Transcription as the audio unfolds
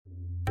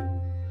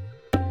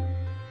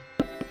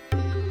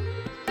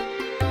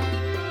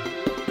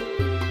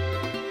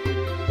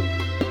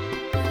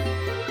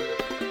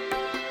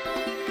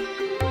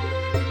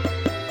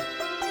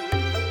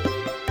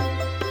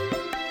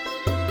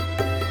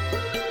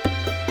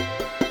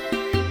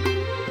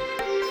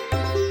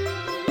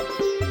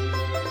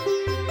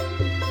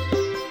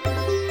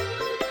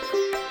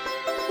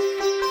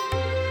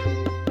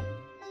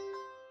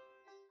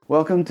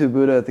Welcome to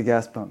Buddha at the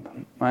Gas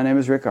Pump. My name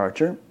is Rick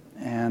Archer,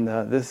 and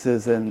this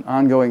is an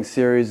ongoing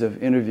series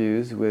of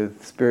interviews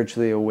with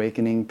spiritually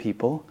awakening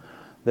people.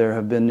 There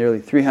have been nearly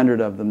 300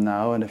 of them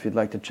now, and if you'd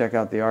like to check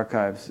out the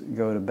archives,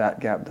 go to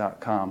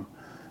batgap.com.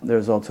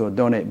 There's also a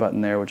donate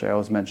button there, which I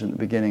always mention at the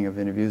beginning of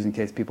interviews in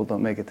case people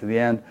don't make it to the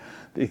end,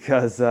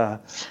 because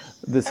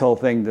this whole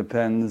thing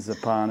depends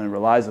upon and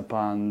relies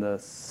upon the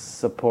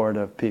support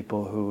of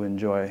people who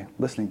enjoy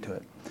listening to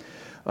it.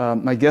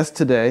 My guest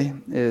today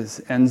is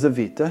Enza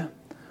Vita.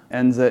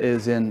 Enza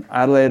is in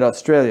Adelaide,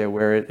 Australia,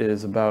 where it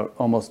is about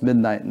almost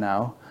midnight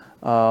now.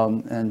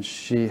 And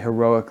she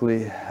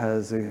heroically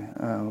has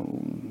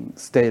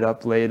stayed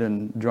up late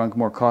and drunk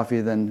more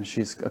coffee than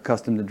she's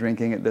accustomed to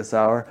drinking at this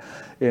hour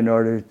in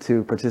order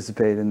to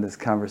participate in this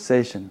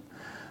conversation.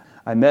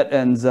 I met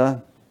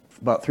Enza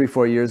about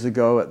 3-4 years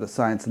ago at the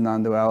Science and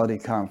Non-Duality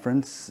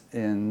Conference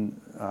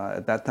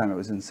at that time it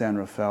was in San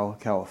Rafael,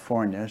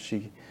 California.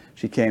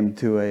 She came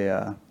to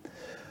a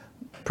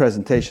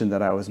presentation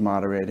that I was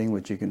moderating,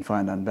 which you can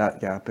find on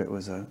Batgap. It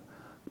was a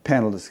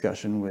panel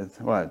discussion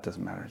with, well, it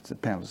doesn't matter. It's a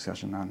panel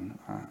discussion on,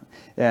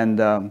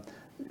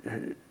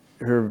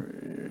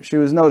 she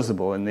was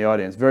noticeable in the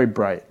audience, very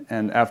bright.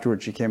 And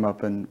afterwards, she came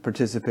up and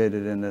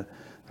participated in a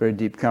very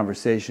deep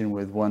conversation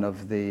with one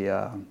of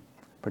the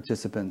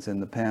participants in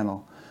the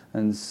panel.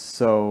 And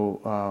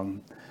so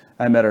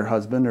I met her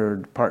husband,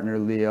 her partner,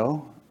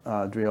 Leo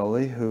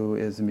Drioli, who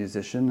is a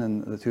musician,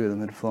 and the two of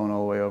them had flown all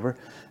the way over.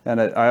 And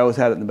I always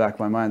had it in the back of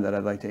my mind that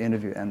I'd like to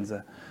interview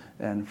Enza,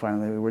 and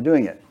finally we're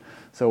doing it.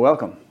 So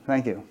welcome.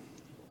 Thank you.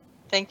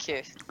 Thank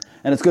you.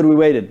 And it's good we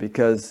waited,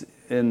 because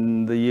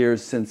in the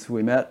years since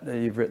we met,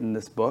 you've written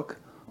this book,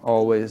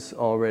 Always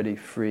Already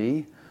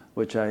Free,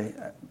 which I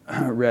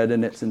read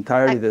in its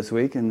entirety this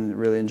week and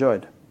really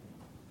enjoyed.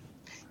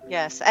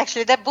 Yes,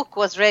 actually that book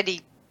was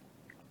ready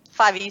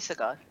 5 years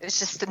ago. It's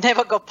just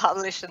never got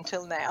published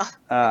until now.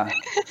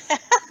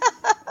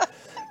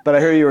 But I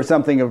hear you were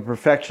something of a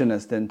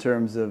perfectionist in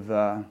terms of,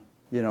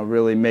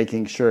 really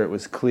making sure it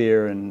was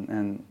clear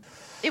and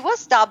It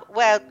was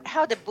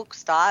how the book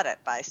started,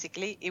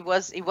 basically. It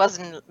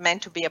wasn't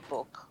meant to be a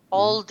book.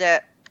 All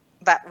that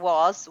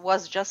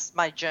was just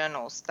my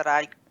journals that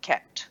I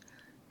kept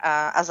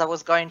as I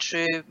was going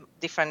through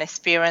different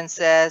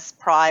experiences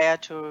prior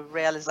to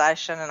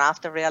realization and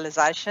after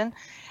realization.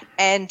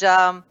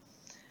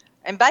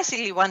 And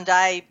basically one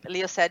day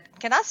Leo said,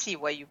 "Can I see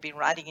what you've been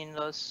writing in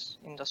those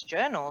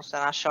journals?"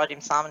 And I showed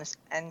him some,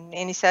 and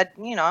he said,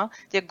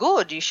 "They're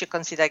good. You should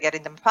consider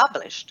getting them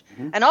published."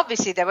 Mm-hmm. And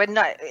obviously they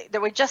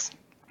were just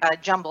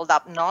jumbled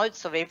up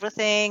notes of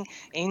everything.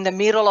 In the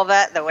middle of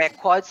it, there were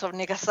quotes of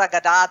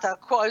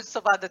Nisargadatta, quotes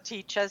of other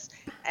teachers,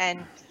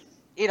 and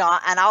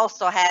and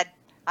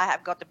I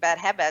have got the bad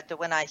habit that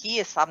when I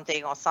hear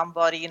something or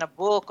somebody in a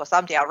book or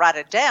something, I write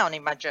it down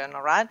in my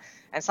journal, right?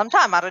 And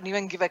sometimes I don't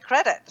even give it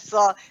credit.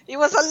 So it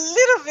was a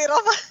little bit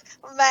of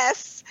a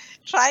mess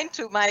trying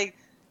to make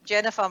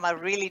Jennifer, my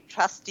really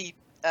trusty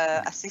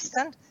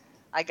assistant.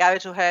 I go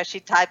to her,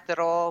 she typed it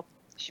all,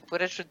 she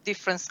put it through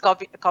different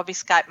copy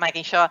Skype,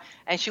 making sure,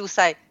 and she would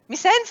say,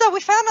 "Miss Enza, we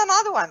found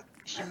another one."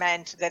 She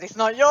meant that it's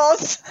not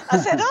yours. I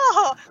said,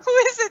 "Oh, who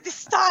is it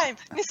this time?"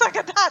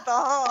 Nisargadatta.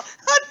 Oh,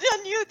 I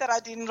knew that I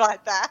didn't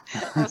write that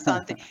or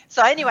something.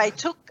 So anyway, it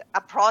took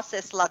a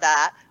process like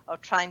that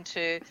of trying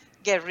to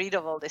get rid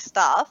of all this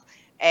stuff.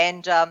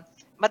 And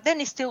but then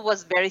it still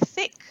was very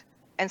thick.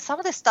 And some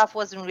of the stuff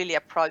wasn't really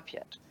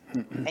appropriate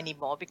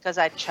anymore because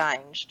I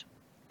changed.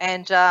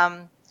 And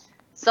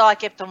so I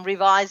kept on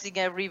revising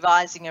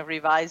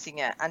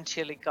it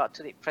until it got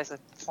to the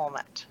present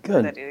format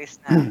that it is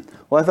now.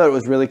 Well, I thought it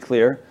was really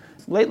clear.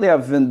 Lately,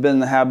 I've been in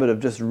the habit of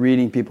just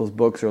reading people's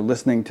books or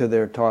listening to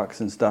their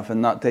talks and stuff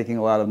and not taking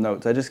a lot of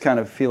notes. I just kind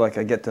of feel like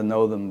I get to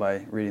know them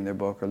by reading their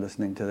book or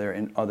listening to their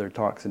other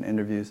talks and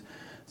interviews.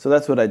 So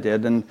that's what I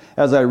did. And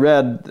as I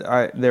read,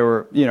 there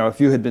were, if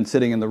you had been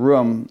sitting in the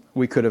room,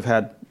 we could have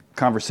had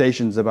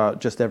conversations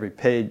about just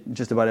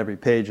about every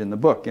page in the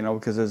book,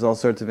 because there's all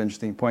sorts of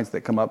interesting points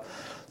that come up,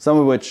 some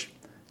of which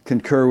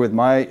concur with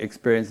my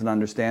experience and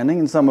understanding,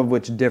 and some of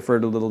which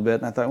differed a little bit.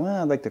 And I thought,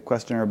 well, I'd like to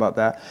question her about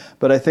that.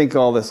 But I think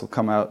all this will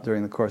come out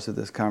during the course of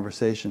this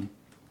conversation.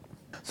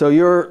 So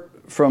you're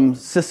from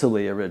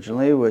Sicily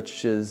originally,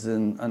 which is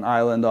an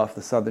island off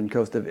the southern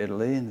coast of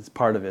Italy, and it's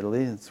part of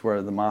Italy. It's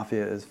where the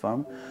mafia is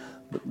from.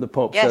 The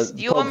Pope says... Yes,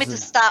 do you want me to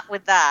start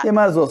with that? You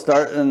might as well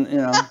start, and,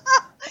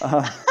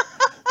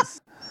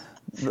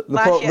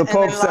 The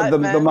Pope said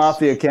the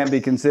mafia can't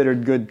be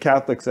considered good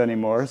Catholics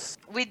anymore.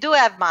 We do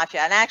have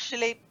mafia, and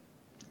actually,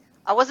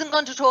 I wasn't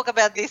going to talk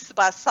about this,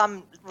 but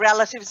some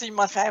relatives in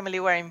my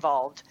family were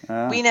involved.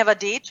 We never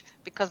did,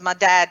 because my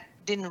dad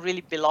didn't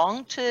really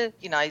belong to,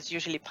 he's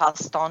usually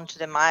passed on to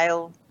the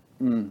male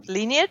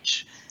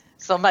lineage.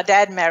 So my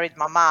dad married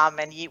my mom,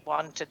 and he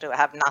wanted to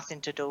have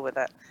nothing to do with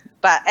it.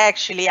 But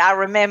actually, I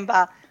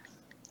remember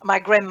my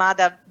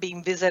grandmother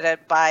being visited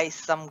by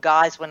some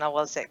guys when I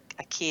was a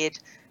kid,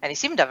 and he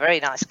seemed a very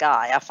nice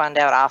guy. I found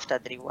out after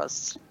that he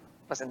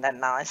wasn't that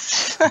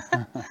nice.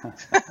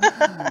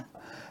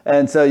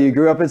 And so you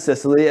grew up in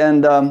Sicily,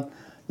 and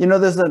You know,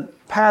 there's a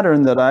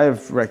pattern that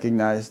I've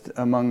recognized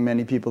among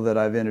many people that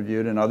I've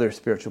interviewed and other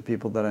spiritual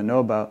people that I know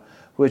about,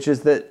 which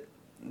is that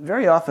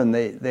very often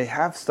they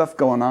have stuff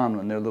going on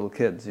when they're little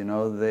kids. You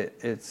know,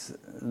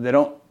 they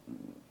don't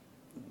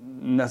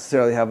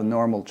necessarily have a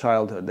normal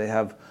childhood. They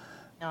have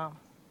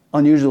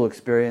unusual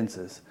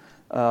experiences,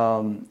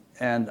 and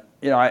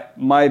you know,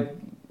 my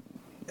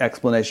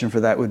explanation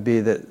for that would be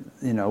that,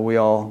 you know, we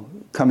all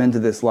come into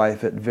this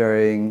life at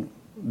varying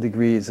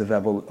degrees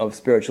of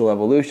spiritual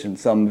evolution.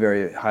 Some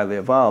very highly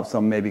evolved,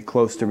 some maybe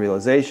close to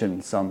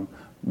realization, some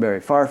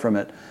very far from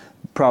it,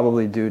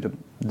 probably due to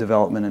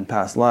development in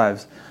past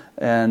lives,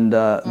 and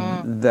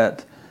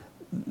that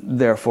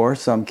therefore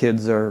some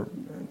kids are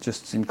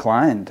just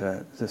inclined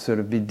to sort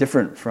of be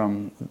different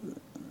from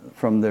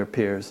their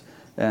peers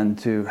and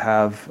to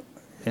have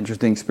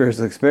interesting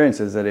spiritual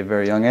experiences at a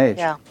very young age.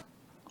 Yeah,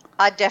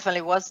 I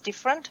definitely was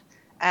different,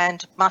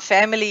 and my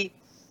family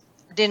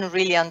didn't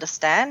really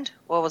understand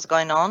what was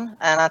going on,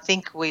 and I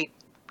think we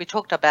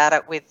talked about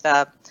it with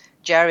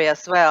Jerry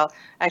as well.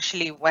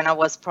 Actually, when I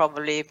was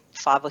probably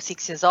 5 or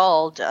 6 years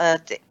old,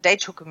 they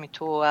took me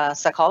to a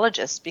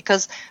psychologist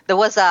because there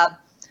was a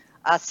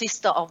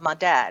sister of my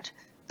dad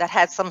that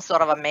had some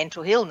sort of a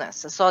mental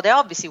illness. So they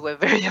obviously were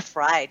very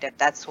afraid that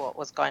that's what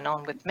was going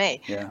on with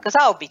me. Because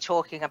I would be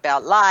talking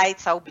about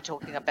lights, I would be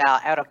talking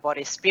about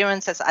out-of-body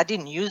experiences. I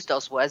didn't use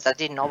those words. I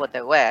didn't know what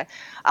they were.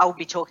 I would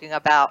be talking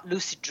about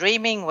lucid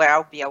dreaming, where I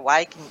would be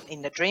awake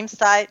in the dream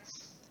state.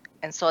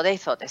 And so they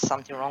thought there's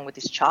something wrong with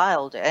this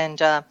child.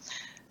 And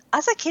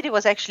as a kid, it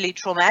was actually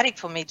traumatic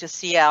for me to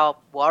see how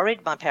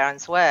worried my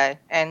parents were.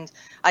 And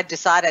I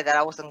decided that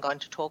I wasn't going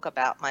to talk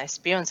about my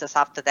experiences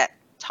after that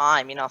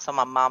time. You know, so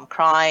my mom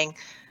crying,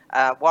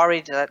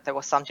 worried that there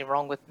was something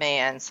wrong with me,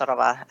 and sort of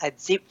I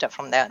zipped it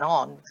from then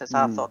on because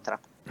I thought that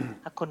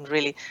I couldn't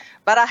really.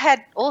 But I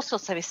had all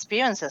sorts of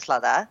experiences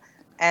like that.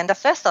 And at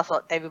first I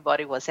thought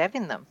everybody was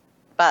having them.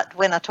 But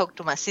when I talked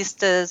to my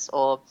sisters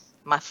or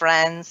my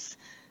friends,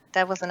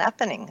 that wasn't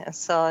happening. And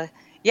so,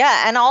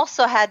 yeah, and I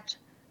also had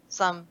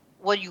some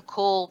what you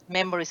call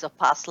memories of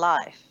past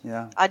life.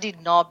 Yeah. I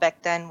didn't know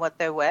back then what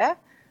they were,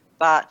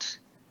 but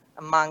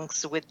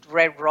monks with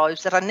red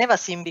robes that I'd never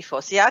seen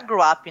before. See, I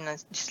grew up in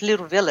this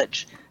little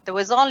village. There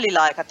was only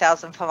like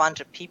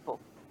 1,500 people.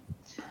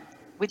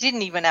 We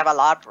didn't even have a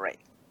library.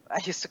 I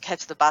used to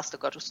catch the bus to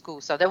go to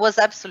school. So there was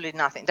absolutely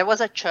nothing. There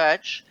was a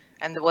church,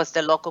 and there was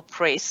the local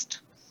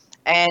priest.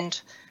 And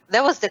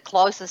that was the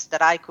closest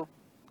that I could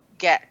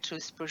get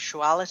to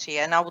spirituality.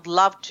 And I would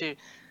love to,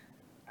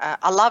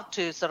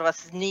 sort of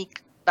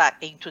sneak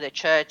back into the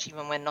church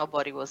even when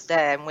nobody was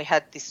there. And we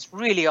had this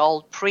really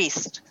old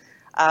priest.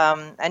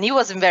 And he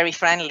wasn't very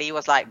friendly. He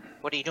was like,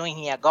 "What are you doing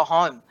here? Go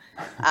home."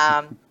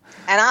 And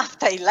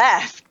after he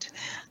left,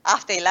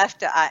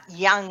 a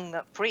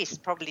young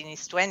priest, probably in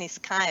his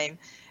 20s, came,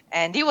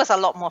 and he was a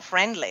lot more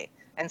friendly.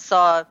 And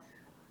so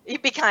he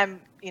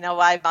became, in a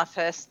way, my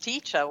first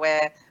teacher,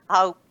 where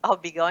I'll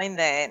be going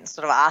there and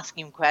sort of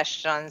asking him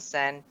questions.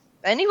 And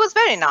he was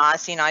very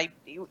nice. You know,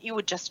 he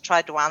would just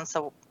try to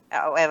answer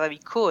however he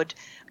could.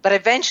 But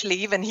eventually,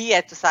 even he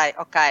had to say,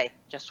 "Okay,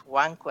 just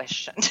one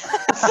question."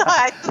 So I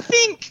had to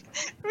think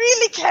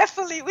really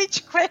carefully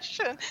which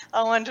question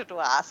I wanted to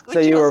ask. So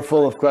you were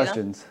full of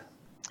questions. You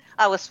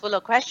know? I was full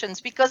of questions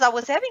because I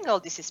was having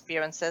all these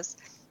experiences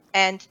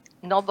and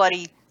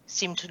nobody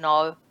seemed to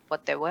know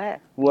what they were.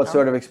 What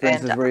sort of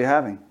experiences were you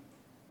having?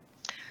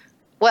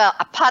 Well,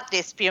 apart the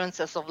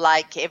experiences of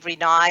like every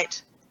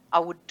night I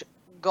would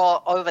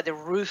go over the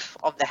roof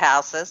of the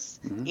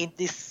houses in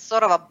this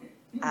sort of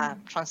a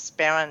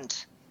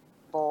transparent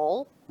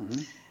ball,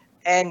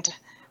 and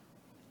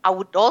I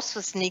would also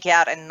sneak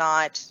out at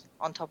night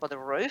on top of the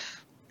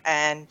roof,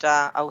 and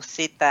I would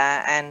sit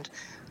there and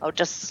I would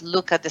just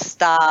look at the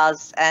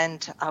stars, and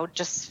I would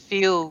just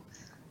feel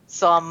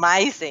so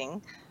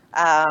amazing,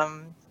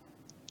 and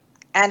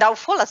I would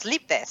fall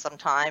asleep there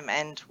sometime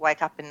and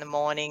wake up in the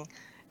morning.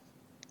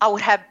 I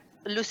would have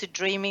lucid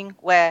dreaming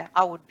where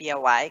I would be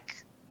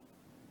awake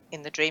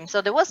in the dream,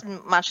 so there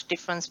wasn't much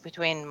difference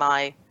between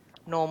my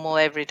normal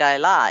everyday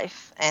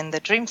life and the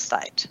dream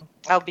state.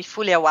 I'll be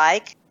fully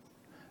awake.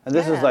 And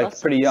this was like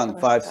pretty young,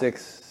 5,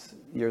 6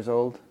 years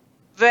old?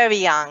 Very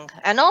young.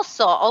 And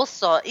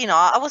also, you know,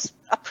 I was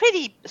a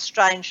pretty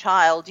strange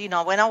child. You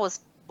know, when I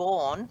was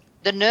born,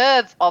 the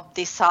nerve of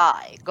this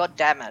eye got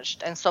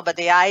damaged. And so by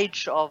the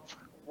age of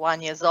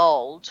 1 year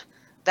old,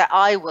 the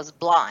eye was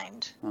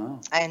blind.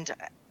 Oh. And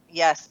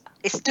yes,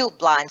 it's still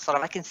blind, sort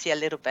of. I can see a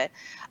little bit.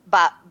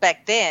 But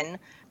back then,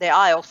 the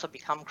eye also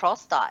become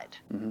cross-eyed,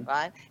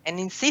 right? And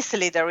in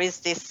Sicily, there is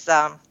this,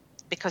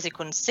 because he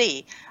couldn't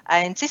see,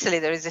 in Sicily,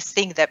 there is this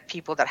thing that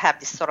people that have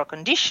this sort of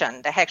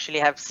condition, they actually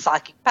have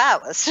psychic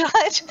powers,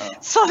 right? Oh.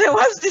 So there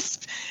was this,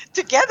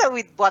 together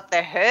with what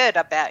they heard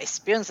about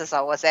experiences I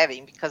was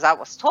having, because I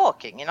was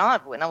talking, you know,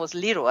 when I was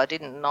little, I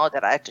didn't know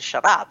that I had to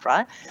shut up,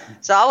 right?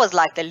 So I was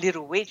like the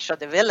little witch of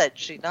the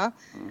village, you know?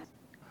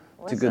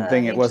 It's a good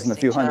thing it wasn't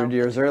a few hundred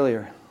years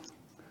earlier.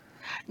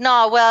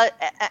 No, well,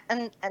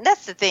 and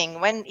that's the thing.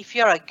 If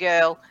you're a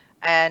girl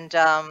and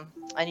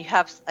you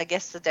have, I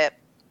guess, the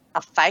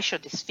a facial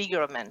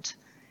disfigurement.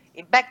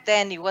 Back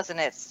then, it wasn't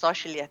as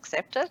socially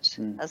accepted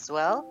as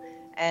well.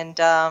 And,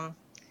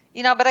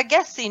 but I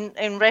guess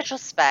in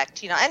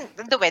retrospect, and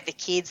the way the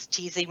kids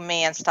teasing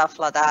me and stuff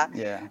like that.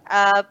 Yeah.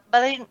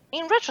 But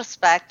in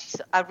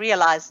retrospect, I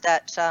realized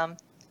that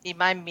it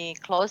made me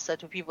closer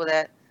to people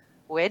that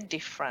were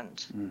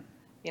different.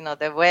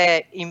 They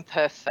were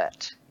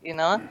imperfect,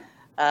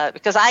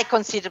 because I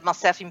considered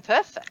myself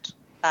imperfect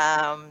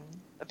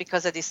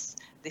because of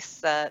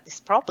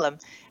this problem.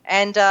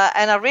 And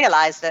I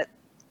realized that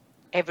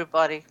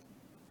everybody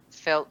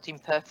felt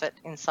imperfect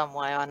in some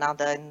way or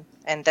another,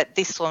 and that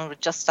this one was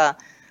just an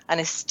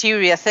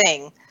exterior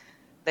thing.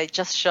 They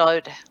just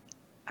showed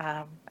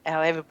how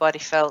everybody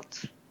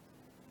felt.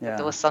 Yeah.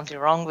 There was something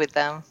wrong with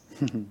them.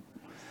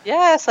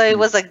 Yeah, so it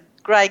was a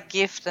great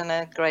gift and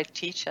a great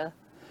teacher.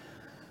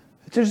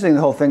 It's interesting,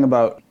 the whole thing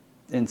about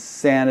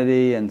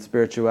insanity and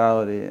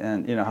spirituality,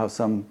 and how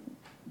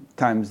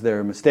sometimes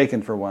they're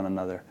mistaken for one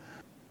another.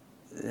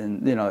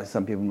 And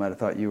some people might have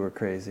thought you were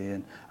crazy.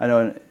 And I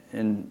know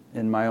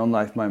in my own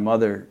life, my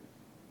mother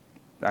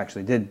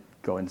actually did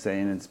go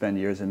insane and spend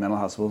years in mental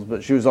hospitals,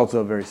 but she was also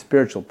a very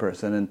spiritual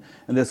person.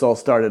 And this all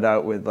started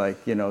out with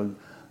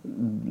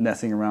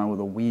messing around with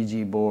a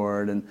Ouija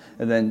board, and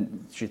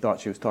then she thought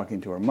she was talking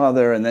to her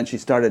mother, and then she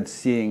started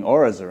seeing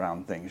auras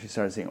around things. She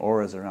started seeing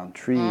auras around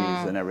trees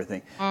and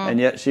everything. And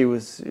yet she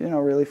was,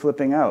 really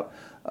flipping out.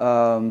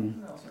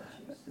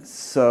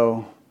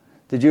 So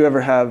did you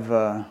ever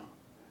have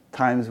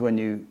times when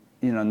you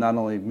not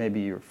only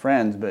maybe your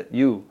friends, but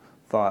you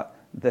thought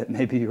that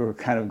maybe you were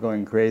kind of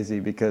going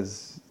crazy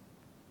because,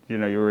 you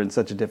were in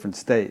such a different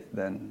state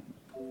then?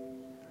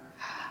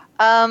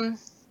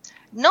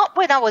 Not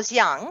when I was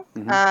young.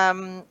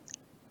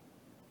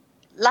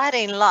 Later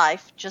in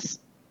life, just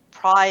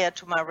prior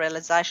to my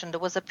realization, there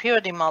was a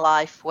period in my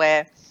life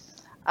where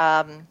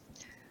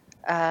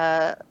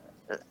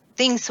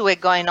things were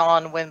going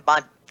on with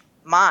my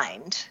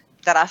mind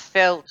that I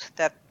felt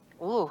that,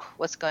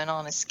 what's going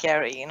on is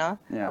scary, Yeah.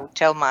 I would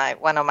tell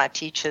one of my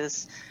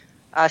teachers,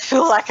 I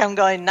feel like I'm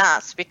going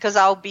nuts, because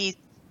I'll be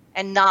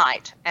at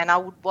night and I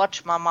would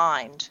watch my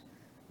mind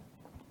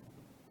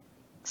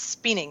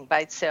spinning by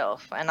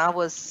itself, and I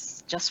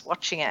was just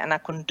watching it and I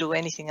couldn't do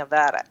anything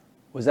about it.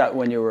 Was that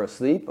when you were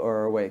asleep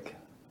or awake?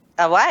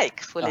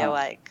 Awake, fully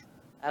awake.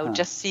 I would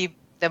just see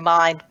the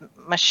mind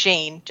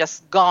machine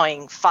just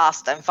going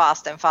faster and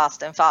faster and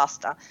faster and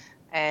faster,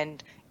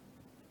 and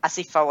as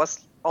if I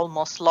was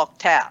almost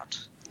locked out.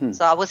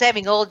 So I was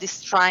having all these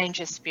strange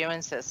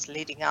experiences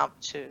leading up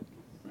to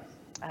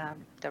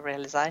the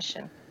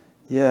realization.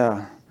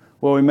 Yeah.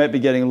 Well, we might be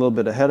getting a little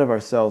bit ahead of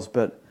ourselves,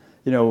 but,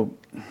 it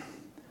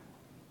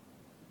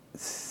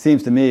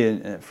seems to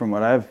me, from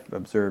what I've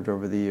observed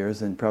over the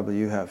years, and probably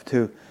you have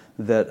too,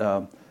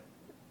 that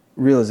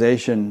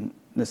realization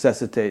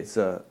necessitates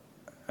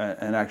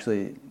and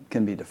actually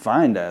can be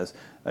defined as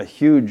a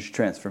huge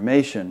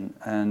transformation.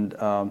 And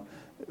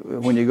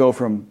when you go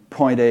from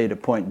point A to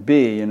point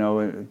B,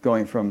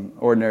 going from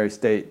ordinary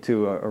state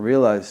to a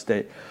realized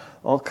state,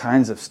 all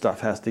kinds of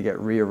stuff has to get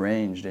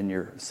rearranged in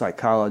your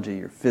psychology,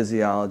 your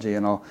physiology,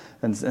 and all.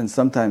 And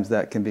sometimes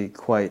that can be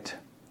quite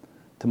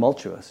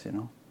tumultuous,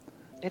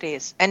 It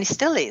is, and it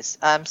still is.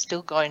 I'm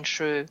still going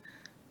through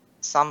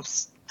some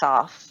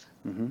stuff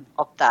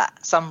of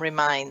that, some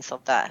remains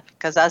of that,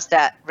 because as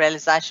that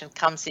realization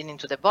comes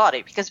into the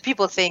body, because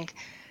people think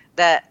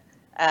that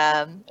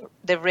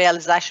the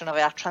realization of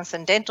our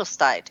transcendental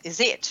state is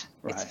it.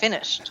 Right. It's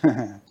finished,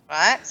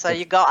 right? So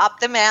you go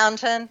up the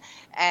mountain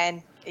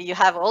and you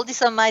have all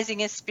these amazing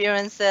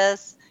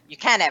experiences. You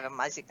can have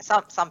amazing.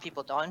 Some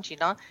people don't.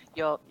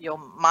 Your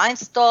mind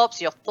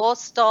stops, your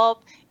thoughts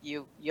stop.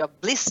 You're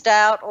blissed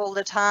out all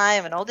the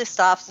time and all this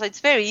stuff. So it's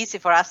very easy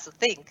for us to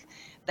think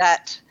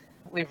that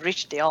we've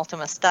reached the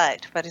ultimate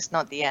state, but it's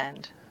not the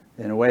end.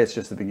 In a way, it's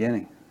just the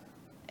beginning.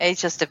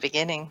 It's just the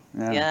beginning.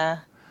 Yeah.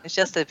 It's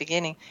just the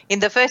beginning. In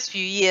the first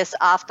few years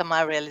after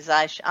my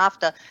realization,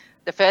 after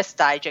the first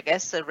stage, I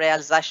guess, the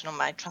realization of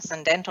my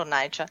transcendental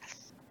nature,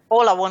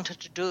 all I wanted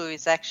to do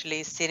is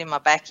actually sit in my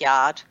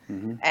backyard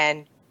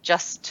and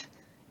just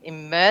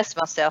immerse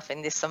myself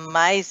in this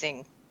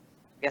amazing,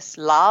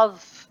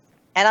 love.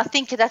 And I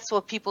think that's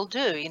what people do,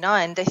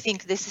 and they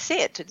think this is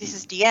it, this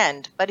is the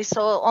end. But it's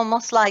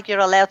almost like you're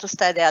allowed to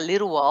stay there a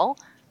little while,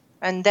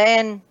 and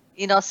then,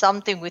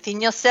 something within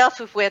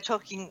yourself, if we're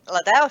talking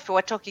like that, if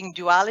we're talking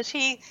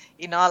duality,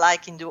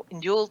 like in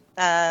dual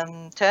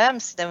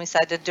terms, then we say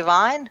the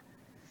divine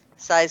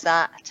says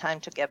that time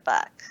to get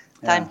back,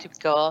 time to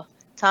go,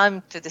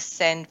 time to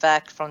descend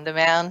back from the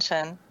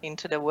mountain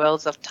into the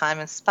worlds of time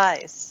and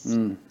space.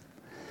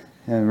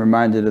 And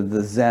reminded of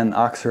the Zen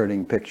ox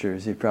herding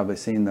pictures. You've probably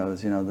seen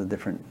those, the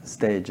different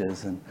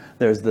stages. And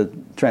there's the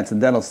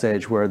transcendental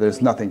stage where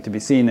there's nothing to be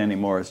seen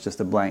anymore. It's just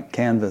a blank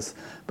canvas.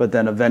 But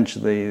then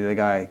eventually the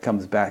guy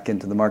comes back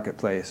into the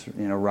marketplace,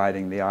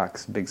 riding the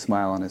ox, big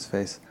smile on his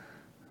face.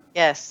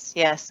 Yes.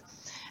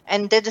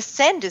 And the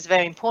descent is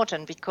very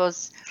important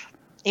because,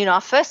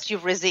 first you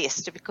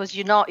resist because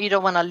you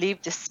don't want to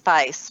leave the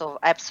space of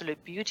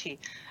absolute beauty.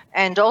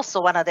 And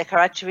also one of the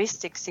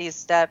characteristics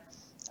is that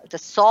the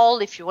soul,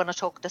 if you want to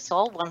talk the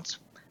soul, wants to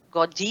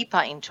go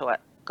deeper into it,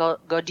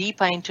 go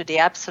deeper into the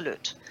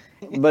absolute.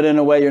 But in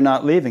a way, you're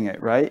not leaving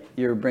it, right?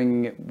 You're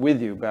bringing it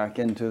with you back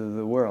into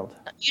the world.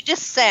 You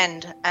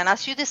descend, and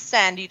as you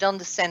descend, you don't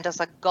descend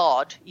as a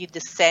god, you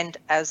descend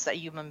as a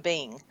human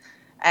being.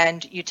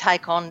 And you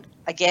take on,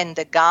 again,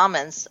 the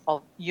garments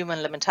of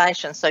human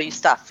limitations. So you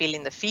start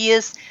feeling the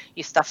fears,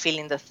 you start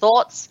feeling the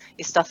thoughts,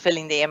 you start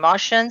feeling the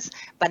emotions.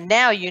 But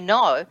now you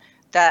know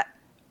that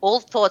all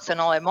thoughts and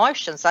all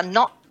emotions are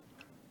not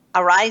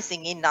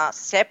arising in a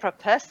separate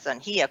person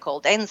here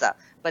called Enza,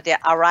 but they're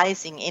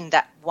arising in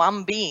that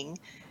one being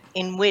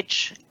in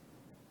which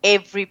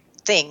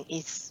everything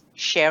is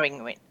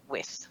sharing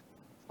with.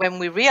 When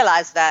we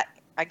realize that,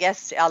 I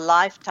guess our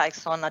life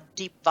takes on a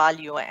deep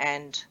value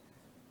and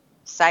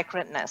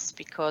sacredness,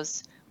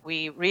 because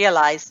we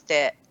realize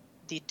that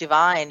the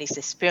divine is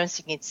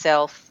experiencing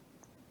itself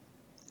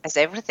as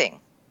everything,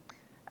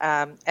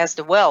 as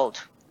the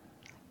world,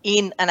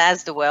 in and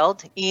as the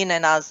world, in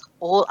and as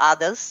all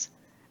others,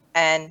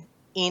 and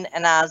in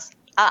and as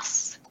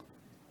us.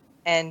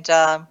 And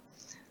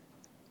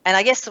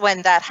I guess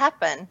when that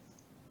happened,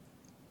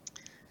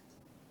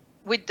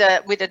 with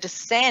the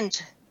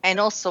descent and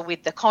also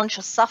with the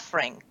conscious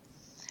suffering,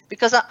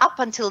 because up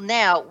until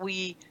now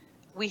we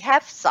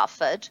have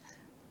suffered,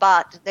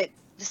 but the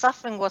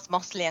suffering was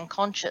mostly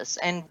unconscious.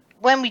 And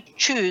when we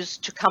choose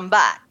to come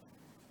back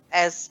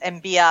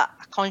and be a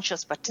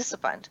conscious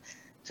participant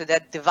to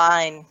that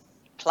divine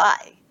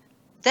play,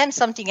 then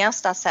something else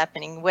starts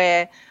happening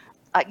where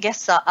I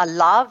guess a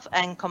love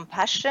and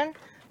compassion,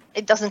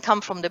 it doesn't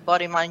come from the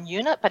body-mind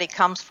unit, but it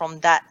comes from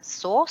that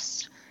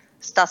source,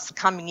 starts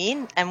coming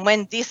in. And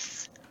when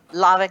this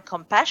love and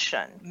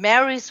compassion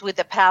marries with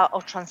the power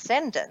of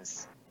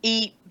transcendence,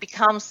 it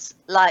becomes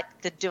like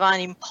the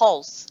divine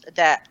impulse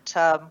that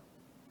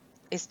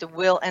is the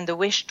will and the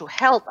wish to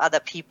help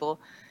other people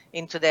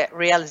into the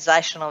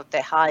realization of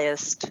their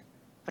highest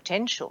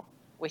potential,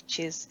 which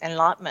is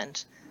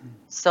enlightenment.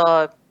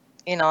 So,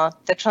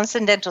 the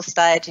transcendental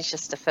state is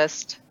just the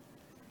first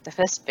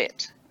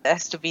bit. There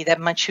has to be that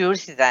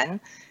maturity then,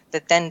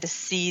 that then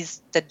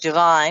sees the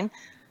divine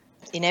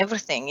in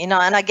everything, and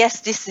I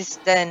guess this is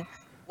then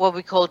what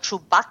we call true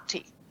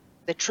bhakti.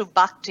 The true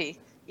bhakti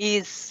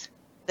is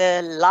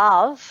the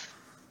love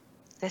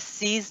that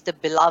sees the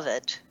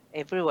beloved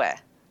everywhere.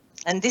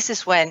 And this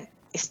is when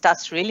it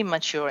starts really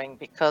maturing,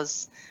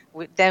 because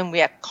then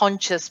we are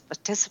conscious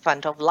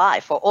participant of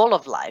life, or all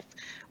of life.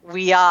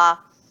 We are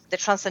the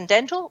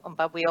transcendental,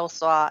 but we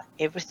also are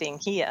everything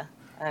here.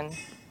 And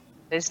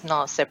there's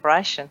no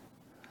separation.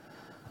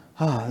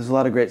 Oh, there's a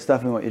lot of great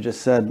stuff in what you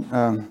just said.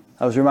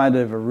 I was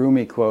reminded of a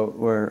Rumi quote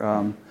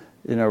where,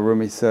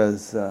 Rumi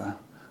says,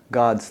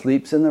 God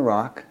sleeps in the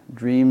rock,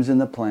 dreams in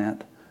the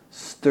plant,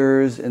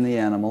 stirs in the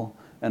animal,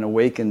 and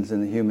awakens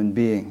in the human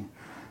being.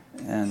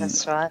 And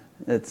that's right.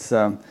 It's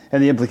and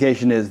the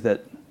implication is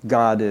that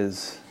God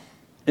is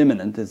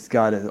immanent.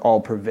 God is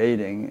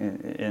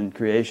all-pervading in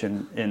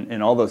creation,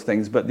 in all those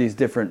things. But these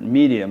different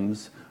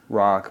mediums,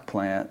 rock,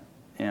 plant,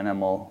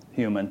 animal,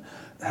 human,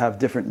 have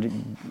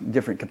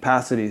different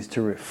capacities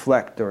to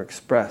reflect or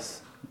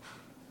express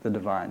the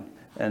divine.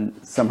 And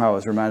somehow I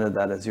was reminded of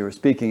that as you were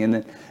speaking.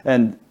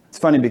 And it's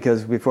funny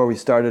because before we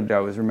started, I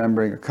was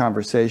remembering a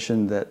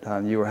conversation that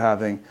you were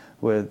having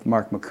with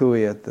Mark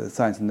McCooey at the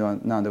Science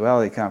and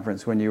Non-Duality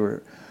Conference when you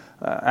were,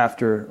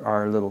 after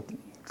our little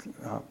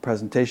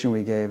presentation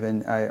we gave,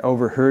 and I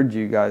overheard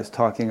you guys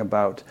talking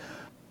about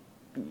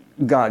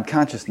God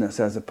consciousness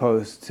as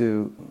opposed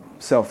to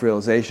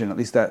self-realization. At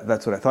least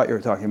that's what I thought you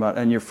were talking about.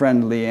 And your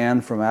friend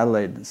Leanne from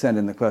Adelaide sent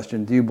in the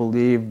question, do you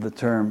believe the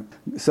term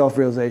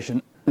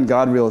self-realization and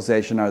God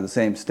realization are the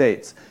same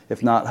states?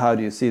 If not, how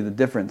do you see the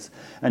difference?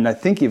 And I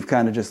think you've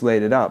kind of just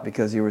laid it out,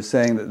 because you were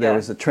saying that there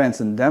was a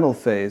transcendental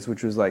phase,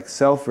 which was like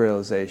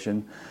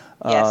self-realization,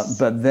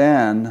 but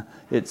then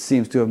it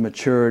seems to have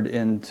matured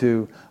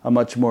into a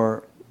much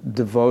more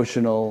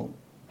devotional,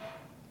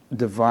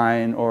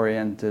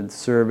 divine-oriented,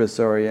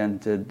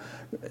 service-oriented,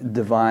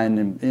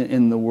 divine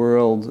in the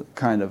world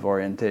kind of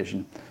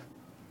orientation.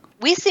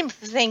 We seem to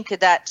think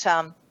that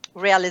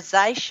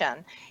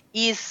realization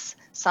is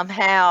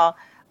somehow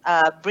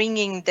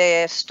bringing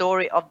the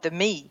story of the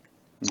me,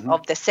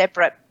 of the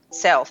separate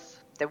self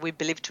that we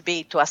believe to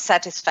be, to a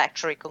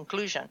satisfactory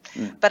conclusion.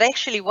 But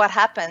actually what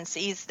happens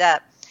is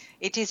that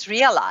it is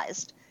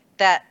realized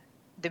that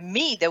the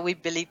me that we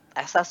believe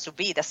as us to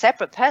be, the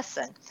separate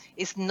person,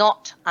 is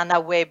not an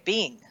aware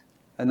being.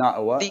 And not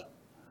a what?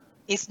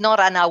 It's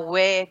not an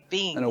aware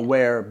being. An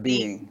aware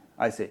being.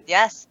 I see.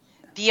 Yes.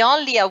 The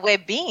only aware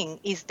being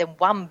is the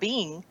one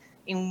being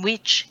in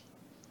which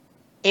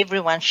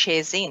everyone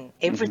shares in,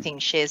 everything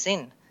shares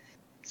in.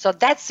 So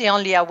that's the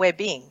only aware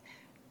being.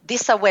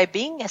 This aware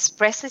being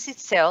expresses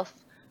itself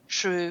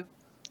through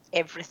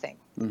everything.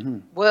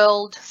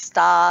 World,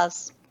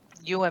 stars,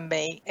 you and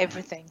me,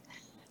 everything.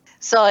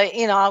 So,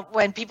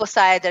 when people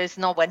say there is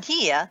no one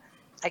here,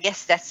 I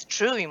guess that's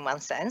true in one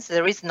sense.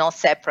 There is no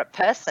separate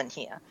person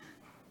here.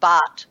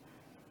 But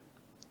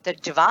the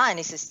divine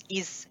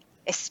is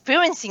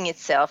experiencing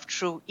itself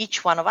through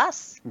each one of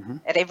us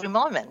at every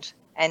moment.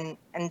 And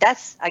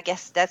that's, I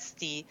guess, that's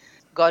the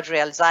God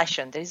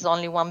realization. There is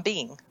only one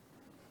being.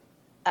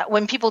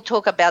 When people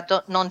talk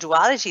about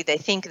non-duality, they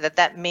think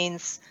that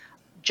means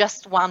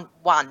just one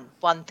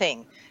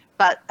thing.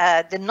 But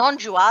the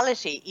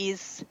non-duality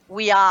is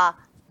we are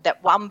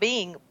that one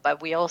being,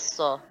 but we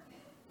also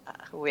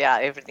we are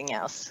everything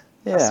else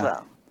as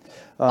well.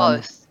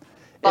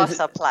 Both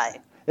are play.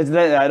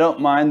 I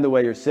don't mind the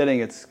way you're sitting.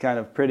 It's kind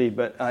of pretty,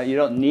 but you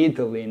don't need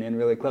to lean in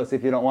really close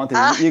if you don't want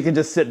to. You can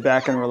just sit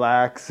back and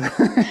relax.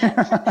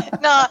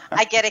 No,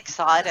 I get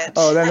excited.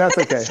 Oh, then that's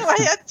okay. That's why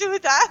I do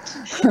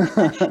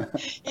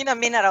that. In a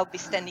minute, I'll be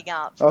standing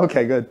up.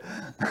 Okay, good.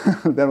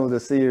 Then we'll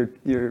just see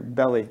your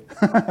belly.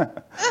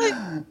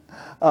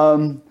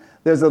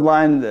 There's a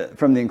line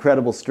from the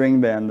Incredible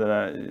String Band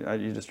that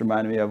you just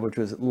reminded me of, which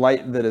was,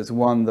 "Light that is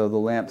one, though the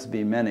lamps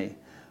be many."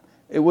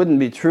 It wouldn't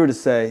be true to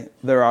say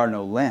there are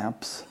no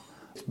lamps,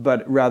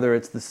 but rather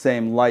it's the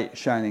same light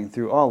shining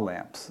through all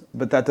lamps.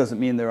 But that doesn't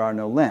mean there are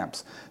no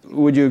lamps.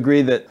 Would you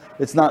agree that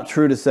it's not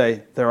true to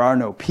say there are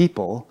no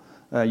people,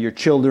 your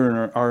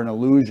children are an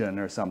illusion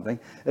or something?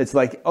 It's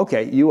like,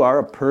 okay, you are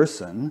a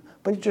person,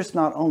 but you're just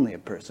not only a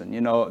person.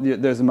 You know,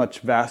 there's a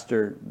much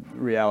vaster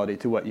reality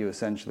to what you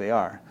essentially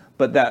are.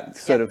 But that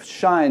sort of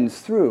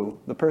shines through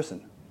the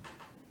person.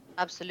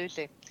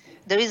 Absolutely.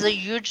 There is a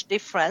huge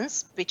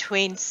difference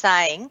between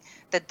saying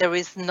that there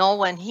is no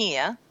one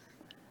here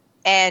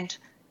and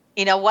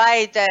in a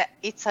way that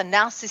it's a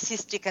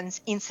narcissistic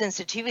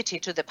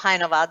insensitivity to the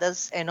pain of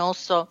others and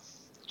also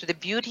to the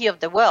beauty of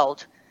the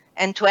world,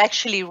 and to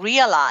actually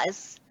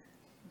realize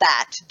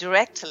that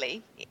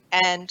directly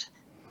and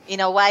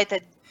in a way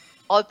that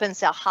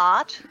opens our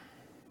heart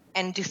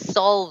and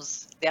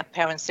dissolves the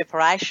apparent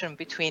separation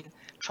between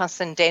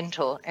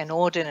transcendental and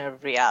ordinary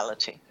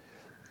reality.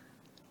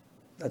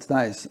 That's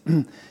nice.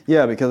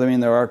 Yeah, because I mean,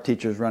 there are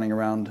teachers running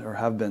around or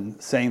have been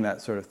saying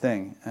that sort of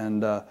thing.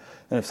 And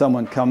if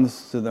someone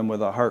comes to them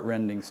with a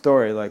heart-rending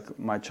story, like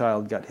my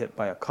child got hit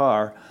by a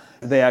car,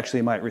 they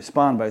actually might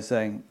respond by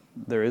saying,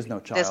 there is no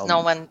child. There's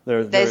no one.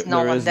 There's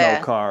no one there.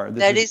 No car.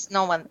 There is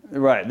no one.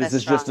 Right. This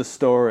is just a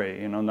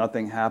story. You know,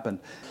 nothing happened.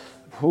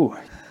 Whew.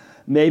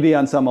 Maybe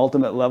on some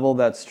ultimate level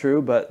that's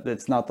true, but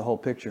it's not the whole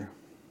picture.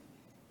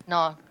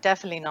 No,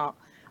 definitely not.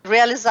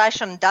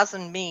 Realization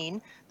doesn't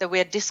mean that we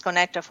are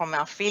disconnected from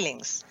our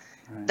feelings.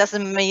 Right.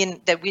 Doesn't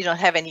mean that we don't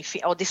have any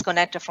or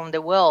disconnected from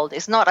the world.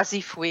 It's not as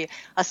if we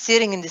are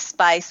sitting in this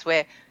space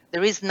where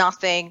there is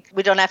nothing.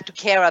 We don't have to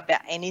care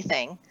about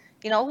anything.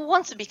 You know, who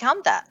wants to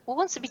become that? Who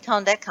wants to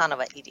become that kind of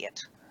an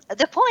idiot?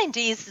 The point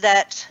is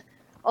that,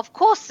 of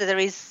course, there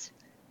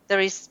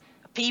is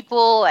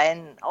people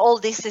and all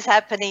this is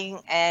happening,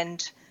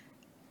 and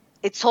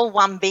it's all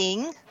one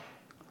being.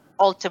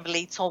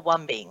 Ultimately, it's all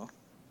one being,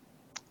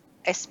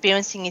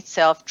 experiencing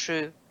itself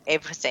through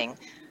everything.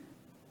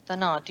 Don't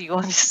know. Do you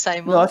want to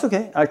say more? No, that's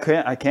okay.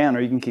 I can, or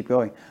you can keep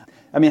going.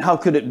 I mean, how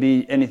could it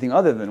be anything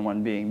other than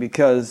one being?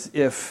 Because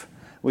if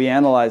we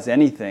analyze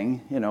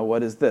anything, you know,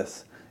 what is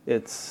this?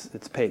 It's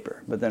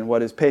paper. But then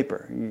what is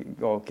paper? You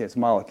go, okay, it's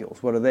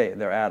molecules. What are they?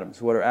 They're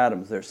atoms. What are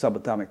atoms? They're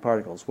subatomic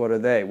particles. What are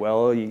they?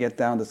 Well, you get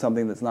down to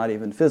something that's not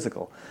even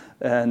physical.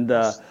 And,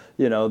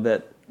 you know,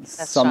 that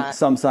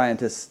some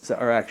scientists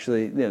are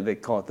actually, you know, they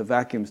call it the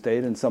vacuum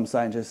state, and some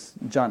scientists,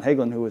 John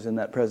Hagelin, who was in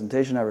that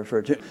presentation I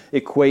referred to,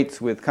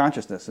 equates with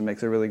consciousness and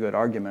makes a really good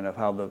argument of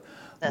how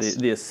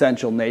the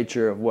essential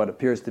nature of what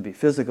appears to be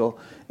physical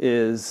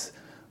is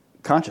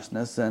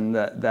consciousness, and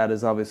that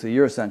is obviously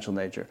your essential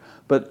nature.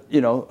 But,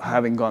 you know,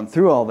 having gone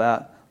through all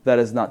that, that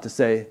is not to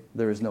say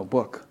there is no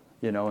book,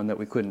 you know, and that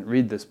we couldn't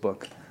read this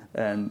book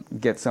and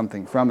get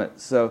something from it.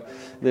 So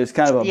there's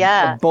kind of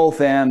a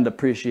both-and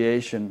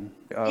appreciation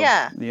of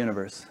the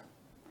universe.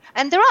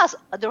 And there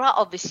are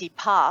obviously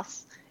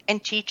paths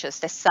and teachers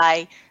that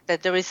say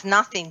that there is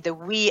nothing that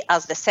we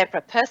as the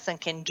separate person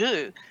can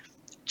do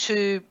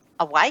to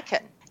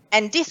awaken.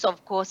 And this,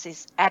 of course,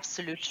 is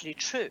absolutely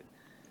true.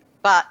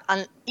 But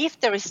if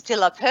there is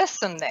still a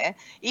person there,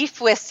 if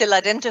we're still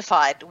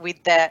identified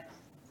with the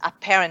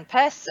apparent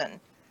person,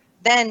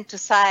 then to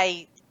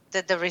say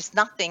that there is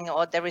nothing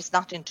or there is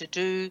nothing to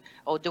do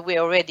or that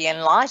we're already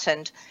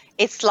enlightened,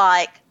 it's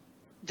like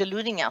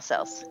deluding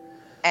ourselves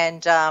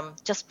and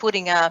just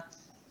putting a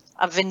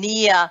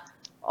veneer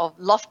of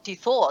lofty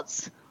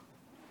thoughts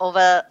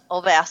over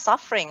our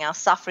suffering of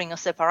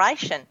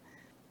separation.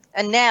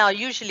 And now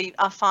usually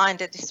I find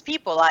that these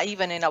people are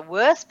even in a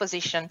worse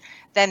position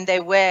than they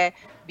were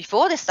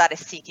before they started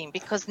seeking,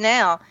 because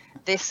now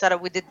they started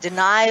with the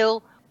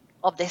denial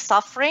of their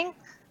suffering.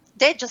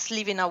 They just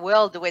live in a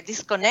world where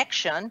this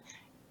connection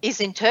is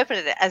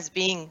interpreted as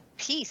being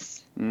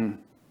peace.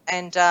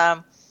 And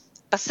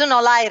but sooner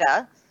or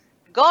later,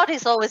 God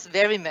is always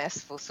very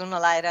merciful. Sooner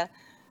or later,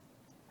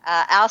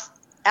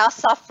 our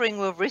suffering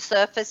will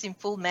resurface in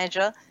full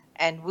measure,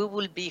 and we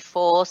will be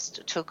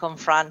forced to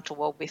confront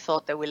what we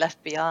thought that we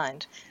left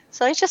behind.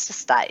 So it's just a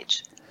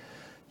stage.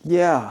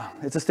 Yeah,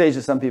 it's a stage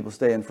that some people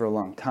stay in for a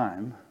long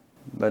time,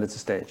 but it's a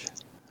stage.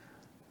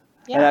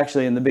 And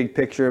actually, in the big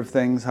picture of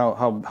things,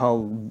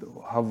 how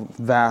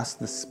vast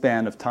the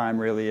span of time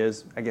really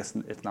is, I guess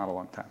it's not a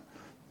long time.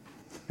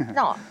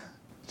 No.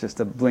 Just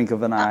a blink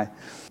of an eye.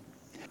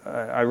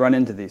 I run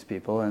into these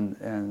people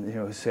and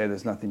who say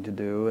there's nothing to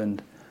do,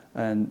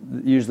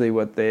 and usually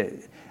what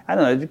I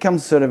don't know, it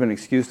becomes sort of an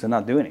excuse to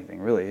not do anything,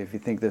 really, if you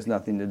think there's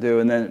nothing to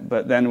do.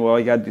 But then, well,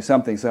 you got to do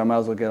something, so I might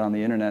as well get on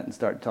the internet and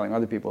start telling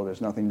other people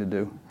there's nothing to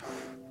do.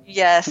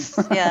 Yes,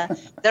 yeah.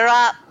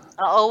 I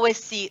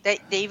always see, they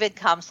even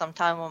come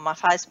sometime on my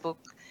Facebook,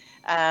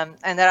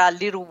 and there are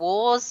little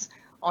wars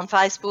on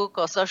Facebook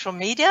or social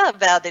media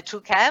about the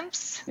two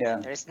camps. Yeah.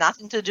 There is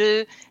nothing to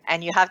do,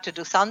 and you have to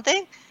do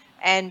something.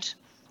 And,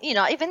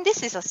 even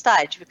this is a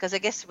stage, because I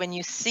guess when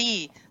you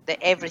see that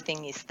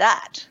everything is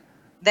that,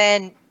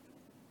 then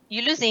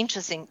you lose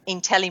interest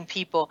in telling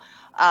people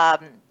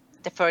that,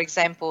 for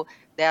example,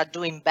 they are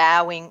doing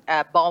bowing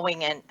and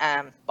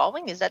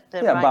bowing, is that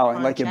the right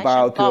bowing, like you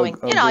bow to bowing. a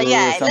guru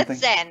or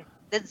something.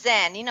 That's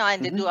Zen,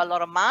 and they do a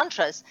lot of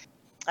mantras.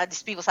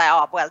 These people say,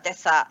 oh, well,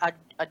 that's a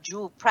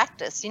Jew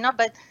practice,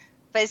 but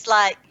it's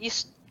like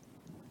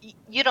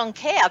you don't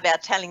care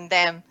about telling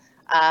them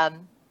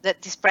that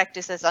these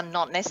practices are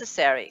not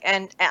necessary.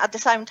 And at the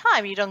same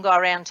time, you don't go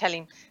around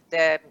telling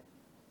the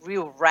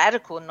real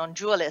radical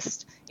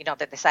non-dualist,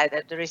 that they say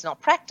that there is no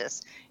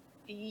practice.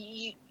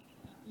 You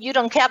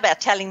don't care about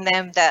telling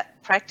them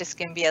that practice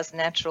can be as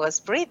natural as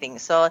breathing.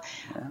 So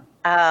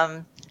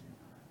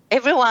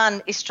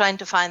everyone is trying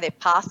to find their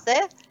path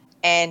there,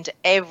 and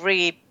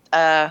every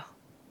path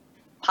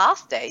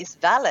there is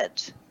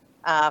valid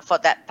for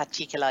that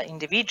particular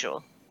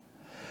individual.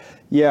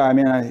 Yeah, I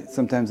mean,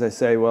 sometimes I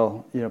say,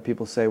 well,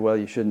 people say, well,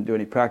 you shouldn't do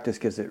any practice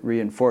because it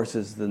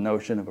reinforces the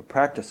notion of a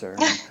practicer.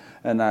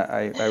 And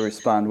I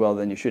respond, well,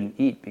 then you shouldn't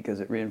eat because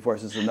it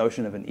reinforces the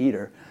notion of an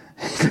eater.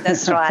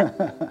 That's right.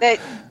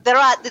 There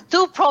are the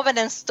two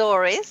prominent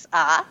stories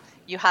are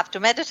you have to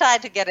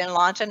meditate to get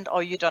enlightened,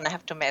 or you don't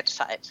have to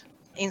meditate.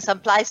 In some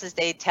places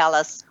they tell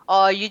us,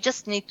 oh, you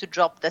just need to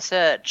drop the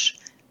search,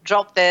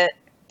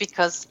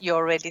 because you're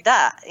already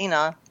there,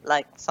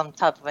 like some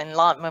type of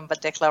enlightenment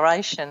but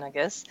declaration, I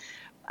guess.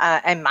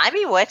 And maybe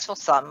it works for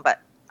some, but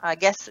I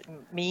guess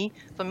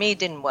for me it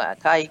didn't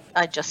work. I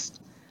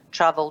just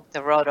traveled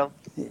the road of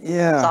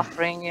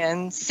suffering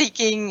and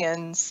seeking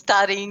and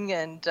studying,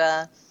 and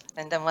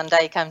then one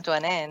day it came to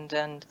an end,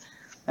 and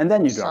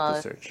then you dropped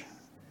the search.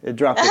 It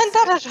dropped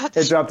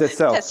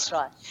itself. That's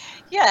right.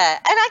 Yeah,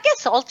 and I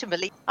guess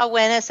ultimately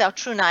awareness, our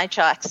true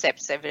nature,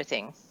 accepts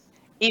everything.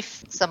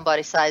 If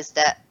somebody says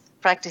that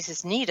practice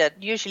is needed,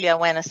 usually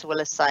awareness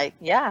will say,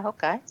 yeah,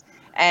 okay.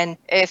 And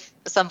if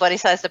somebody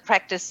says the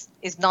practice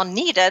is not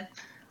needed,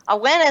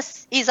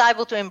 awareness is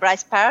able to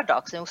embrace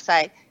paradox and will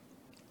say,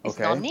 it's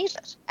not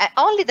needed. And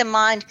only the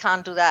mind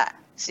can't do that.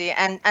 See,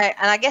 and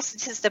I guess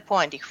this is the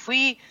point. If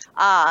we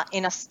are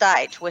in a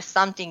state where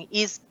something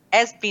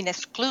has been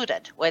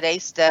excluded, whether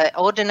it's the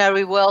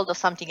ordinary world or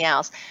something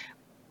else,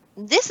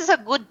 this is a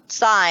good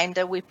sign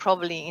that we're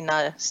probably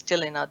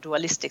still in a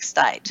dualistic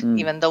state,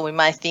 even though we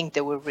might think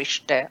that we've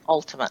reached the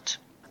ultimate.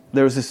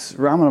 There was this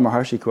Ramana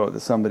Maharshi quote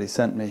that somebody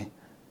sent me,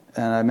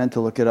 and I meant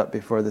to look it up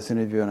before this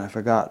interview and I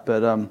forgot.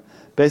 But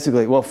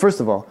basically, well, first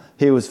of all,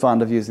 he was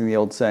fond of using the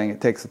old saying,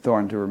 it takes a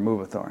thorn to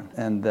remove a thorn.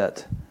 And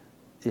that,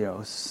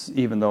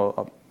 even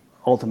though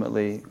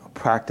ultimately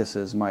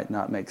practices might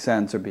not make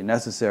sense or be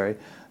necessary,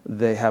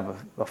 they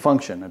have a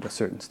function at a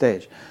certain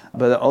stage.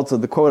 But also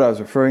the quote I was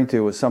referring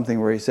to was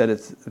something where he said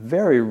it's a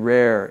very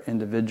rare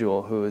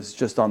individual who is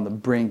just on the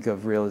brink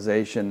of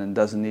realization and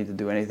doesn't need to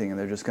do anything and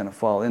they're just going to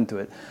fall into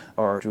it,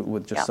 or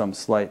with just some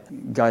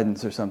slight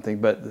guidance or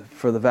something. But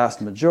for the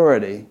vast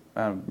majority,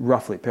 I'm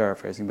roughly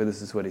paraphrasing, but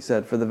this is what he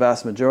said, for the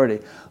vast majority,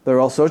 there are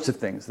all sorts of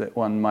things that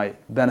one might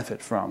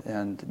benefit from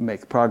and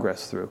make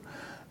progress through.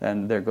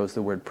 And there goes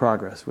the word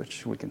progress,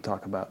 which we can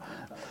talk about.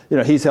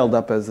 He's held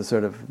up as the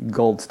sort of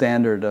gold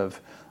standard of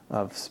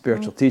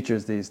spiritual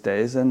teachers these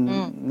days,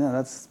 and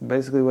that's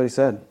basically what he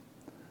said.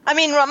 I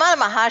mean, Ramana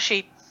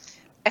Maharshi,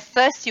 at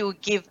first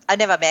I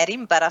never met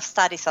him, but I've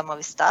studied some of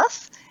his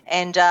stuff,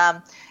 and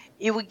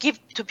he would give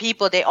to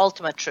people the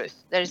ultimate truth.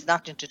 There is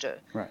nothing to do.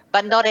 Right.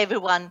 But not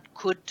everyone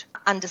could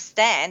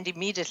understand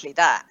immediately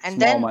that. And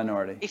Small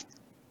minority.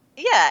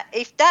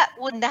 If that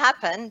wouldn't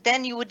happen,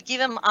 then you would give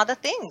them other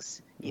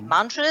things.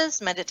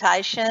 Mantras,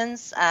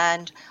 meditations,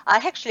 and I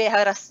actually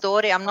heard a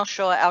story, I'm not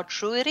sure how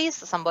true it is,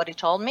 somebody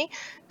told me,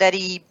 that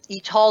he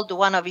told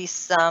one of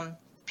his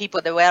people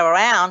that were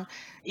around,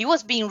 he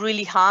was being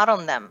really hard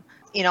on them,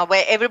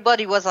 where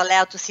everybody was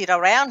allowed to sit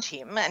around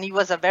him, and he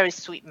was a very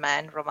sweet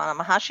man, Ramana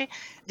Maharshi.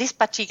 This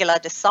particular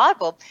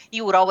disciple, he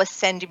would always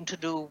send him to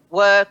do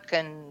work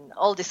and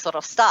all this sort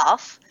of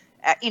stuff,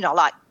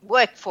 like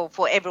work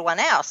for everyone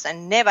else,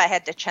 and never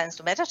had the chance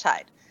to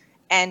meditate.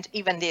 And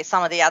even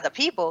some of the other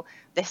people,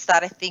 they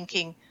started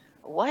thinking,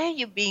 why are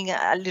you being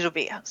a little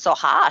bit so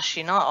harsh,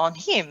 on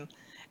him?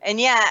 And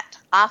yet,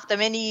 after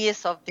many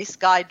years of this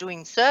guy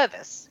doing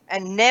service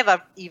and never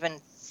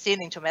even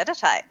sitting to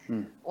meditate,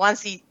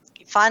 once he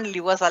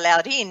finally was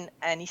allowed in,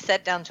 and he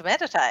sat down to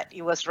meditate,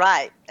 he was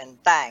right, and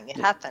bang, it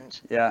happened.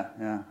 Yeah,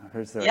 I've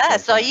heard so. Yeah,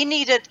 so he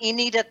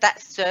needed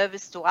that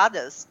service to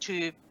others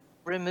to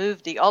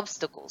remove the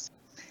obstacles.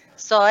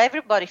 So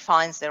everybody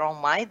finds their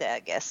own way there, I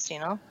guess,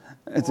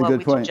 It's a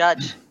good point. To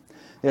judge.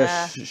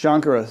 Yeah,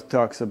 Shankara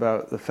talks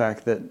about the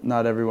fact that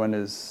not everyone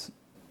is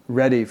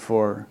ready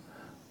for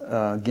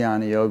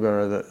Jnana Yoga,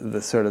 or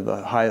the sort of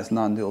the highest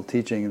non-dual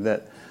teaching,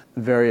 that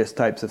various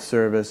types of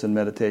service and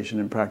meditation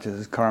and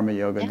practices, karma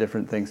yoga, and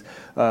different things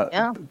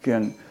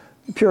can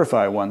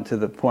purify one to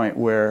the point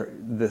where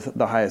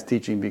the highest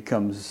teaching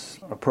becomes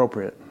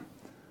appropriate.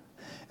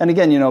 And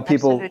again,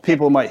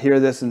 people might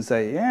hear this and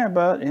say, yeah,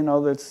 but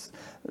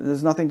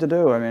there's nothing to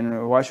do. I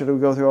mean, why should we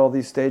go through all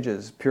these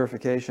stages,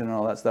 purification and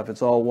all that stuff?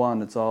 It's all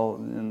one. It's all,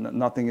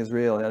 nothing is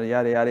real. Yada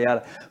yada yada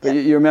yada. But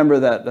you remember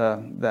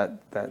that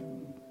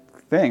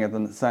thing at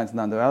the Science of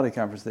Non-Duality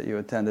conference that you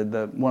attended.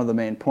 One of the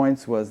main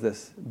points was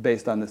this,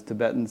 based on this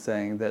Tibetan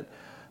saying that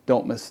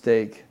don't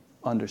mistake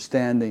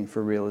understanding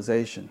for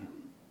realization.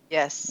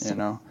 Yes.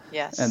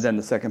 Yes. And then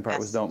the second part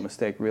was don't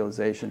mistake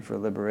realization for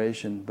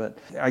liberation. But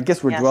I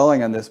guess we're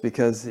dwelling on this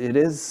because it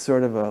is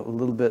sort of a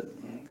little bit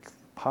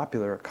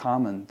popular or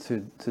common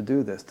to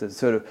do this, to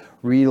sort of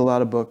read a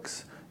lot of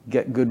books,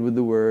 get good with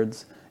the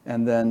words,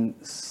 and then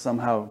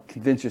somehow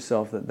convince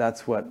yourself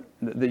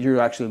that you're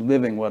actually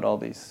living what all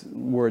these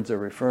words are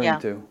referring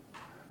to.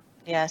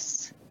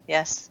 Yes.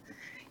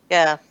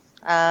 Yeah.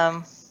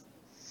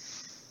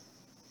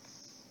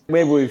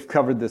 Maybe we've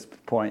covered this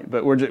point,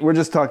 but we're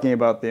just talking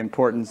about the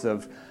importance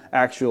of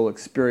actual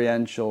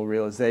experiential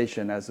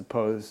realization as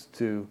opposed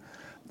to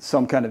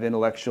some kind of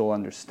intellectual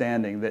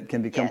understanding that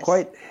can become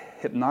quite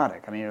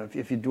hypnotic. I mean,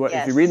 if you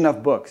read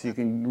enough books, you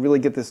can really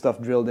get this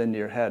stuff drilled into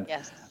your head.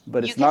 Yes.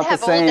 But it's not the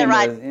same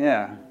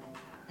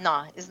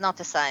No, it's not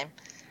the same.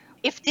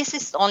 If this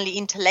is only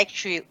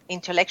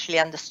intellectually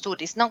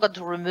understood, it's not going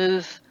to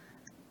remove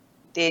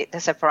the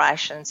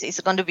separations.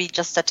 It's going to be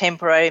just a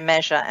temporary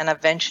measure, and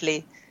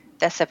eventually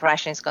that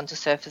separation is going to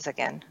surface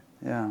again.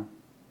 Yeah.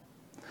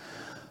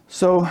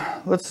 So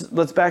let's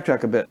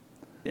backtrack a bit.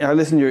 I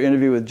listened to your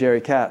interview with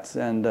Jerry Katz,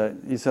 and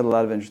you said a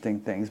lot of interesting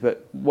things.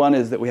 But one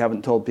is that we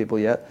haven't told people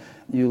yet.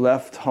 You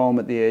left home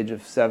at the age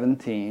of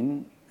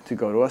 17 to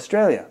go to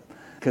Australia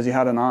because you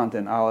had an aunt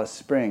in Alice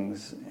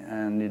Springs,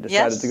 and you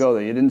decided to go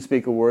there. You didn't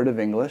speak a word of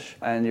English,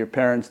 and your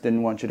parents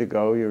didn't want you to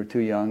go. You were too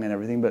young and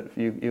everything, but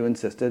you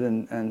insisted,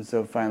 and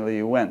so finally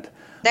you went.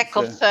 That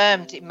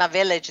confirmed in my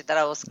village that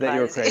I was crazy. That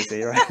you were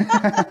crazy,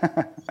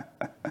 right?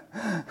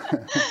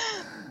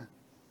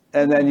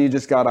 And then you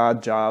just got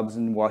odd jobs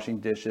and washing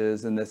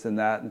dishes and this and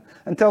that.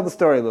 And tell the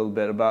story a little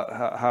bit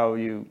about how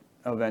you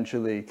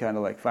eventually kind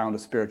of like found a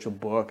spiritual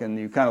book, and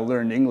you kind of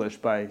learned English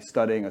by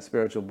studying a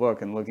spiritual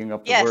book and looking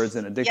up the words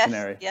in a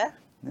dictionary.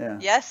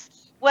 Yes.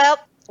 Well,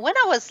 when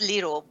I was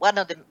little, one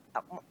of the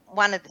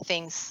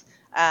things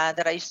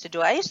that I used to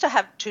do, I used to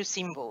have two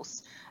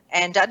symbols,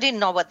 and I didn't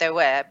know what they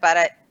were,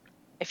 but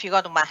if you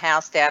go to my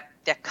house, they're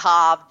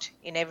carved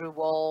in every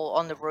wall,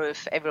 on the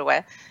roof,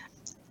 everywhere.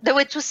 There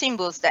were two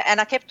symbols there,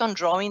 and I kept on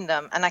drawing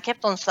them, and I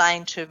kept on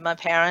saying to my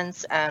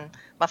parents and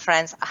my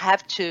friends, I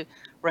have to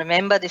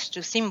remember these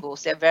two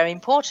symbols. They're very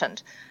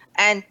important.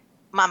 And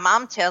my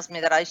mom tells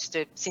me that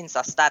since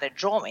I started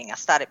drawing, I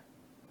started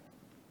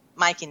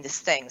making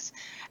these things.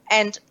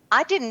 And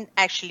I didn't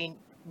actually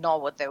know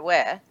what they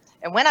were.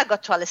 And when I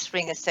got to Alice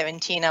Springs at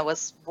 17, I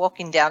was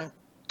walking down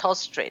Todd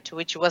Street,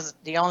 which was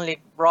the only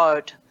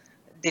road,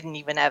 didn't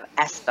even have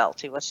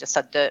asphalt. It was just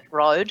a dirt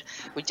road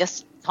with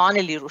just a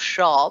tiny little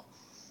shop.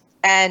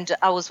 And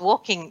I was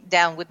walking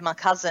down with my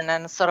cousin,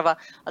 and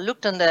I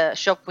looked on the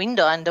shop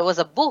window, and there was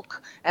a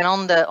book. And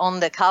on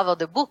the cover of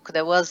the book,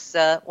 there was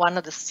one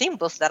of the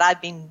symbols that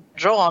I'd been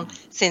drawn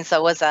since I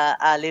was a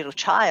little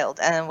child.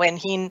 And I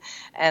went in,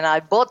 and I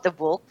bought the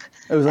book.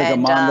 It was like a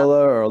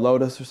mandala or a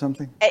lotus or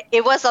something?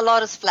 It was a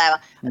lotus flower.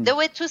 There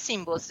were two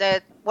symbols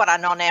that what I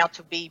know now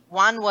to be.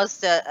 One was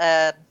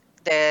the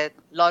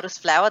lotus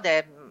flower,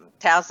 the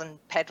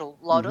 1,000-petal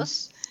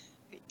lotus.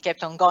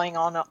 Kept on going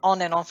on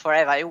and on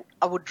forever.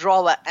 I would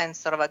draw it and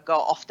go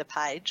off the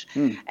page.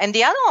 And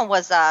the other one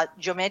was a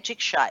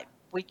geometric shape,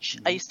 which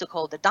I used to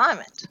call the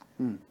diamond.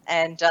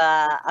 And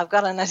I've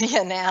got an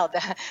idea now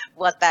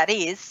what that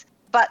is.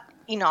 But,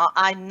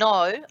 I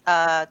know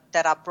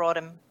that I brought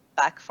them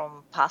back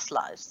from past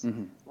lives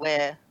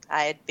where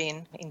I had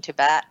been in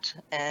Tibet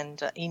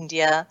and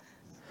India,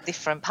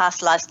 different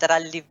past lives that I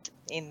lived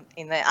in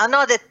there. I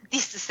know that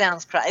this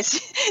sounds crazy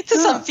to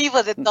some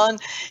people that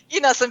don't,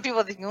 some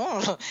people think,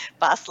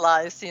 past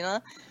lives,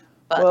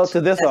 But well,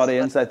 to this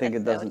audience, I think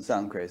it doesn't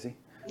sound crazy.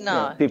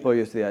 No. People are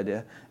used to the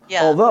idea.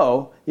 Yeah.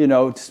 Although,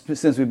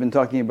 since we've been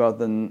talking about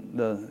the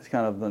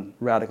kind of the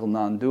radical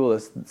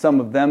non-dualists, some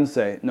of them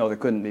say, no, there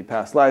couldn't be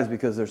past lives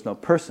because there's no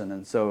person.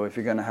 And so if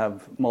you're going to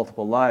have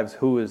multiple lives,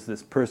 who is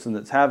this person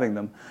that's having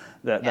them?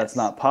 That's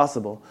not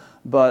possible.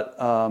 But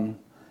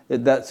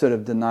that sort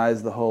of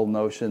denies the whole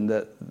notion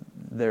that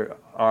there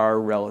our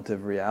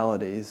relative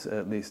realities,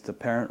 at least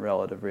apparent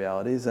relative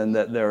realities, and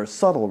that there are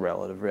subtle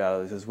relative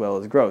realities as well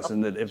as gross,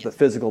 and that if the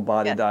physical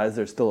body dies,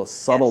 there's still a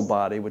subtle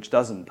body which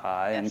doesn't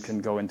die and can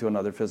go into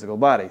another physical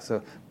body.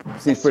 So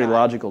it seems pretty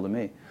logical to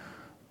me.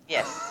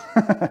 Yes.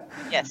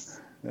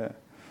 Yes. Yeah.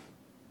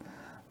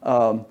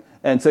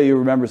 And so you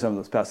remember some of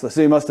those past lives.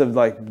 So you must have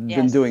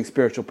been doing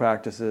spiritual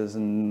practices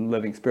and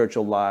living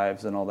spiritual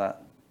lives and all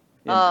that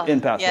in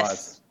past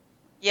lives.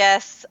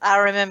 Yes, I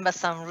remember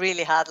some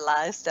really hard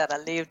lives that I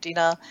lived.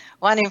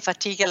 One in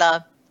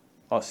particular.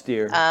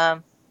 Austere.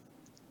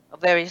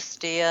 Very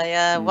austere.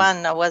 Yeah.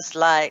 One I was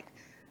like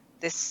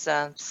this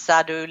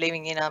sadhu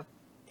living in a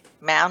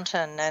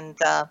mountain and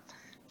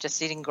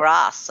just eating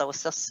grass. I was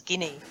so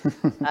skinny.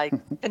 I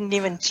couldn't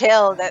even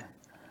tell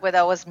whether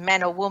I was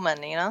man or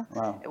woman.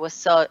 Wow. It was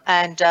so.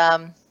 And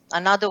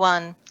another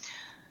one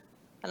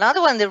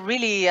that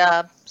really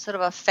sort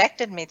of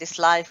affected me this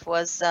life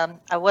was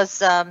I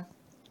was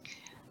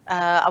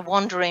a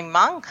wandering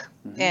monk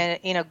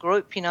in a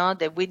group,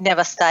 that we'd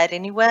never stayed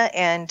anywhere,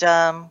 and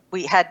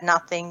we had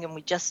nothing, and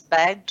we just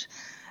begged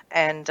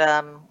and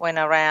went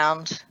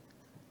around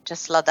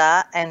just like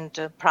that,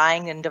 and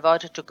praying and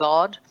devoted to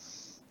God,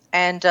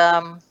 and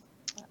I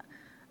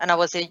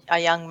was a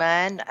young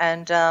man,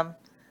 and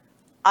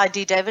I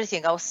did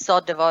everything. I was so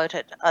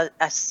devoted.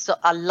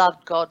 I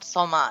loved God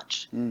so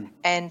much,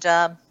 and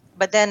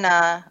but then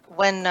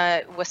when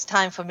it was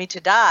time for me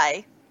to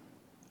die,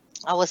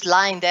 I was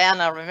lying down.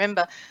 I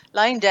remember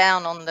lying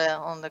down on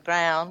the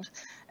ground,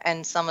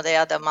 and some of the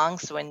other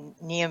monks were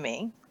near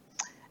me.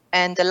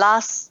 And the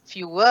last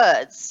few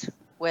words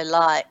were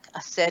like, I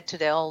said to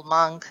the old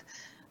monk,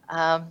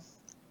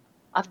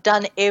 I've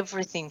done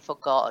everything for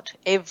God,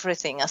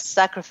 everything. I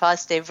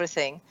sacrificed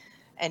everything,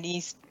 and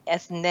He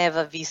has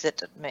never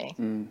visited me.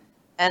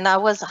 And I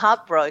was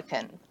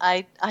heartbroken.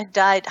 I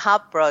died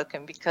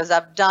heartbroken because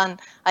I'd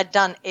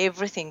done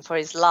everything for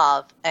His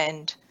love,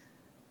 and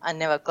I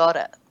never got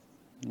it.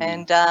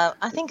 And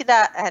I think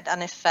that had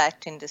an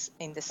effect in this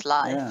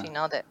life,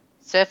 that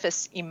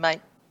surfaced in my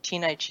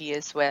teenage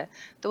years where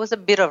there was a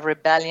bit of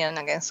rebellion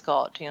against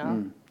God,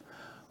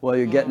 Well,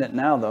 you're getting it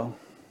now, though.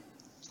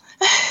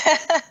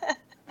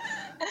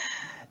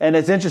 And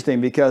it's interesting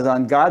because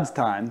on God's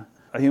time,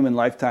 a human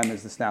lifetime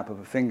is the snap of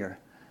a finger.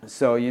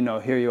 So,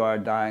 here you are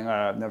dying,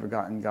 I've never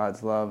gotten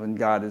God's love, and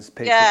God is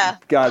patient. Yeah,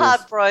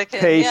 God is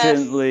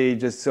patiently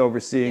just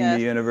overseeing the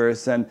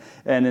universe, and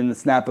in the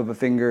snap of a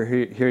finger,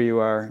 here you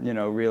are,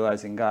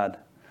 realizing God.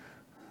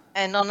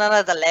 And on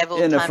another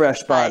level, in a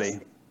fresh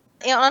body.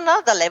 On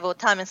another level,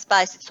 time and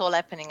space, it's all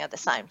happening at the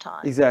same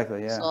time.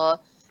 Exactly, yeah.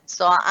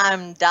 So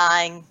I'm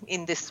dying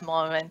in this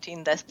moment,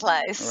 in this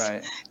place,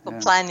 right,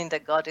 complaining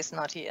that God is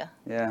not here.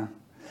 Yeah.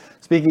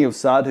 Speaking of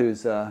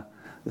sadhus,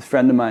 this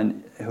friend of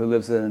mine who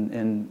lives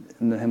in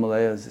the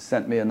Himalayas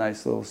sent me a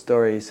nice little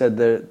story. He said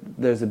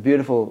there's a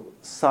beautiful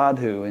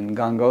sadhu in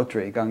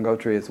Gangotri.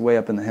 Gangotri is way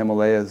up in the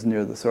Himalayas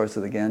near the source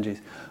of the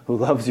Ganges, who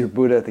loves your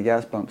Buddha at the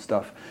gas pump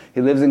stuff.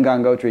 He lives in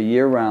Gangotri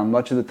year-round,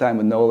 much of the time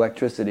with no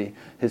electricity.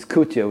 His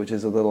kutia, which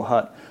is a little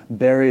hut,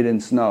 buried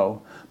in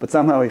snow. But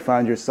somehow he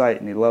found your site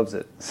and he loves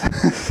it.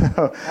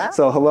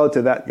 So hello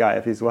to that guy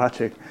if he's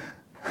watching.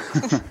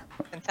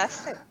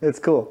 Fantastic. It's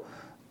cool.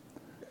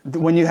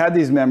 When you had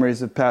these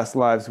memories of past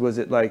lives, was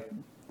it like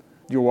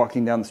you were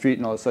walking down the street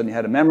and all of a sudden you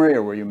had a memory,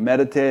 or were you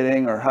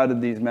meditating, or how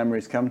did these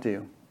memories come to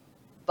you?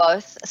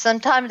 Both.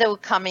 Sometimes they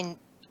would come in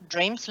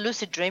dreams,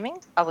 lucid dreaming.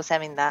 I was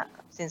having that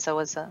since I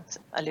was a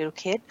little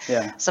kid.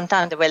 Yeah.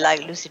 Sometimes they were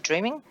like lucid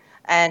dreaming,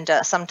 and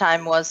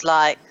sometimes was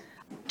like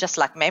just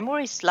like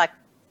memories, like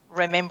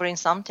remembering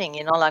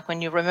something, like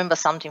when you remember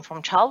something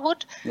from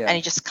childhood, and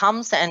it just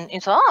comes and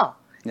it's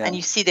and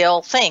you see the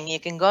whole thing. You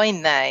can go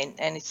in there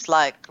and it's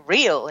like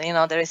real,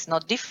 there is no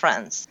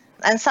difference.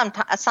 And some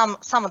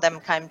of them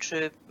came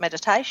through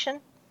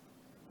meditation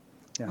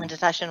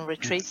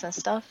retreats and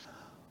stuff.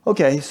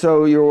 Okay,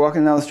 so you were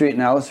walking down the street in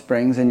Alice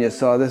Springs and you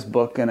saw this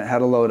book and it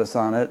had a lotus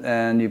on it,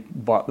 and you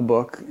bought the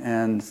book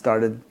and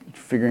started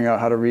figuring out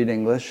how to read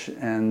English.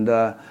 And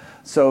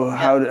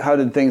how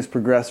did things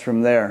progress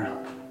from there?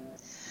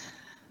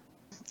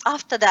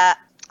 After that,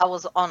 I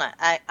was on it.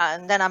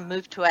 And then I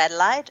moved to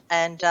Adelaide,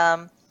 and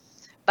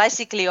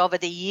basically over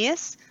the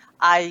years,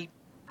 I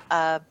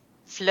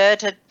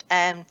flirted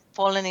and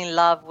fallen in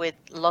love with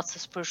lots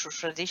of spiritual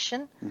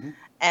tradition. Mm-hmm.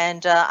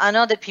 And I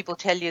know that people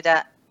tell you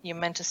that you're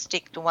meant to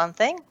stick to one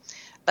thing,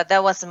 but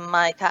that wasn't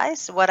my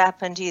case. What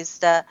happened is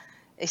that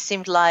it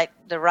seemed like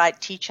the right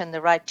teacher and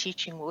the right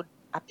teaching would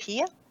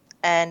appear,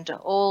 and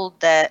all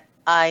that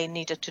I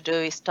needed to do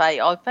is stay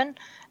open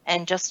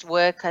and just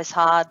work as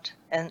hard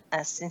and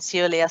as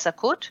sincerely as I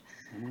could.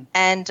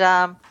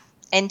 Mm-hmm.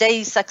 And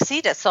they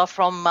succeeded. So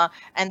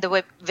and they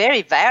were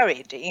very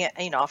varied,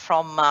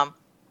 from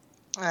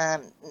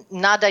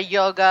Nada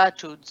yoga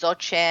to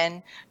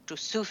Dzogchen to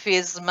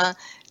Sufism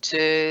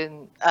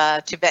to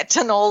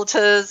Tibetan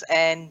altars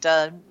and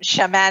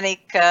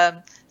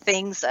shamanic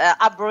things,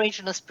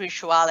 Aboriginal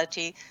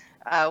spirituality.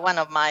 One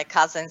of my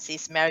cousins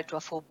is married to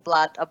a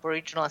full-blood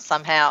Aboriginal, and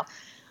somehow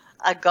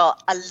I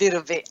got a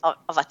little bit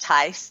of a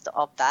taste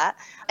of that.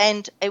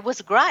 And it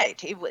was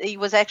great. It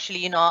was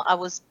actually, I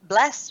was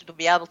blessed to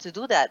be able to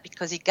do that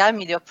because it gave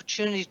me the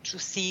opportunity to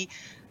see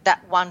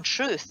that one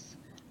truth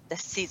that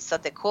sits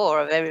at the core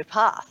of every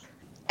path.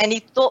 And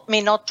it taught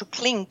me not to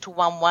cling to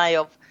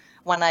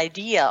one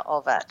idea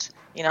of it.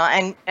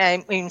 And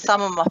in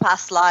some of my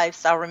past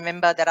lives, I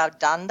remember that I've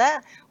done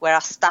that, where I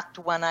stuck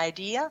to one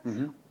idea,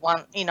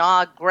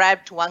 I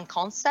grabbed one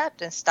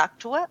concept and stuck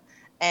to it,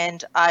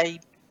 and I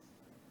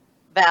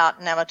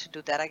vowed never to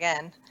do that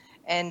again.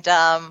 And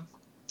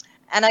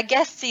I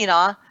guess,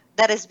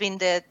 that has been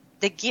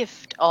the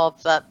gift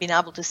of being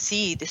able to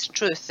see this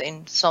truth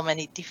in so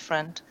many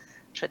different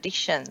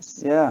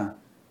traditions. Yeah.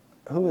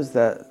 Who was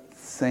that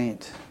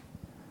saint?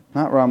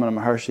 Not Ramana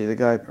Maharshi, the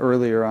guy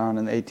earlier on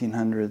in the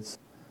 1800s.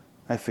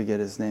 I forget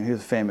his name. He was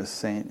a famous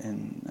saint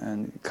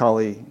and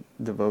Kali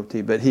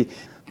devotee, but he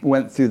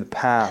went through the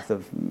path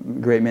of a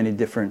great many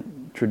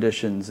different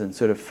traditions and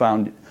sort of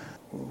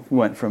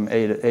went from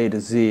A to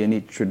Z in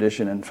each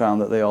tradition and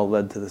found that they all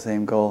led to the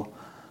same goal.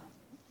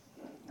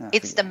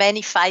 It's the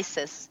many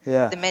faces,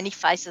 the many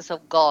faces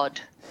of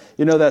God.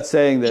 You know that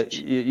saying that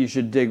you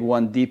should dig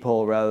one deep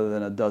hole rather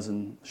than a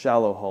dozen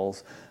shallow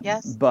holes?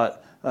 Yes.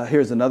 But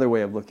here's another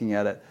way of looking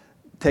at it.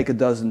 Take a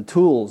dozen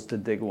tools to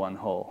dig one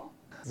hole.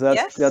 So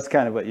that's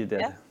kind of what you did.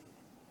 Yeah.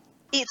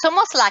 It's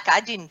almost like I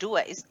didn't do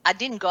it. I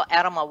didn't go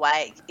out of my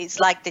way. It's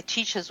like the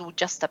teachers would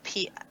just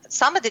appear.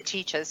 Some of the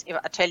teachers, if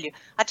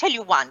I tell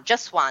you one,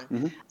 just one.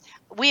 Mm-hmm.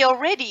 We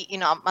already,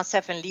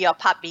 myself and Leo,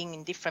 apart being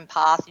in different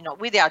paths,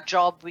 with our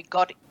job, we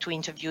got to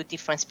interview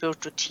different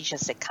spiritual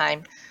teachers that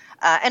came.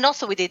 And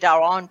also we did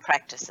our own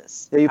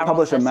practices. Yeah, you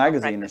publish a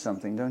magazine or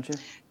something, don't you?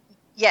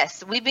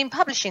 Yes, we've been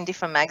publishing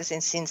different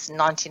magazines since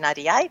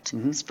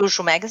 1998,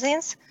 spiritual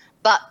magazines.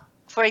 But,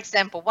 for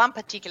example, one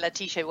particular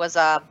teacher was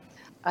a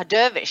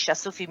dervish, a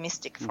Sufi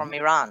mystic from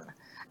Iran.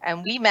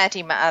 And we met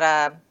him at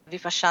a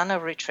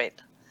Vipassana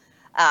retreat.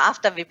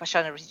 After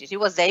Vipassana retreat, he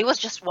was there. He was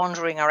just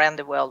wandering around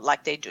the world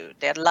like they do.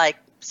 They're like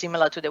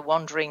similar to the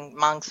wandering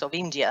monks of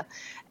India.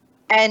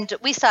 And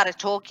we started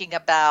talking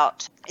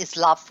about his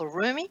love for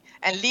Rumi.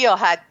 And Leo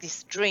had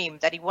this dream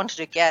that he wanted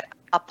to get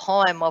a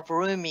poem of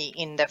Rumi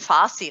in the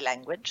Farsi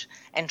language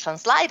and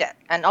translate it.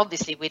 And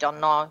obviously we don't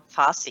know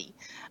Farsi.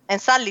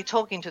 And suddenly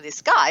talking to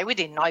this guy, we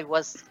didn't know he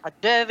was a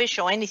dervish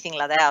or anything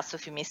like that, a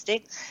Sufi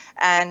mystic.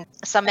 And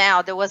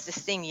somehow there was this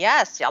thing,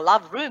 yes, I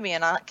love Rumi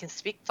and I can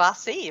speak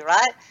Farsi,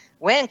 right?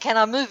 When can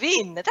I move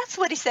in? That's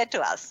what he said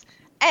to us.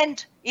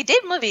 And he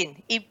did move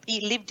in. He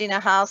lived in a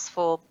house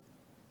for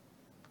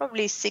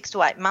probably 6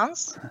 to 8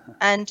 months.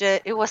 And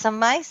it was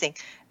amazing.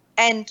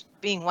 And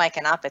being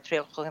waken up at 3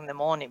 o'clock in the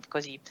morning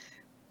because he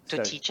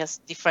to teach us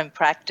different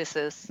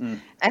practices.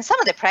 And some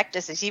of the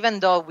practices, even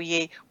though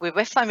we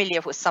were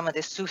familiar with some of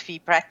the Sufi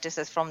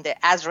practices from the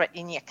Hazrat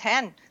Inaya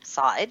Khan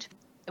side,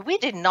 we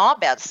didn't know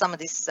about some of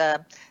these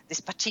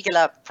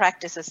particular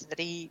practices that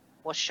he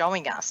was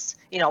showing us.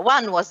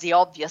 One was the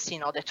obvious,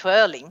 the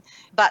twirling,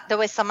 but there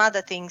were some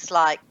other things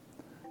like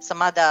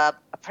some other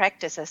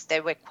practices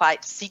that were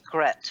quite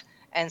secret.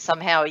 And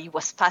somehow he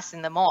was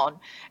passing them on.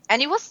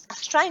 And he was a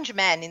strange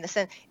man in the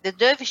sense the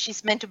dervish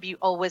is meant to be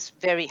always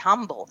very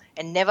humble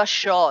and never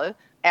show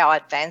how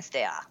advanced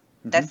they are.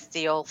 That's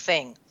the whole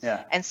thing.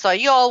 Yeah. And so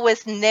you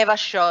always never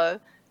show.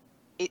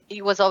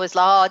 He was always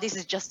like, this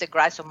is just the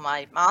grace of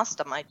my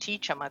master, my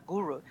teacher, my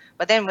guru.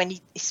 But then when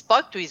he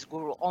spoke to his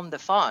guru on the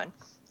phone,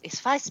 his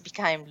face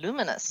became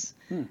luminous.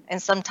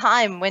 And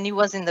sometime when he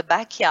was in the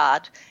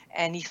backyard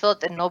and he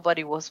thought that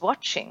nobody was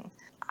watching,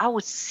 I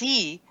would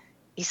see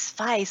his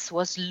face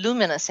was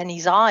luminous and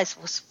his eyes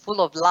was full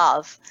of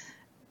love.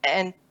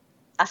 And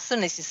as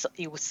soon as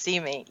he would see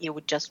me, he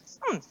would just,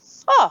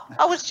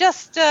 I was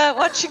just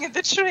watching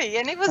the tree.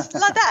 And it was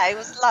like that. It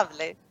was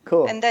lovely.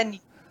 Cool. And then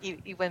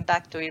he went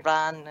back to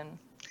Iran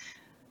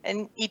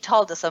and he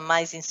told us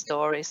amazing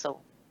stories of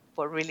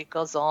what really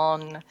goes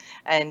on.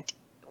 And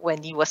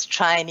when he was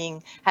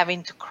training,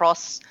 having to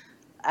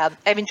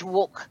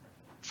walk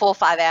 4 or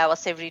 5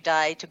 hours every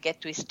day to get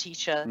to his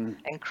teacher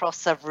and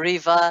cross a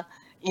river.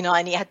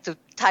 And he had to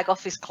take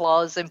off his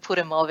clothes and put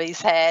them over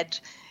his head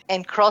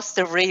and cross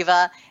the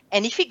river.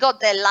 And if he got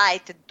there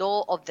late, the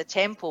door of the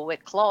temple were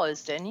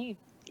closed and he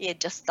had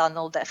just done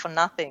all that for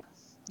nothing.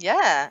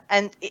 Yeah.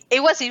 And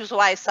it was his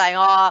way of saying,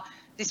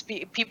 these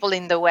people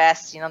in the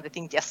West, they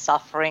think they're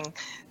suffering,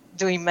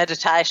 doing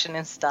meditation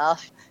and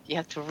stuff. You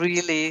have to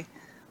really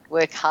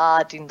work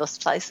hard in those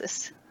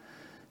places.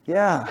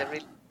 Yeah.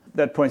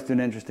 That points to an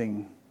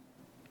interesting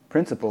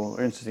principle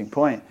or interesting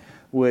point,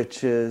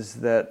 which is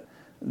that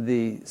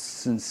the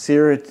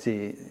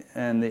sincerity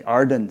and the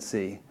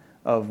ardency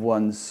of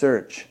one's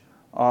search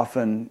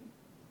often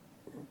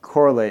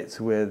correlates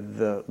with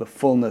the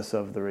fullness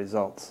of the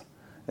results.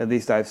 At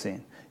least I've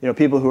seen.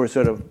 People who are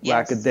sort of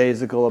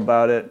lackadaisical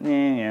about it,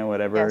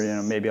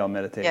 whatever, maybe I'll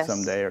meditate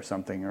someday or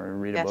something or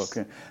read a book.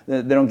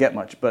 They don't get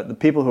much. But the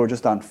people who are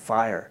just on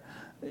fire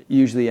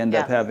usually end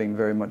up having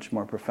very much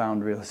more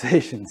profound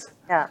realizations.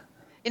 Yeah.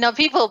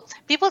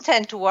 People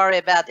tend to worry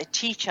about the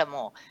teacher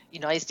more.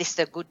 Is this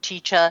a good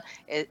teacher?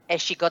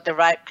 Has she got the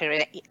right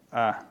career?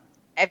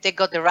 Have they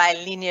got the right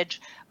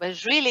lineage? But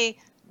it's really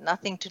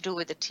nothing to do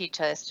with the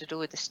teacher. It's to do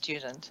with the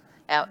student,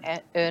 how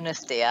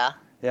earnest they are.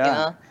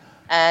 Yeah.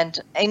 And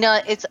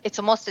it's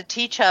almost the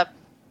teacher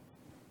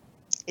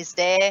is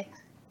there,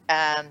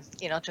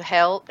 to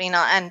help.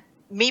 And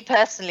me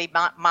personally,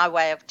 my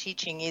way of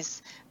teaching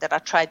is that I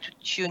try to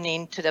tune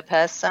in to the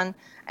person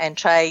and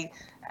try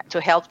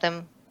to help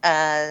them,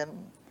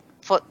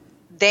 for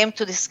them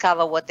to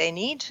discover what they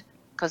need.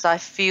 Because I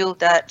feel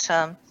that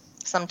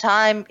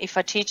sometimes if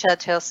a teacher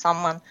tells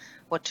someone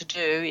what to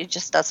do, it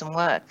just doesn't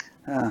work.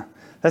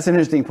 That's an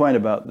interesting point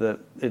about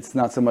it's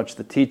not so much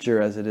the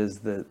teacher as it is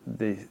the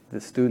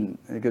student.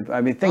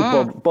 I mean, I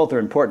think both are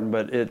important,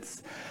 but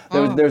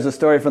there's a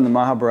story from the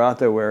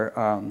Mahabharata where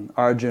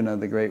Arjuna,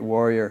 the great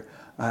warrior,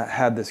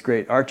 had this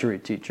great archery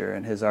teacher,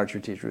 and his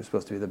archery teacher was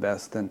supposed to be the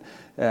best, and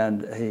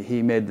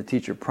he made the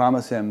teacher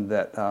promise him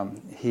that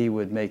he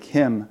would make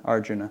him,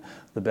 Arjuna,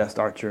 the best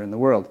archer in the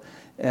world.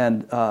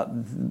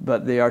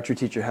 But the archery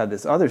teacher had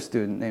this other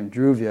student named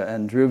Dhruvya,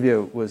 and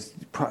Dhruvya was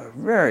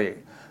very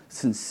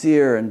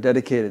sincere and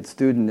dedicated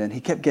student, and he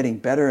kept getting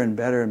better and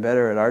better and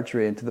better at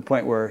archery, and to the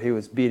point where he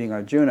was beating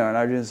Arjuna, and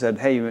Arjuna said,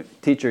 "Hey,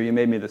 teacher, you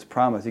made me this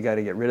promise, you got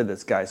to get rid of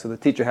this guy." So the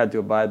teacher had to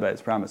abide by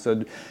his promise.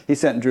 So he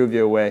sent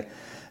Dhruvya away,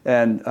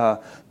 and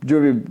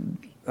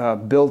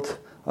Dhruvya built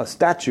a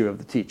statue of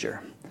the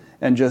teacher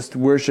and just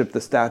worshipped the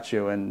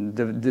statue and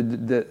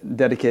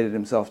dedicated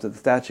himself to the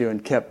statue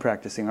and kept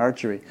practicing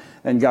archery,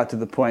 and got to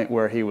the point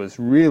where he was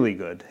really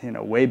good,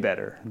 way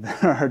better than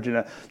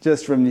Arjuna,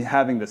 just from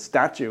having the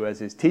statue as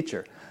his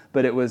teacher.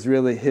 But it was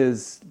really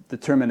his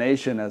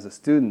determination as a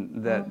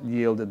student that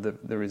yielded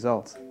the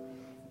results.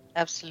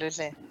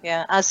 Absolutely.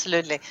 Yeah,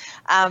 absolutely.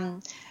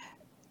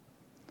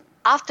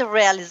 After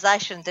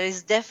realization, there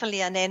is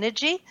definitely an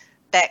energy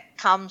that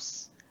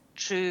comes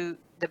through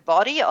the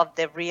body of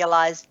the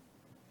realized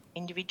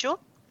individual,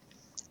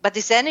 but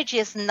this energy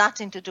has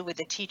nothing to do with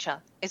the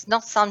teacher. It's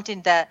not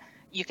something that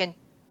you can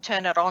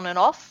turn it on and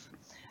off.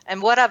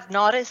 And what I've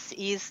noticed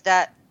is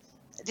that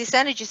this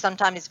energy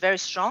sometimes is very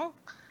strong,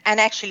 and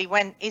actually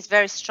when it's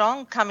very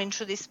strong coming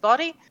through this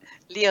body,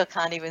 Leo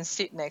can't even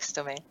sit next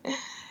to me,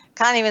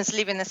 can't even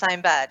sleep in the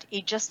same bed.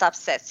 It just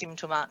upsets him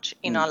too much,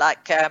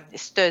 it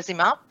stirs him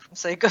up,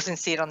 so he goes and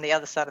sit on the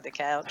other side of the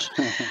couch.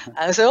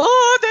 And so,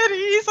 there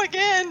he is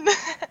again.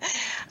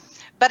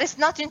 But it's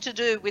nothing to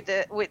do with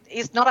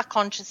it's not a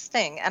conscious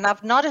thing. And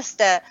I've noticed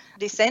that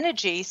this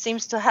energy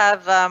seems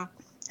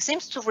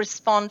to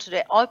respond to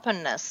the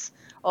openness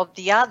of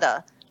the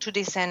other to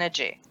this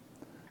energy.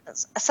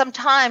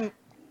 Sometimes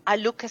I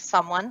look at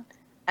someone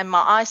and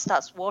my eye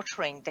starts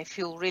watering. They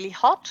feel really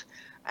hot.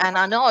 And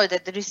I know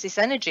that there is this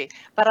energy.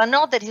 But I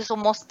know that it's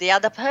almost the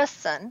other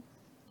person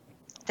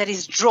that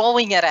is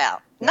drawing it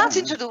out. Yeah.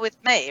 Nothing to do with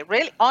me.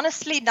 Really,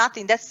 honestly,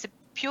 nothing. That's the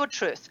pure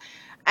truth.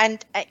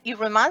 And it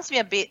reminds me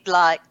a bit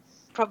like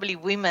probably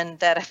women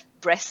that have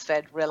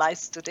breastfed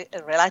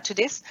relate to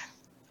this.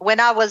 When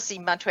I was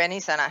in my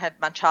 20s and I had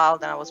my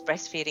child and I was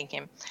breastfeeding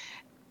him,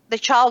 the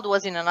child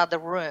was in another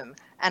room.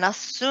 And as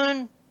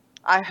soon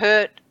I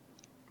heard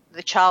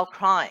the child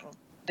crying,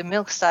 the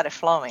milk started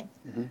flowing.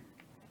 Mm-hmm.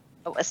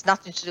 It's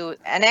nothing to do with,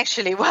 and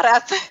actually what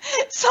happened,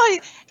 so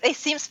it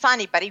seems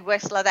funny, but it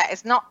works like that.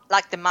 It's not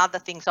like the mother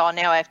thinks, now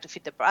I have to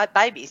feed the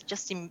baby. It's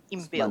just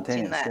inbuilt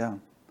in there. Yeah.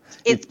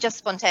 It's just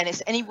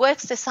spontaneous, and it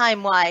works the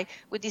same way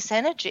with this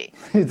energy.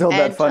 You told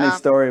that funny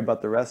story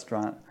about the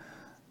restaurant.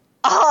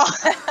 Oh!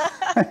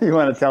 You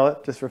want to tell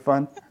it just for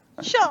fun?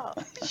 Sure.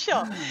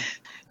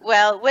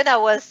 Well, when I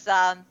was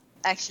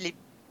actually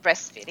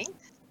breastfeeding,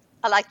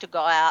 I like to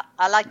go out.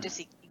 I like to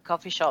sit in a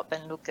coffee shop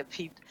and look at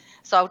people.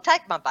 So I'll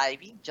take my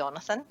baby,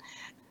 Jonathan,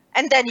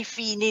 and then if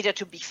he needed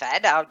to be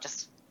fed, I'll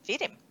just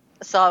feed him.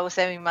 So I was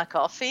having my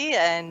coffee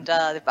and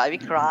the baby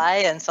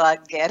cried, and so I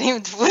get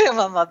him to put him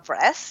on my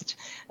breast.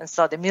 And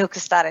so the milk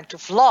is starting to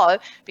flow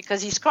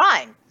because he's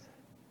crying.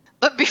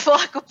 But before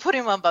I could put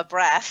him on my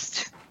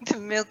breast, the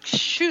milk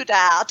shoot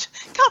out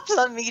a couple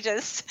of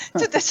meters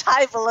to the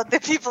table of the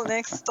people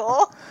next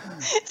door.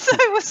 So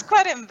it was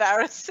quite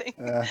embarrassing.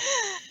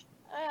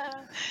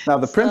 Now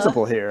the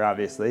principle here,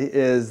 obviously,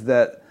 is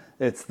that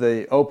it's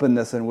the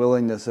openness and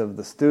willingness of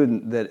the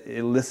student that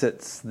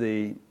elicits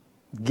the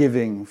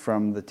giving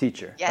from the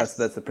teacher. Yes.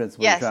 That's the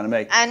principle you're trying to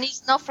make. And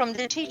it's not from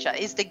the teacher.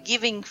 It's the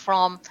giving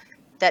from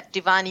that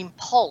divine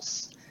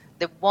impulse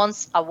that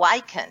wants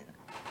awakened.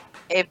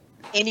 If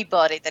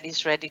anybody that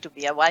is ready to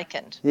be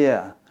awakened.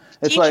 Yeah.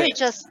 It's teacher is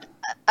just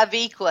a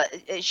vehicle.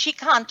 She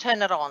can't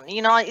turn it on.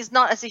 It's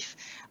not as if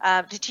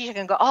the teacher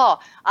can go,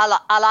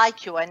 I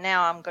like you, and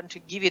now I'm going to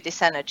give you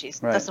this energy.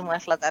 It doesn't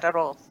work like that at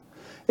all.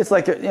 It's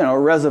like a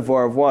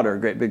reservoir of water, a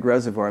great big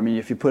reservoir. I mean,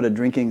 if you put a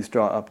drinking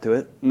straw up to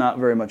it, not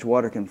very much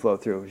water can flow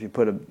through. If you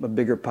put a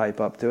bigger pipe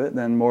up to it,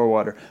 then more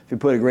water. If you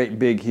put a great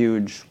big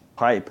huge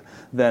pipe,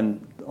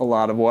 then a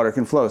lot of water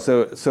can flow.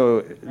 So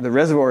the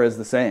reservoir is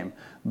the same,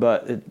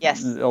 but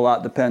a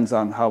lot depends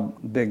on how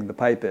big the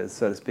pipe is,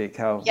 so to speak,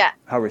 how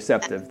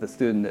receptive the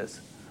student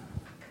is.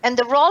 And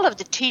the role of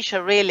the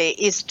teacher really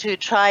is to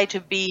try to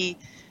be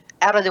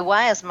out of the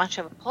way as much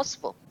as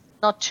possible,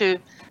 not to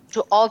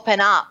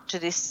open up to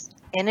this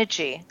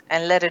energy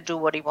and let it do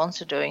what he wants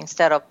to do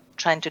instead of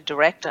trying to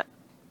direct it.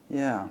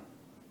 Yeah.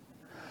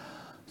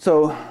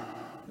 So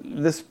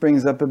this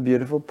brings up a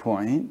beautiful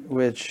point,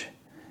 which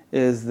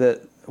is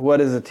that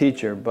what is a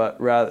teacher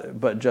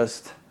but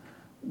just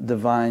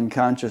divine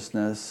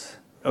consciousness,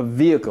 a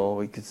vehicle,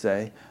 we could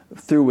say,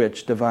 through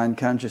which divine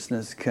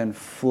consciousness can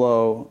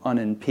flow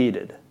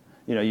unimpeded.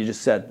 You know, you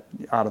just said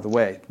out of the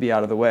way, be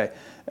out of the way.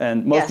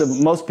 And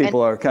most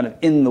people are kind of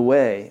in the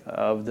way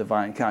of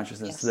divine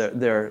consciousness. Yes.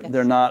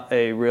 They're not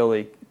a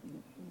really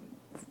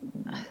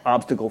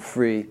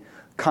obstacle-free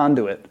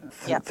conduit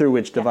through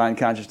which divine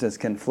consciousness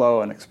can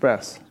flow and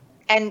express.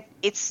 And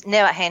it's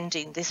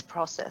never-ending, this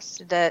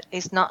process. That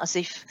it's not as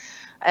if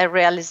a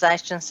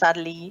realization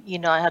suddenly, you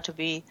know, I have to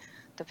be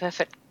the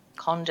perfect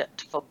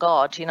conduit for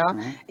God, you know.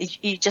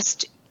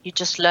 Mm-hmm. You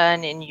just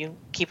learn and you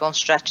keep on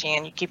stretching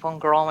and you keep on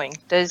growing.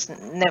 There's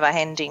never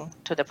ending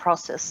to the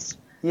process.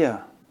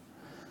 Yeah.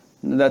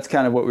 That's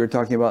kind of what we were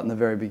talking about in the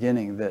very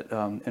beginning, that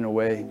in a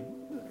way,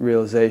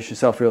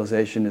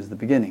 self-realization is the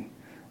beginning.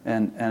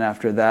 And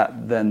after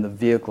that, then the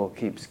vehicle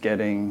keeps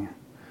getting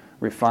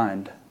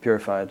refined,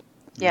 purified.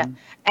 Yeah. Mm-hmm.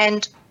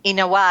 And in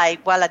a way,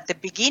 well, at the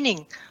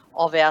beginning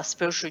of our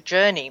spiritual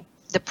journey,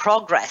 the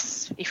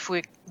progress, if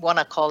we want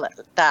to call it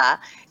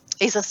that,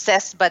 is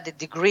assessed by the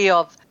degree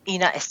of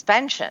inner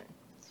expansion.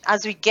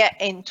 As we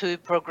get into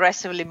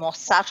progressively more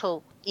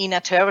subtle inner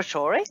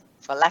territory,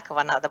 for lack of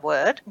another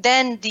word,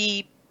 then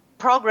the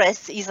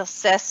progress is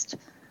assessed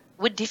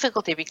with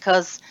difficulty,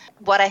 because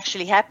what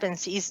actually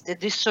happens is the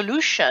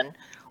dissolution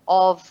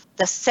of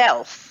the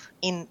self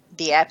in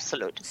the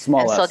absolute.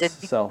 Small s,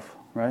 self,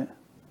 right?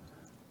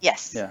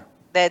 Yes. Yeah.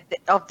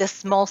 Of the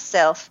small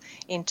self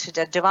into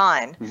the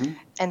divine. Mm-hmm.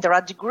 And there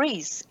are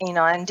degrees, you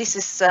know, and this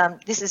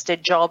is the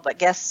job, I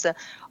guess,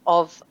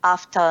 of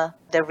after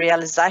the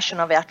realization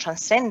of our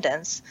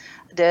transcendence,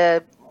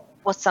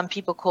 what some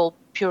people call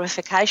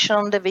purification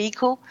of the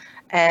vehicle,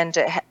 and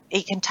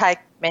it can take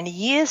many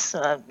years,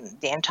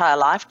 the entire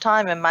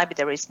lifetime, and maybe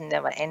there is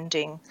never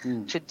ending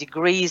to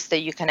degrees that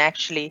you can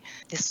actually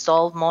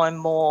dissolve more and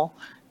more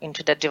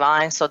into the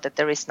divine so that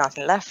there is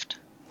nothing left.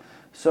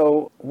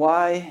 So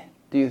why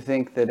do you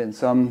think that in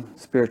some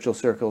spiritual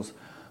circles,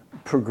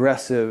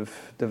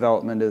 progressive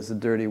development is a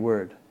dirty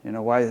word? You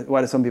know, why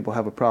do some people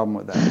have a problem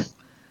with that?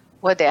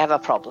 Well, they have a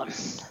problem.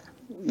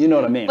 You know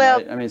what I mean, well,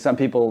 right? I mean, some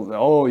people,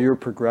 oh, you're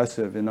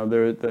progressive. You know,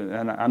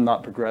 and I'm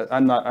not progressive. I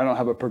don't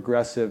have a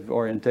progressive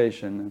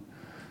orientation.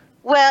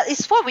 Well,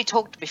 it's what we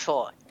talked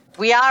before.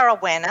 We are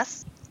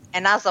awareness,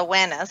 and as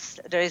awareness,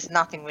 there is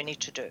nothing we need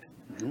to do.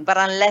 Mm-hmm. But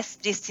unless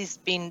this is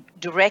being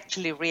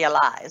directly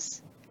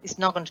realized, it's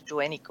not going to do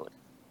any good.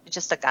 It's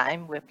just a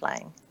game we're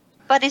playing.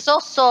 But it's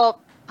also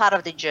part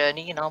of the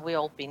journey, you know, we've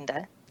all been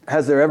there.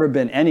 Has there ever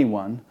been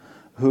anyone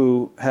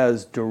who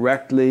has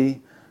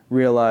directly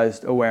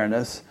realized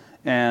awareness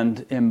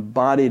and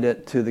embodied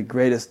it to the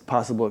greatest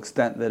possible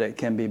extent that it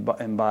can be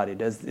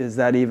embodied? Is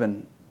that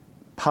even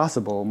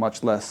possible,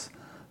 much less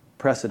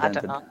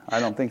precedented? I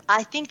don't think.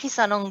 I think it's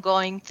an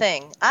ongoing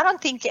thing. I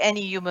don't think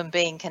any human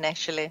being can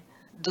actually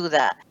do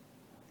that.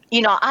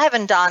 You know,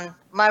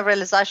 my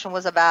realization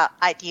was about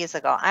 8 years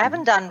ago. I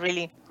haven't done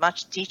really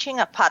much teaching,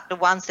 apart the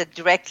ones that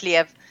directly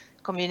have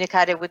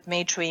communicated with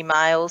me through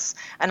emails.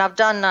 And I've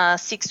done a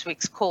 6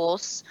 weeks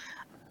course,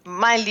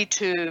 mainly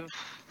to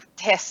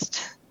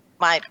test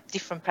my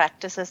different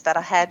practices that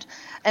I had.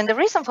 And the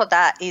reason for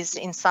that is,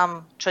 in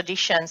some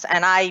traditions,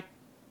 and I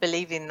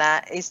believe in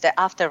that, is that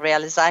after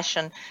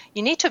realization,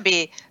 they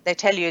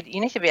tell you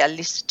you need to be at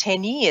least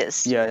 10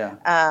 years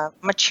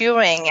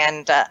maturing,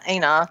 and, you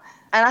know,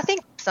 and I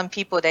think some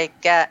people, they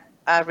get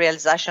a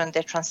realization of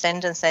their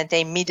transcendence and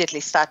they immediately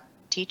start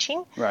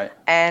teaching. Right.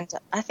 And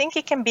I think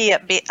it can be a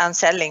bit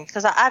unsettling,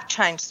 because I've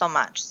changed so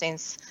much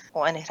since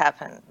when it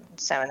happened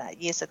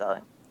 7-8 years ago.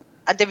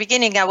 At the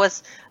beginning, I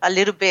was a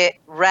little bit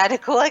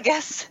radical, I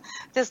guess.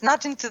 There's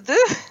nothing to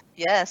do.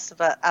 Yes,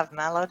 but I've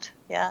mellowed,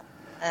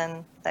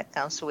 and that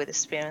comes with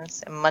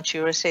experience and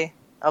maturity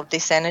of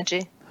this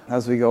energy.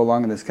 As we go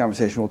along in this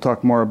conversation, we'll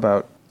talk more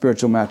about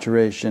spiritual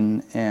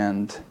maturation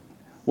and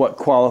what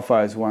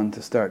qualifies one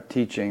to start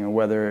teaching, or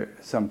whether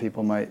some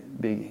people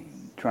might be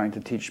trying to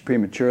teach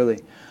prematurely.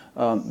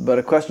 But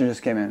a question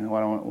just came in,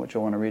 which I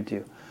want to read to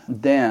you.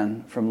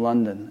 Dan from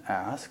London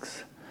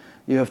asks,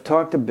 you have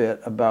talked a bit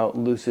about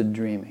lucid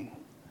dreaming.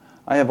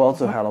 I have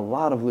also had a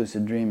lot of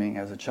lucid dreaming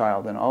as a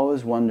child and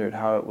always wondered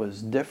how it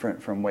was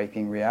different from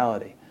waking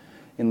reality.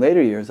 In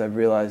later years, I've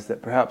realized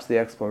that perhaps the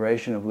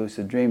exploration of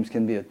lucid dreams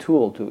can be a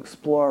tool to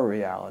explore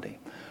reality.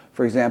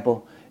 For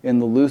example, in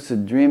the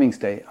lucid dreaming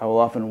state, I will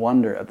often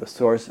wonder at the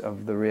source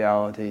of the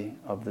reality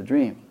of the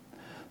dream.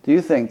 Do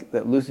you think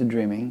that lucid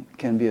dreaming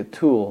can be a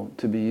tool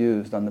to be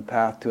used on the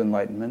path to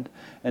enlightenment?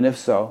 And if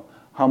so,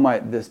 how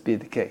might this be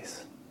the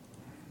case?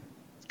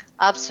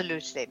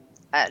 Absolutely.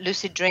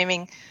 Lucid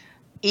dreaming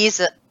is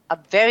a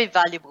very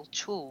valuable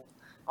tool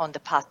on the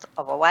path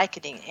of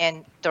awakening.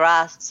 And there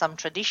are some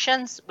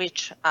traditions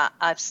which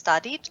I've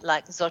studied,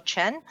 like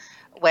Dzogchen,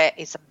 where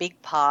it's a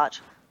big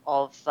part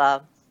of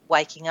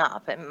waking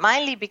up, and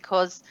mainly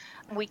because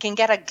we can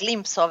get a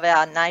glimpse of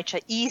our nature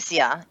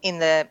easier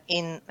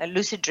in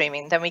lucid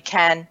dreaming than we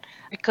can,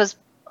 because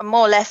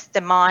more or less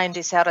the mind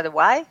is out of the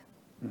way,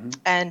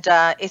 and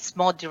it's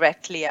more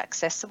directly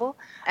accessible.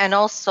 And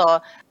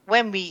also,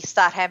 when we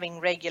start having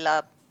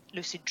regular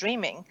lucid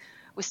dreaming,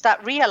 we start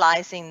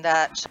realizing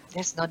that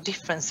there's no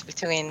difference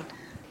between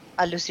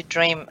a lucid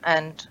dream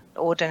and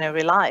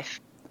ordinary life.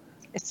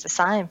 It's the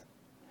same.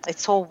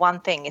 It's all one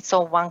thing. It's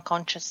all one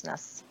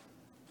consciousness.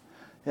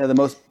 Yeah, the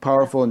most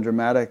powerful and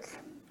dramatic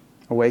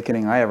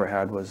awakening I ever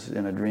had was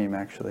in a dream,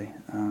 actually.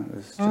 It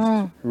was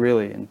just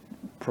really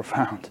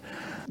profound.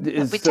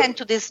 We tend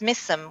to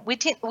dismiss them. We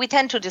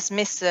tend to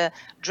dismiss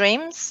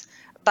dreams,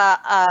 but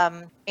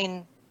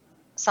in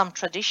some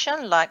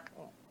tradition, like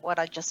what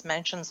I just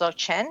mentioned,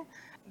 Dzogchen,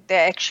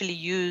 they're actually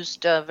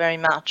used very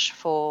much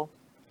for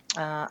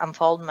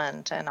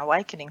unfoldment and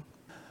awakening.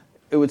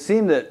 It would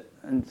seem that,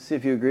 and see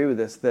if you agree with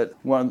this, that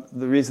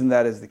the reason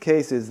that is the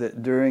case is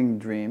that during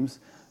dreams,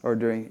 or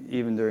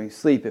even during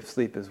sleep, if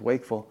sleep is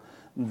wakeful,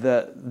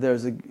 that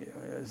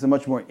it's a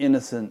much more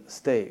innocent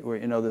state where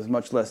there's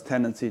much less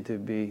tendency to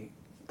be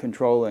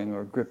controlling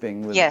or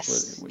gripping with.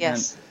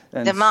 Yes.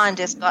 And the mind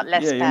has got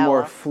less power. You're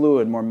more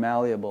fluid, more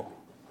malleable.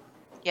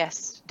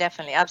 Yes,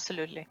 definitely,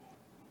 absolutely.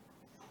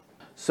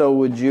 So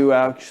would you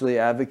actually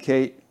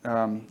advocate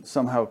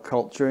somehow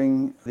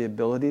culturing the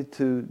ability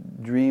to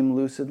dream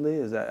lucidly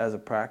as a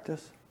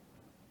practice?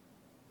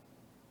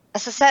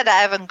 As I said,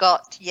 I haven't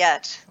got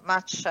yet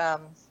much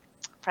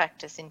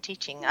practice in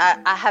teaching.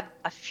 I have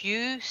a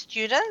few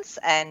students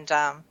and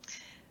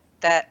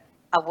that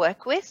I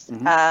work with.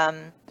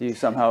 Do you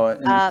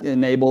somehow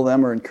enable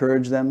them or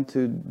encourage them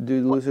to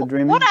do lucid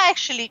dreaming? What I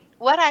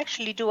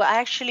actually do, I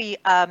actually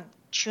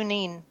tune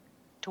in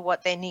to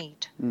what they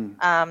need.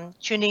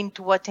 Tune in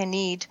to what they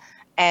need,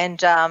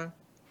 and I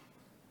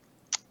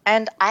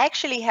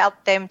actually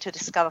help them to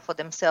discover for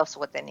themselves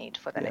what they need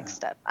for the next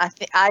step.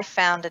 I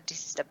found that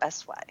this is the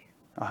best way.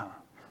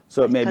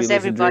 So it may be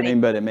lucid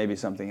dreaming, but it may be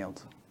something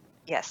else.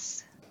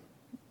 Yes.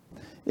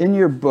 In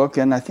your book,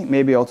 and I think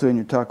maybe also in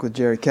your talk with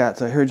Jerry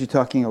Katz, I heard you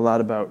talking a lot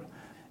about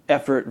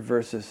effort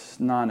versus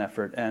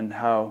non-effort, and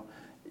how,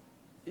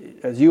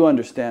 as you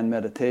understand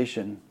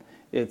meditation,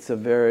 it's a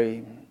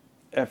very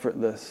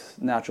effortless,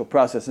 natural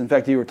process. In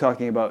fact, you were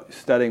talking about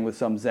studying with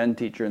some Zen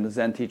teacher, and the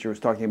Zen teacher was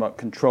talking about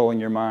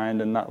controlling your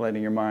mind and not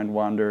letting your mind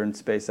wander and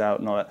space out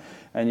and all that.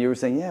 And you were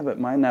saying, yeah,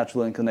 but my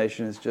natural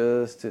inclination is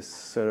just to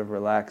sort of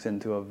relax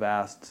into a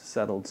vast,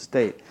 settled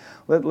state.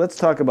 Let's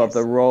talk about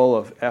the role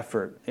of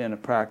effort in a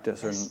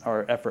practice,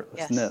 or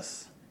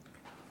effortlessness.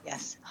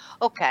 Yes.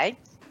 Okay.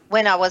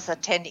 When I was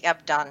attending,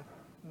 I've done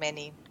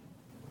many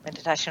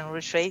meditation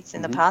retreats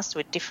in the past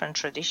with different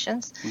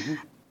traditions.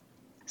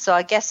 So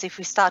I guess if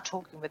we start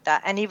talking with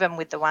that, and even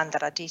with the one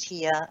that I did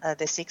here,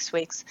 the 6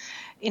 weeks,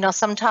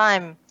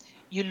 sometimes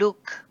you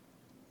look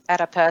at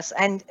a person,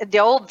 and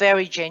they're all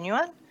very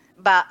genuine,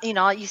 but,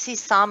 you see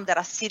some that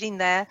are sitting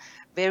there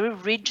very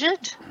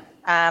rigid,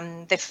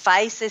 their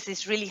faces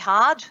is really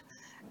hard,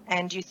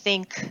 and you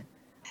think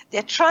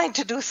they're trying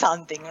to do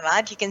something,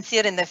 right? You can see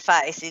it in their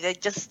face. They're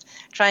just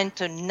trying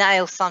to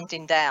nail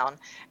something down.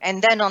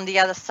 And then on the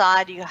other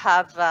side, you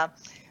have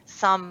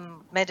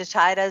some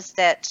meditators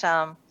that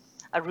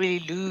are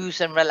really loose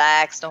and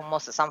relaxed,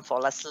 almost some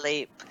fall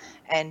asleep,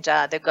 and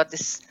they've got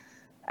this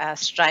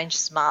strange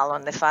smile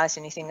on their face,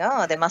 and you think,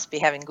 oh, they must be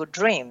having good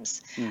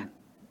dreams.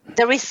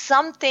 There is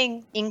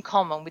something in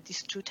common with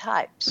these two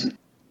types.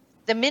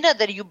 The minute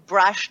that you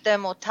brush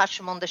them or touch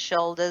them on the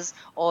shoulders,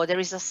 or there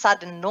is a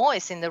sudden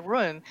noise in the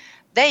room,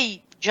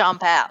 they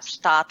jump out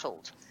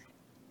startled.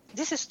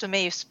 This is, to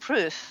me, is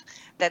proof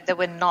that they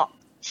were not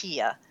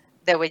here.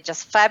 They were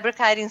just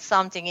fabricating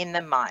something in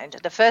their mind.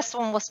 The first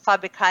one was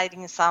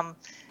fabricating some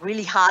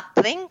really hard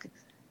thing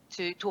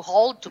to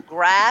hold, to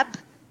grab,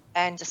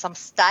 and some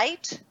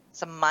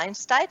mind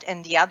state.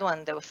 And the other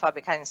one, they were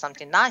fabricating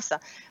something nicer.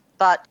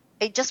 But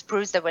it just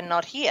proves they were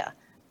not here.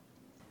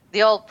 The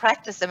whole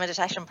practice, the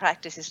meditation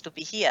practice, is to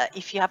be here.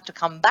 If you have to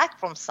come back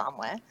from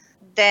somewhere,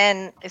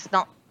 then it's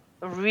not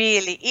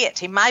really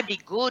it. It might be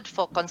good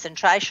for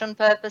concentration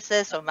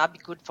purposes, or it might be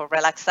good for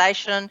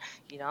relaxation,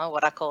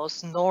 what I call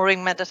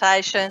snoring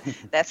meditation.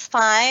 That's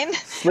fine.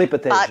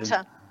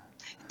 Sleepitation.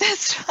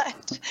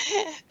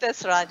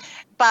 That's right.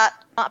 But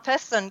a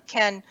person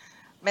can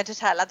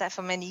meditate like that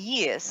for many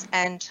years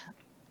and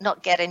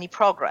not get any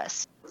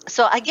progress.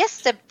 So I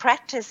guess the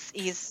practice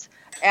is,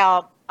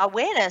 our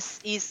awareness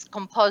is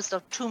composed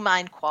of two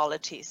main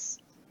qualities.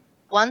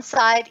 One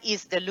side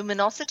is the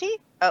luminosity,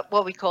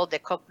 what we call the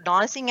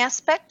cognizing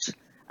aspect,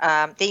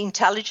 the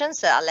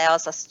intelligence that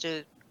allows us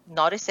to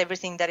notice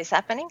everything that is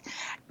happening.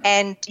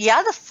 And the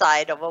other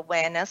side of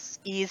awareness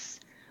is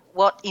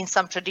what in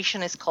some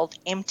tradition is called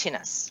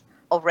emptiness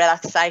or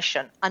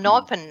relaxation, an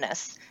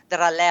openness that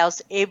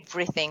allows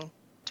everything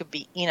to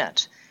be in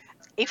it.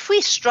 If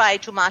we stray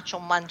too much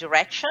on one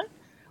direction,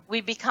 we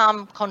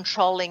become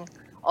controlling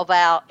of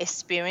our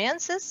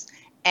experiences,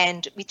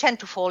 and we tend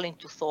to fall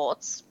into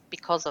thoughts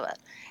because of it.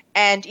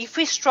 And if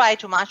we stray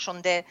too much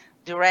on the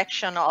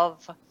direction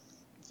of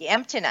the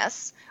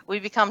emptiness, we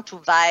become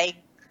too vague,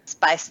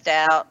 spaced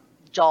out,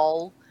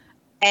 dull.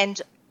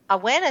 And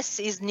awareness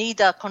is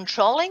neither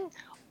controlling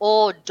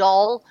or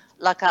dull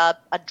like a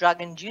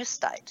drug-induced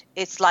state.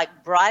 It's like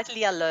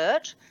brightly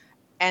alert,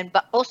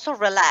 but also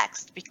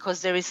relaxed,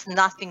 because there is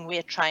nothing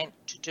we're trying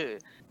to do.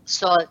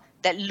 So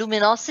that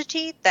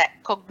luminosity, that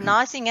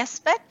cognizing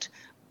aspect,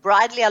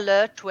 brightly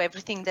alert to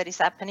everything that is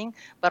happening,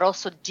 but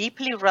also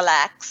deeply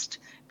relaxed,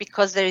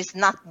 because there is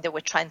nothing that we're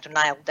trying to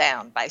nail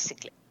down,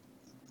 basically.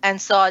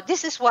 And so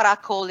this is what I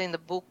call in the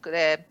book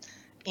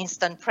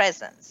instant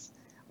presence,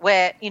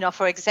 where,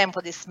 for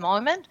example, this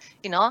moment,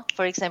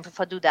 for example, if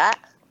I do that,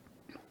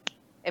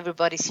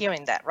 everybody's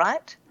hearing that,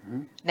 right?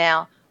 Mm-hmm.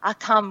 Now, how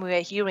come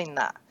we're hearing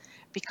that?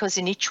 Because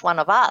in each one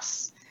of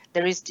us,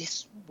 there is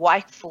this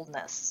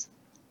wakefulness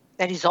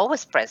that is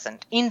always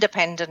present,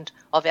 independent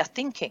of our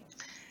thinking.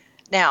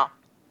 Now,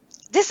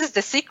 this is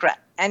the secret.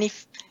 And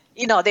if,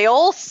 the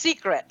whole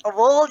secret of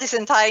all this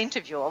entire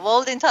interview, of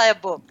all the entire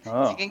book,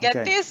 if you can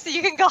get this,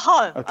 you can go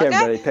home. Okay,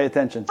 everybody, pay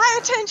attention.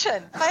 Pay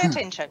attention. Pay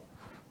attention.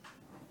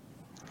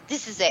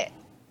 This is it.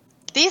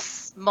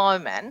 This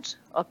moment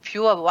of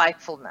pure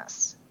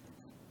wakefulness,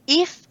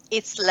 if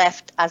it's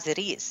left as it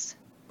is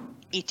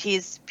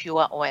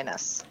pure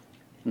awareness.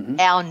 Mm-hmm.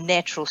 Our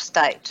natural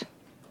state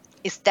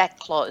is that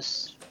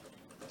close.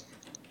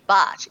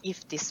 But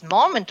if this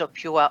moment of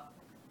pure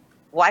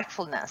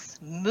wakefulness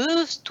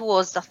moves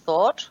towards a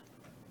thought,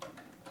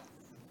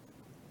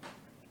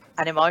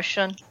 an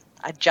emotion,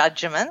 a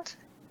judgment,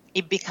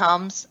 it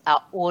becomes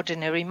our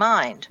ordinary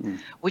mind,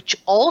 which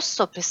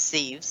also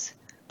perceives,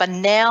 but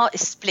now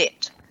is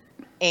split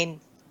in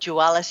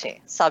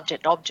duality,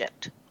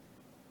 subject-object.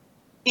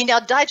 In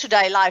our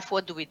day-to-day life,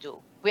 what do?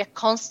 We're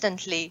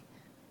constantly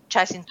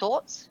chasing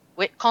thoughts.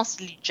 We're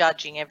constantly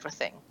judging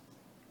everything,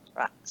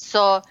 right?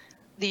 So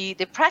the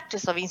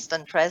practice of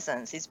instant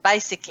presence is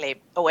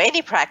basically, or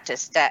any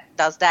practice that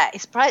does that,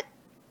 is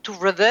to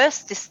reverse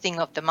this thing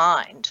of the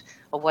mind,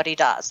 or what it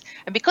does.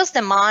 And because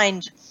the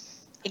mind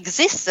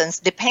existence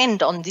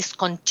depend on this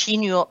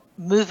continual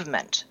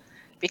movement,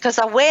 because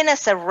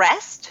awareness at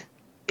rest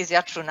is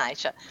our true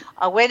nature.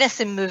 Awareness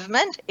in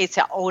movement is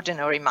our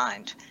ordinary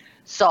mind.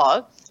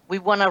 So we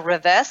want to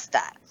reverse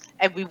that,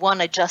 and we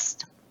want to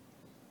just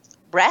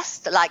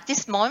rest, like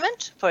this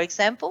moment, for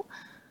example.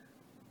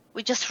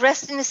 We just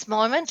rest in this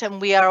moment,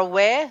 and we are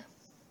aware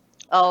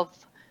of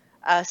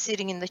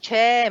sitting in the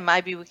chair.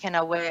 Maybe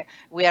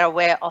we are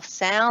aware of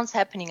sounds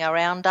happening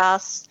around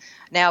us.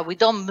 Now, we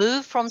don't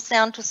move from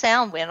sound to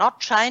sound. We're not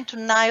trying to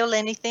nail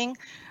anything.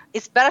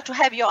 It's better to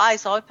have your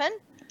eyes open.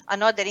 I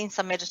know that in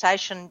some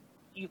meditation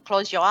you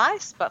close your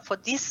eyes, but for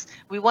this,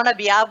 we want to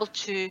be able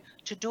to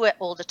do it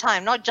all the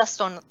time, not just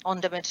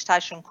on the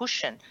meditation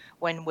cushion.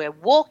 When we're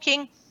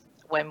walking,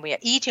 when we're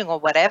eating or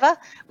whatever,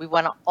 we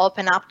want to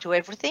open up to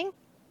everything.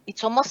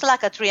 It's almost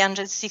like a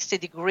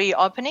 360-degree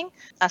opening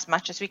as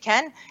much as we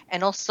can.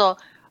 And also,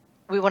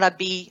 we want to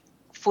be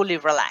fully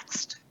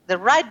relaxed. The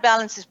right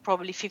balance is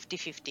probably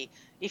 50-50.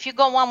 If you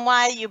go one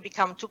way, you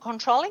become too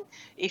controlling.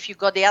 If you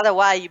go the other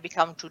way, you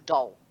become too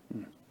dull.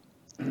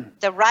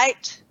 The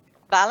right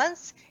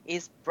balance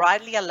is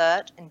brightly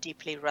alert and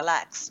deeply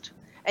relaxed.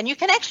 And you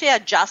can actually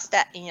adjust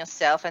that in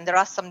yourself. And there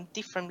are some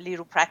different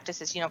little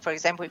practices. For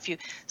example, if you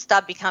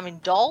start becoming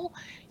dull,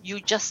 you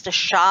just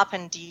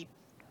sharpen the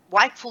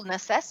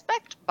wakefulness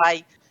aspect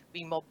by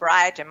being more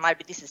bright. And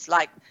maybe this is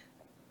like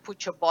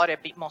put your body a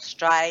bit more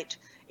straight.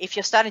 If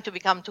you're starting to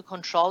become too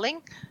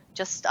controlling,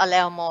 just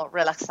allow more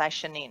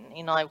relaxation in,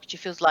 which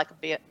feels like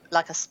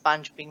a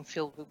sponge being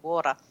filled with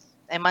water,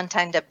 and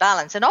maintain that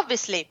balance. And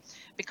obviously,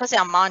 because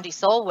our mind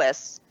is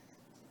always,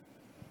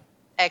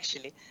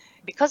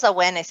 because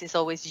awareness is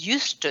always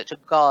used to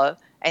go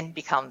and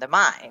become the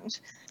mind,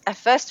 at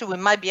first we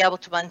might be able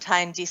to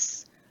maintain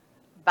this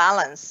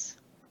balance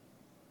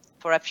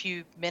for a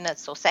few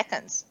minutes or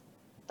seconds.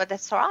 But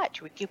that's all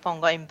right. We keep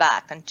on going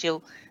back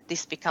until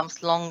this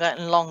becomes longer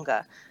and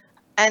longer.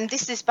 And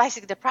this is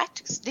basically the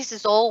practice. This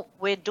is all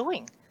we're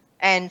doing.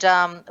 And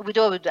we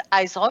do it with the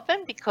eyes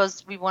open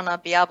because we want to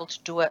be able to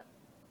do it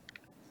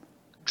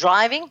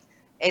driving.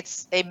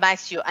 It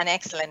makes you an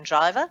excellent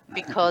driver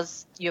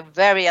because you're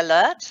very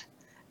alert.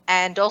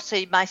 And also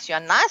it makes you a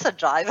nicer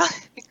driver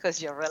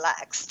because you're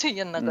relaxed.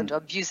 You're not going to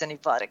abuse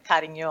anybody,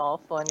 cutting you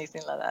off or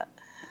anything like that.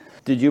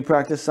 Did you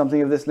practice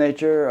something of this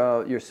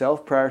nature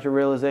yourself prior to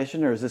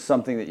realization, or is this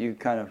something that you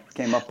kind of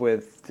came up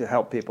with to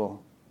help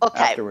people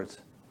afterwards?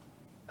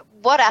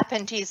 What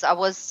happened is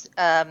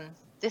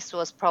this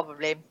was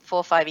probably 4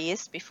 or 5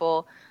 years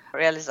before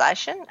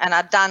realization, and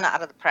I'd done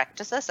other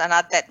practices, and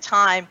at that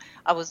time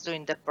I was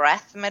doing the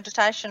breath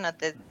meditation,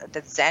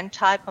 the Zen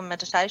type of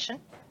meditation.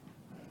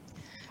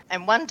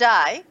 And one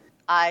day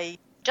I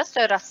just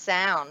heard a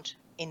sound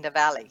in the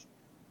valley.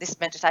 This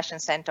meditation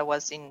center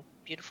was in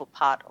beautiful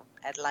part of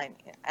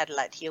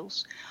Adelaide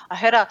Hills. I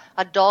heard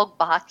a dog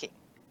barking,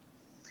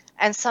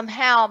 and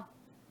somehow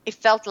it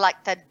felt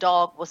like that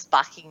dog was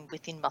barking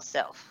within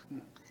myself.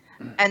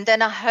 And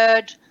then I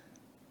heard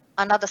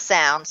another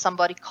sound,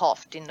 somebody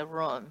coughed in the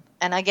room.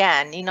 And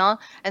again,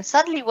 and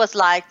suddenly it was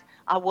like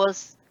I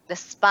was the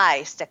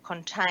space that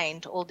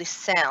contained all these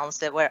sounds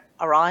that were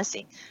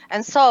arising.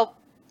 And so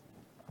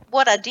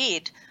what I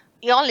did,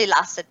 it only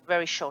lasted a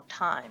very short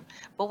time.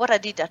 But what I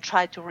did, I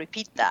tried to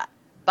repeat that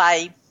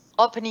by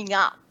opening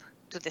up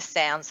to the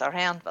sounds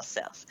around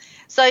myself.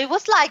 So it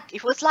was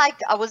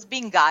like I was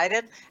being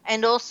guided,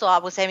 and also I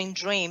was having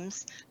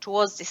dreams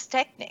towards this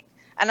technique.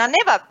 And I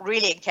never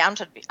really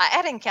I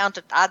had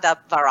encountered other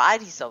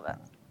varieties of it.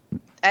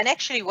 And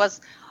actually it was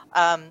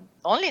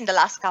only in the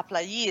last couple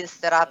of years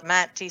that I've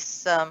met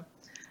this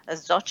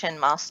Dzogchen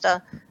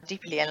master,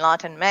 deeply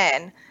enlightened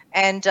man.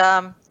 And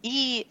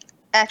he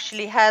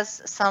actually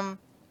has some,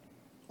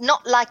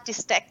 not like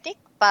this technique,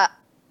 but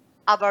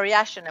a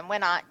variation. And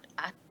when I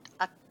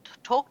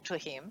talked to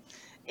him,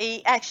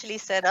 he actually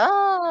said,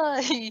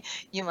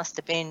 you must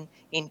have been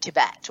in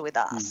Tibet with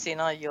us,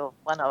 you're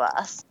one of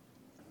us.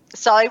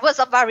 So it was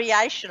a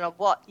variation of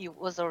what he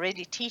was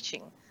already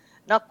teaching,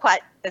 not quite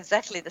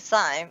exactly the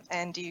same.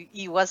 And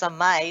he was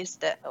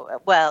amazed that,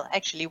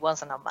 actually he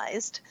wasn't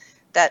amazed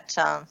that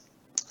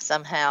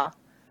somehow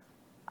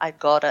I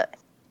got it.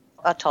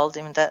 I told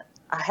him that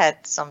I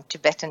had some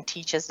Tibetan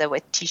teachers that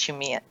were teaching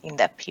me in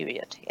that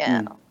period.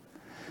 Yeah.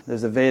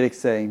 There's a Vedic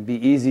saying, be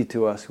easy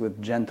to us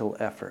with gentle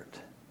effort.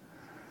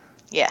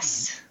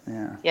 Yes.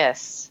 Yeah.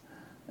 Yes.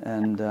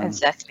 And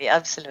exactly,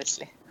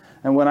 absolutely.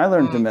 And when I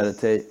learned to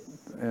meditate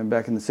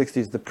back in the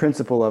 60s, the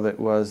principle of it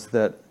was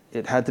that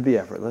it had to be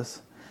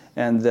effortless,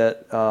 and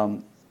that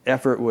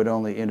effort would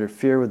only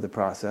interfere with the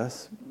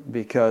process,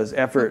 because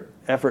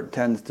effort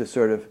tends to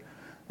sort of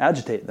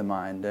agitate the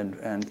mind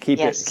and keep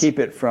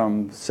it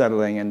from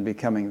settling and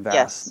becoming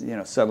vast,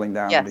 settling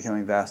down and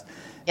becoming vast.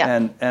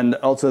 Yeah. And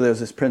also there's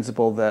this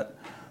principle that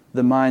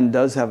the mind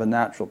does have a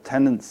natural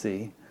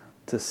tendency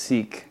to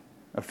seek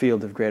a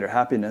field of greater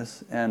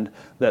happiness, and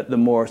that the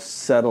more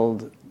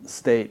settled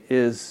state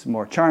is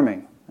more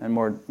charming and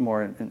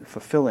more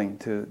fulfilling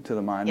to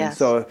the mind. Yes. And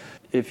so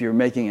if you're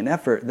making an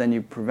effort, then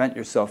you prevent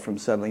yourself from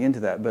settling into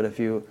that. But if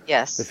you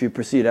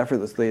proceed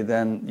effortlessly,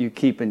 then you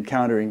keep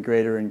encountering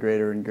greater and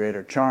greater and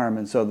greater charm,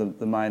 and so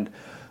the mind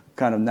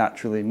kind of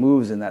naturally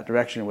moves in that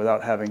direction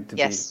without having to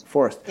be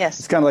forced. Yes.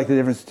 It's kind of like the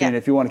difference between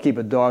if you want to keep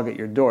a dog at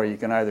your door, you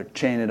can either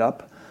chain it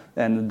up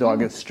and the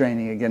dog is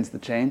straining against the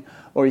chain,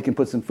 or you can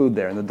put some food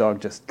there and the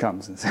dog just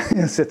comes and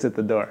sits at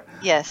the door.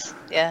 Yes,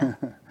 yeah.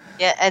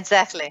 Yeah,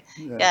 exactly.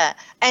 Yeah.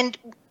 And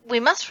we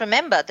must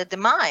remember that the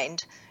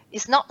mind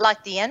is not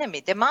like the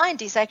enemy. The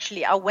mind is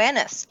actually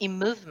awareness in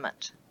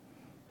movement.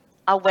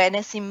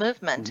 Awareness in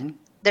movement. Mm-hmm.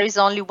 There is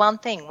only one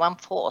thing, one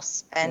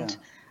force. And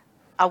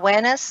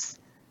awareness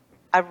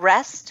at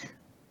rest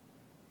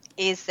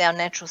is our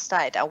natural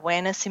state.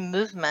 Awareness in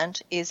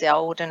movement is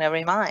our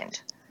ordinary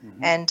mind.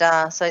 Mm-hmm.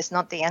 And so it's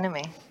not the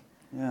enemy.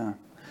 Yeah.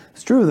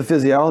 It's true of the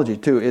physiology,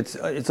 too. It's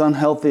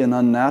unhealthy and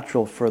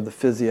unnatural for the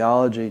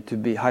physiology to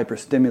be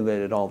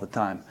hyperstimulated all the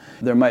time.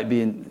 There might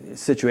be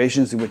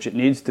situations in which it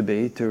needs to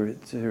be to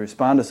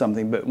respond to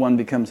something, but one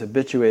becomes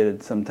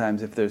habituated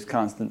sometimes if there's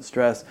constant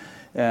stress,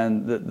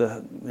 and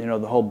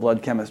the whole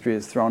blood chemistry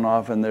is thrown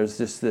off, and there's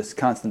just this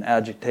constant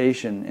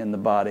agitation in the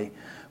body,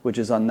 which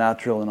is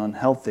unnatural and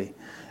unhealthy.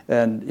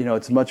 And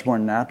it's much more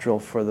natural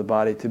for the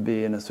body to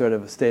be in a sort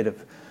of a state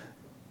of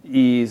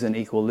ease and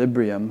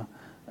equilibrium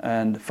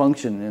and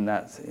function in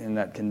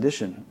that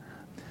condition.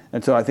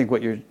 And so I think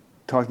what you're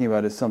talking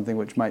about is something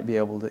which might be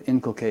able to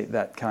inculcate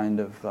that kind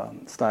of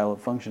style of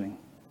functioning.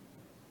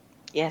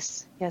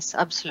 Yes,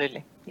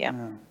 absolutely.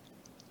 Yeah.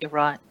 You're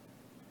right.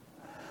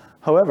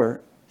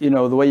 However, the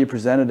way you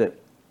presented it,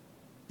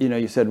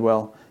 you said,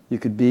 well, you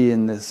could be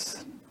in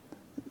this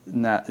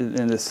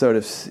sort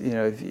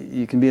of,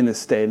 you can be in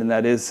this state, and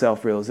that is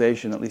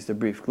self-realization, at least a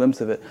brief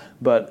glimpse of it,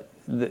 but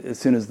as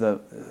soon as the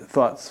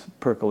thoughts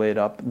percolate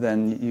up,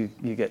 then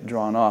you get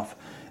drawn off.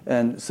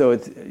 And so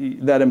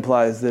that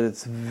implies that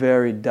it's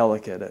very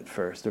delicate at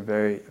first, or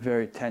very,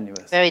 very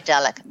tenuous. Very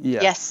delicate,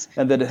 yes.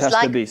 And that it has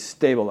to be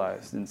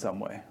stabilized in some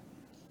way.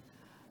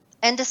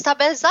 And the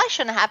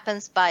stabilization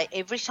happens by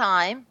every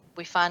time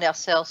we find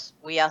ourselves,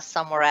 we are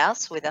somewhere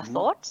else with our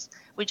thoughts,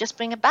 we just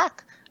bring it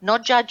back. No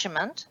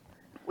judgment.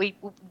 We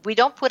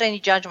don't put any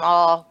judgment,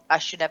 I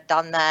should have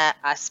done that,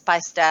 I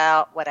spaced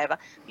out, whatever.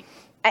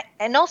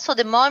 And also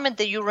the moment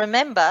that you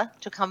remember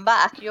to come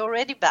back, you're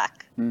already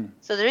back.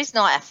 So there is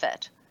no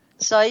effort.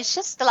 So it's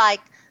just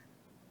like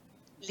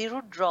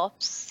little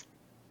drops,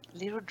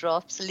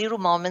 little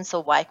moments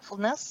of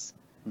wakefulness,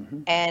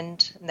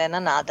 and then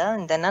another,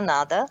 and then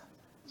another,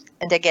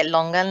 and they get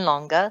longer and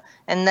longer.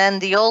 And then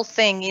the whole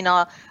thing,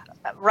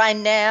 right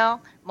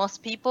now,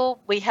 most people,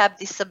 we have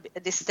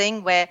this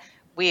thing where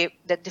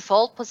the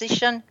default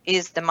position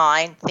is the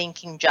mind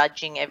thinking,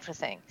 judging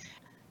everything.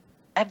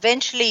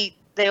 Eventually,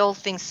 the whole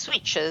thing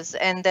switches,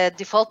 and the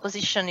default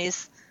position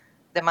is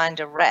the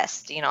mind at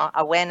rest,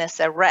 awareness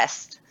at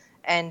rest.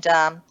 And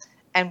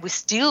we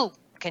still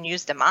can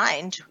use the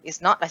mind.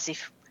 It's not as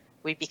if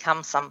we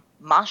become some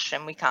mush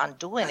and we can't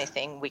do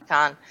anything. We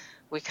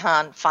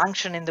can't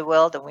function in the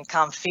world, and we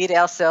can't feed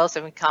ourselves,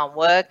 and we can't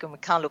work, and we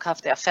can't look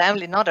after our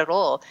family. Not at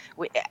all.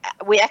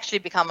 We actually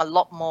become a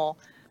lot more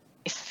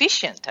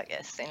efficient, I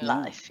guess, in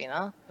life,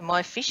 more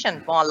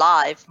efficient, more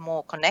alive,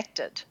 more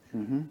connected.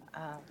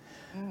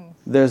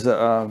 There's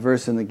a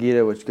verse in the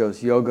Gita which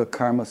goes, yoga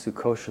karma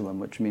sukoshalam,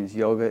 which means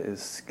yoga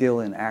is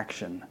skill in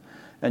action.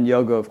 And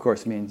yoga, of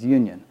course, means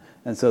union.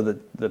 And so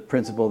the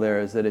principle there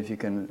is that if you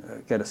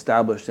can get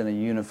established in a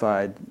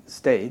unified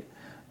state,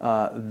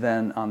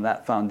 then on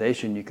that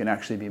foundation you can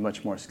actually be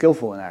much more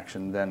skillful in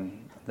action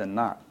than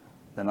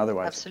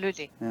otherwise.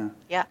 Absolutely.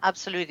 Yeah,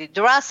 absolutely.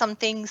 There are some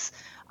things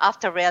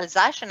after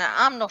realization, and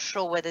I'm not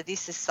sure whether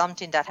this is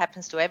something that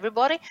happens to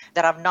everybody,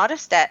 that I've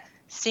noticed that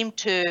seem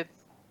to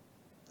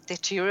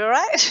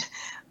deteriorate.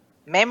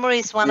 Memory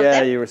is one of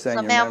them. Yeah, you were saying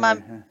somehow your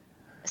memory.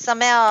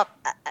 Somehow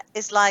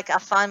it's like I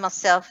find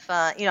myself,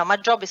 my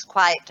job is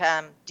quite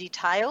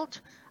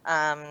detailed,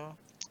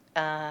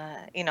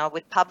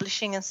 with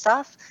publishing and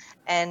stuff.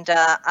 And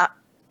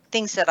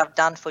things that I've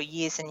done for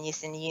years and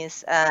years and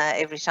years,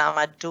 every time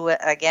I do it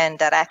again,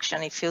 that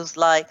action, it feels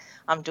like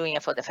I'm doing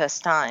it for the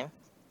first time.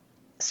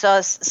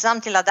 So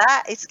something like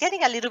that, it's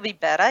getting a little bit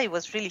better. It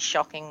was really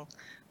shocking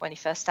when it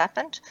first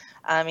happened.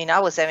 I mean, I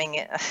was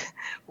having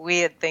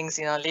weird things,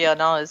 Leo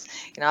knows,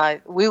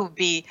 we would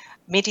be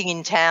meeting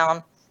in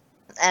town,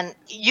 and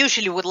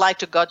usually would like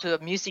to go to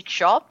a music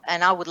shop,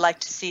 and I would like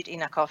to sit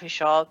in a coffee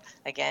shop,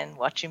 again,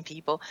 watching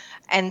people.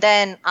 And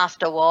then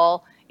after a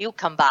while, he'll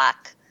come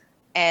back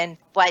and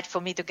wait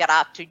for me to get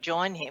up to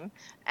join him.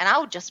 And I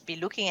would just be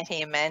looking at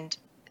him. And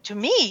to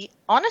me,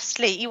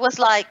 honestly, it was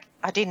like,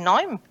 I didn't know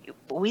him.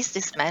 Who is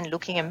this man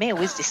looking at me? Who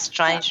is this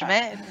strange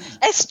man?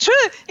 It's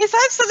true. It's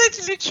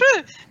absolutely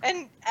true.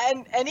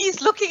 And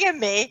he's looking at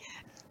me,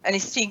 and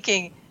he's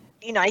thinking,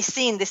 he's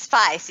seeing this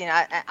face,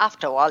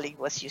 after a while he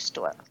was used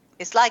to it.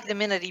 It's like the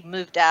minute he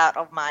moved out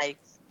of my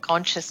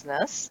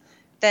consciousness,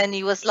 then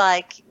he was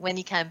like, when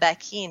he came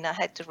back in, I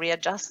had to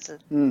readjust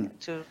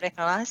to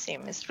recognize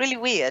him. It's really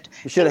weird.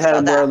 You should have had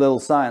him wear a little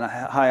sign.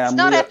 Hi,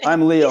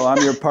 I'm Leo.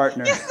 I'm your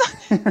partner.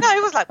 No,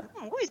 he was like,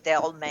 who is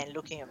that old man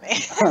looking at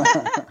me?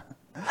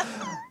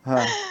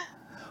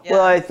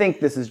 Well, I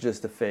think this is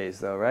just a phase,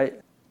 though, right?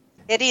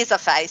 It is a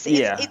phase.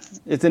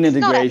 It's an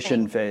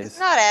integration phase. It's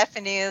not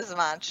happening as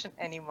much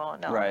anymore.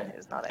 No, right.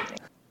 It's not happening.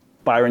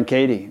 Byron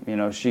Katie,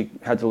 she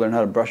had to learn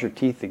how to brush her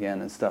teeth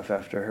again and stuff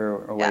after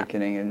her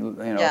awakening.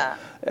 And,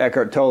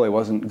 Eckhart Tolle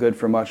wasn't good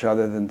for much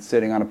other than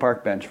sitting on a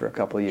park bench for a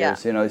couple of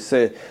years. They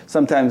say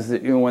sometimes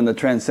when the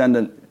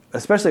transcendent,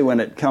 especially when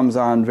it comes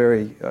on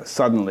very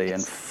suddenly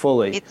and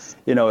fully,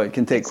 it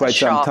can take quite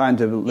some time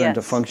to learn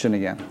to function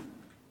again.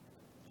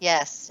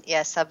 Yes,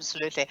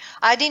 absolutely.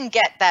 I didn't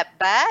get that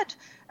bad,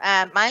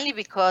 mainly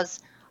because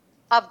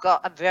I've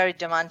got a very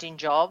demanding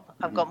job.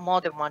 I've got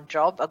more than one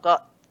job. I've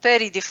got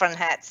 30 different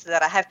hats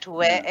that I have to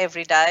wear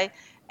every day,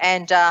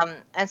 and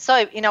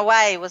so in a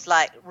way it was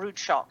like rude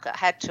shock. I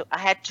had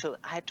to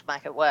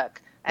make it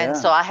work, and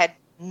so I had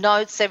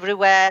notes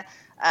everywhere,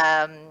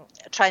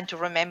 trying to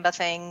remember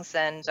things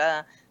and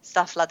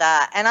stuff like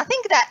that. And I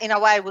think that in a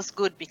way was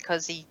good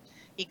because he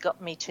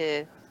got me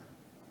to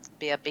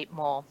be a bit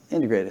more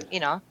integrated.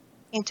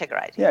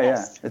 Integrated.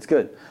 Yeah, it's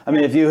good. I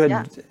mean, if you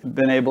had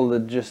been able to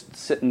just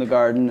sit in the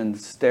garden and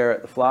stare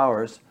at the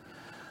flowers.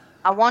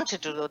 I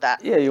wanted to do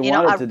that. Yeah, you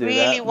wanted to do that.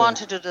 I really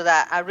wanted to do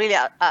that.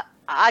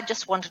 I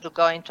just wanted to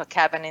go into a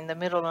cabin in the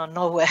middle of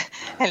nowhere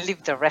and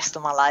live the rest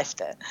of my life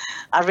there.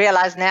 I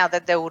realize now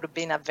that there would have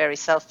been a very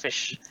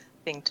selfish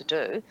thing to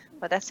do,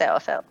 but that's how I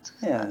felt.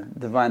 Yeah,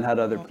 divine had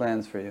other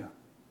plans for you.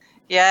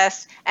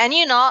 Yes, and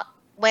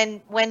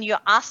when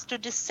you're asked to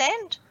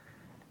descend,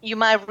 you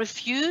might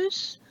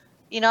refuse,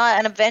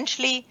 and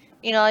eventually,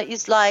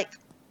 it's like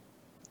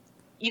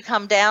you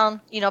come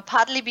down,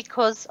 partly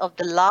because of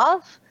the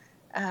love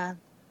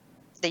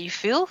that you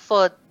feel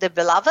for the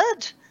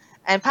beloved,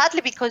 and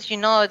partly because you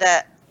know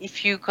that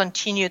if you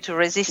continue to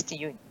resist,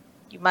 you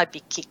might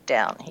be kicked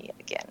down here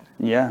again.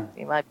 Yeah.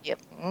 You might be.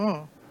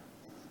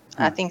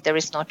 I think there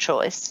is no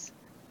choice.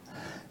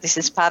 This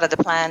is part of the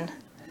plan.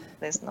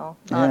 There's no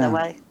other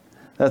way.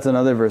 That's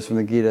another verse from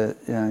the Gita.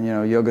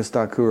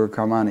 Yogaста kuru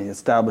karmani,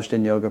 established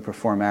in yoga,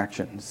 perform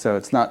action. So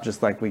it's not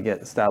just like we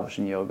get established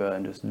in yoga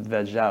and just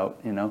veg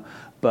out,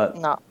 but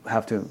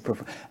have to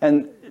perform.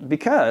 And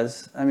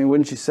because,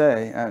 wouldn't you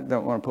say, I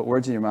don't want to put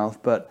words in your mouth,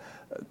 but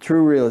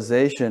true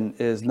realization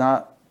is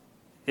not,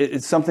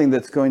 it's something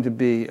that's going to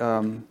be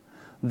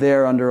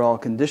there under all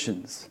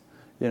conditions.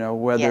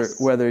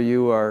 Whether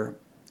you are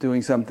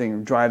doing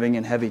something, driving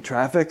in heavy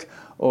traffic,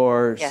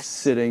 or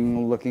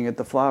sitting looking at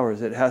the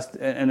flowers. It has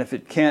to, and if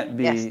it can't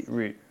be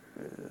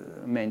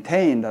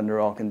maintained under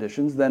all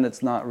conditions, then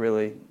it's not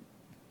really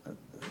a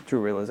true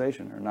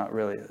realization, or not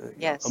really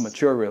a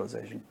mature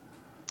realization.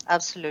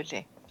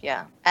 Absolutely,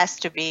 has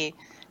to be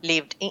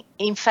lived.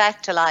 In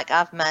fact, like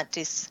I've met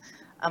these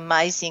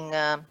amazing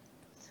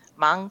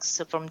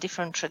monks from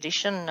different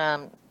tradition.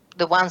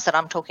 The ones that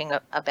I'm talking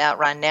about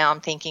right now,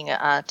 I'm thinking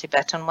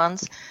Tibetan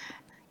ones.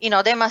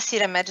 they must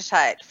sit and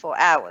meditate for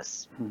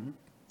hours. Mm-hmm.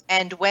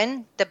 And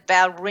when the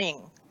bell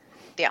rings,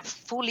 they are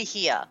fully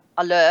here,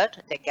 alert,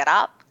 they get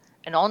up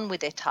and on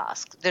with their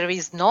task. There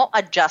is no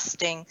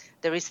adjusting,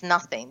 there is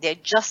nothing. They're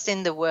just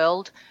in the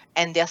world,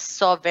 and they're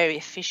so very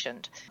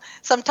efficient.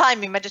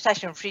 Sometimes in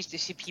meditation retreats, you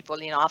see people,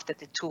 after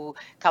the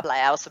couple of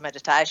hours of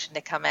meditation,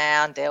 they come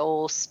out, they're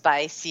all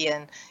spicy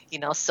and,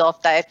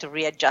 soft. They have to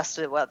readjust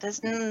to the world.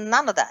 There's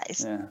none of that.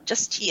 It's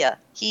just here,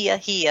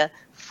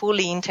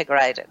 fully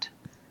integrated.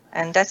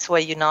 And that's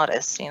where you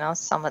notice,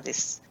 some of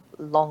these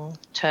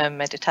long-term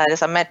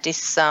meditators. I met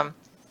this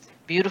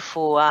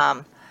beautiful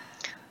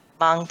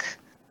monk.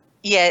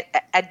 He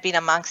had been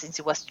a monk since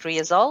he was 3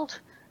 years old,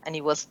 and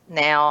he was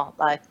now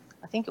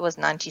I think it was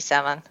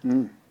 97.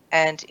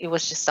 And it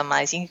was just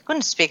amazing. He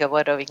couldn't speak a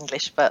word of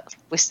English, but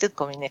we still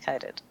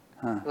communicated.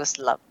 It was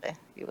lovely.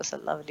 He was a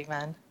lovely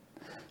man.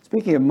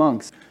 Speaking of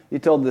monks, you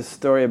told this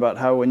story about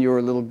how when you were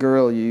a little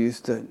girl, you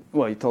used to,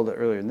 you told it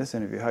earlier in this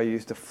interview, how you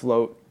used to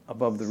float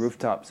above the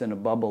rooftops in a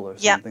bubble or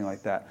something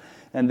like that.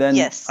 And then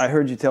I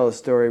heard you tell a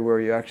story where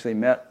you actually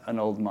met an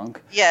old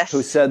monk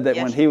who said that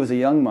when he was a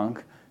young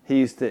monk, he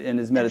used to, in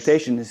his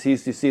meditation, he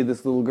used to see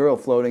this little girl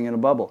floating in a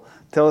bubble.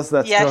 Tell us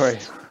that story.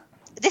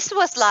 This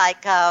was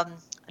like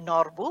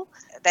Norbu,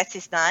 that's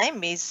his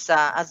name, is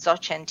a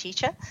Dzogchen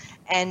teacher.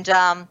 And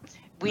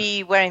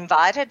we were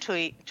invited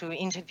to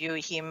interview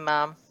him,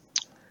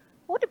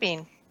 would have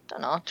been,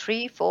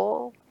 3,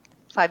 4,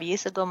 5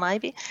 years ago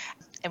maybe.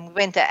 And we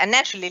went there, and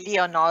naturally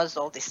Leo knows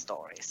all these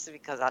stories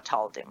because I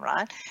told him,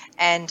 right?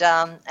 And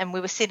we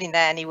were sitting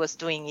there, and he was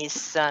doing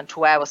his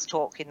 2 hours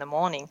talk in the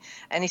morning,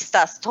 and he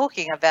starts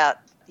talking about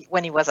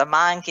when he was a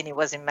monk and he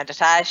was in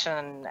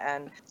meditation,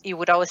 and he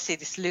would always see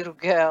this little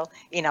girl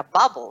in a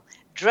bubble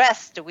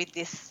dressed with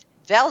this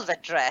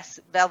velvet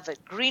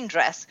green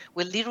dress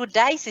with little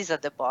daisies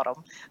at the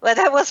bottom. Well,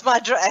 that was my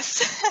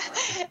dress.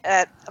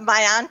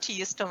 My auntie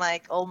used to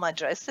make all my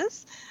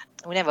dresses.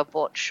 We never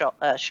bought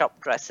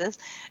shop dresses.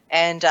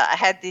 And I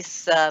had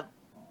this,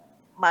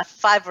 my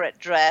favorite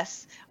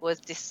dress was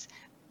this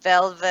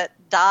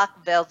dark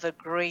velvet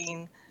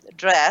green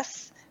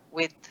dress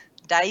with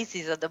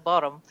daisies at the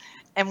bottom.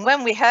 And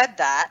when we heard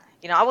that,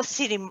 I was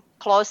sitting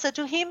closer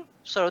to him,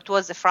 so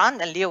towards the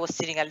front, and Leo was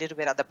sitting a little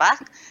bit at the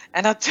back.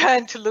 And I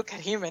turned to look at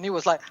him, and he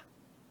was like,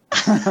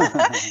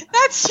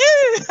 "That's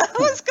you!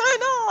 What's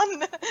going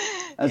on?"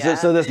 And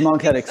so this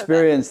monk had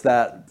experienced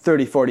that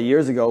 30, 40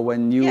 years ago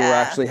when you were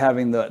actually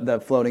having the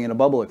floating in a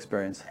bubble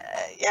experience.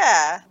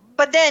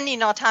 But then,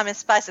 time and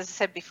space, as I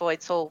said before,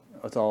 it's all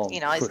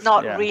it's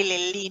not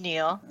really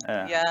linear.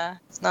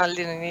 It's not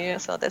linear,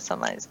 so that's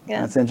amazing.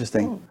 That's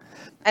interesting.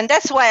 And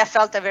that's why I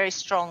felt a very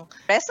strong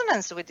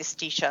resonance with this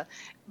teacher.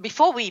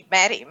 Before we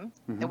met him,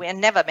 we had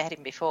never met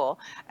him before,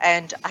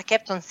 and I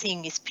kept on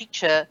seeing his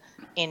picture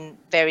in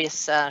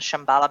various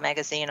Shambhala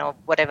magazine or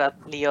whatever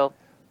Leo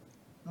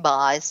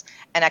buys,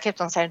 and I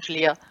kept on saying to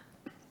Leo,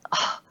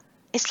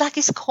 it's like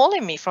he's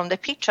calling me from the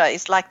picture.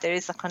 It's like there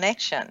is a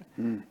connection.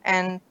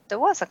 And there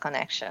was a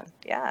connection,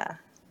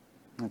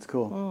 That's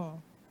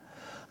cool.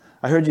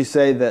 I heard you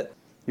say that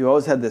you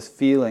always had this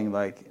feeling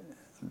like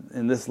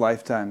in this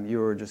lifetime you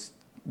were just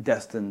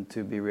destined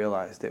to be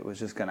realized. It was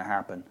just going to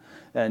happen,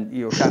 and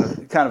you were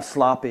kind of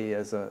sloppy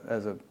as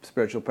a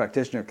spiritual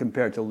practitioner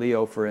compared to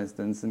Leo, for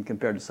instance, and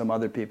compared to some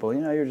other people.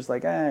 You're just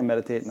like,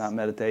 meditate, not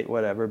meditate,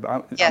 whatever.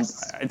 But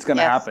it's going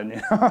to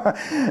happen.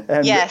 And,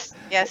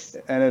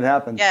 and it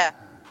happened.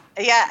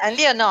 And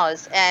Leo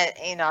knows, and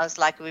it's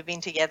like we've been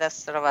together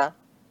sort of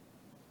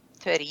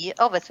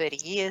over 30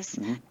 years.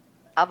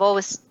 I've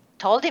always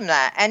told him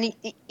that, and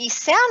he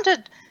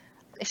sounded.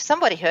 If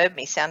somebody heard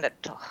me, sounded.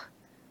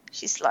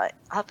 She's like,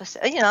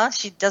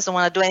 she doesn't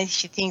want to do anything.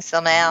 She thinks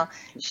somehow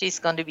she's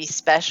going to be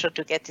special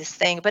to get this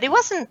thing. But it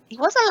wasn't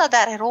like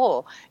that at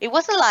all. It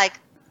wasn't like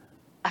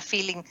a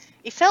feeling.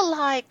 It felt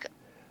like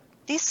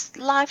this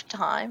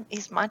lifetime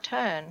is my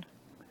turn.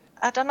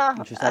 I don't know.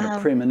 You just had a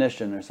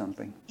premonition or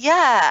something.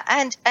 Yeah,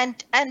 and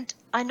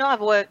I know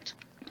I've worked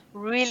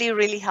really,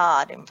 really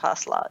hard in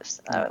past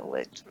lives. I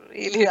worked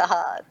really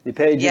hard. You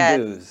paid your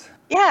dues.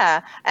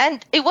 Yeah,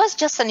 and it was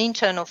just an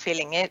internal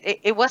feeling.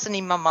 It wasn't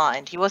in my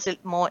mind. It was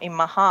more in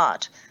my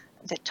heart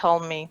that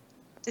told me,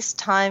 this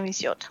time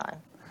is your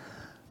time.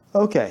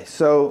 Okay,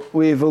 so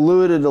we've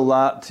alluded a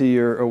lot to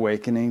your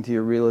awakening, to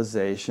your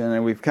realization,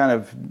 and we've kind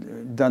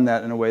of done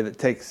that in a way that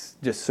takes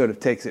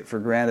it for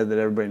granted that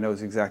everybody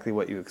knows exactly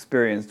what you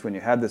experienced when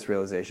you had this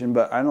realization,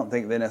 but I don't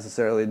think they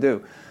necessarily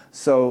do.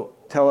 So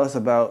tell us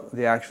about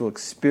the actual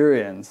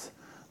experience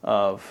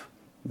of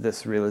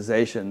this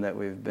realization that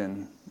we've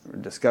been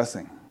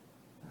discussing.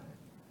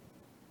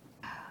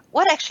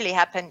 What actually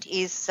happened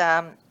is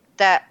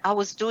that I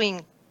was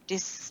doing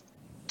this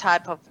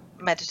type of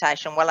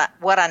meditation,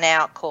 what I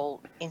now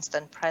call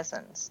instant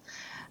presence.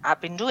 I've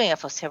been doing it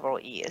for several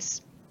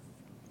years.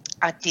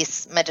 At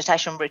this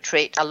meditation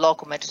retreat, a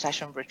local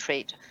meditation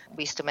retreat,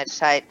 we used to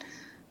meditate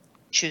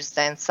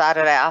Tuesday and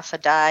Saturday half a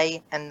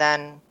day, and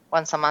then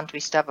once a month we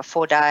used to have a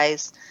 4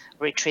 days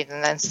retreat,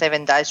 and then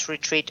 7 days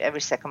retreat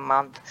every second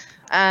month.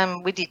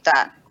 We did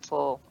that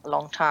for a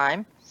long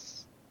time.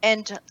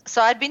 And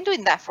so I'd been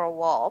doing that for a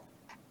while.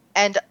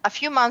 And a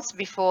few months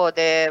before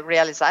the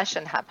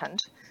realization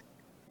happened,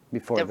 I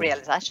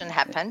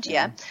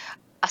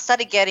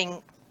started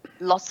getting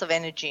lots of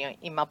energy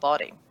in my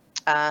body.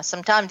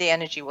 Sometimes the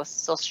energy was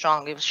so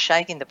strong, it was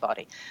shaking the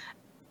body.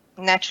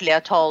 Naturally, I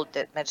told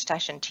the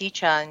meditation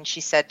teacher, and she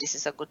said, this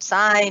is a good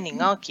sign,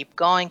 keep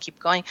going.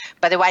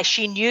 By the way,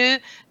 she knew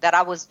that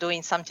I was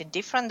doing something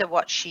different than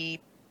what she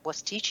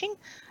was teaching.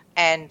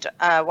 And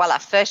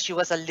at first she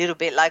was a little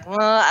bit like, well,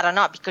 I don't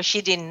know, because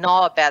she didn't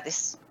know about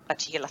this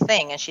particular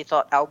thing, and she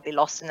thought I would be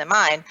lost in the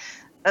mind.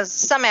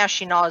 Somehow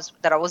she knows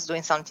that I was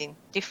doing something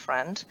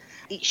different.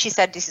 She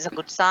said, this is a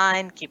good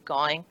sign, keep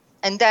going.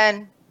 And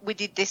then we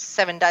did this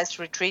 7 days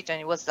retreat, and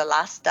it was the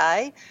last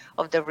day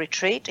of the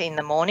retreat in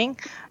the morning.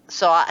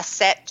 So I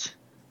sat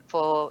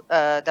for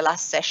the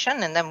last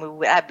session, and then we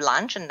would have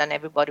lunch, and then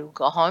everybody would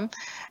go home.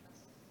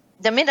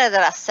 The minute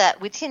that I sat,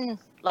 within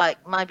like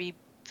maybe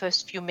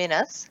first few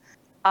minutes,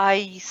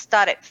 I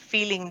started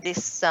feeling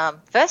this,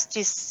 first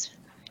this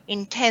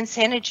intense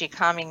energy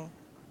coming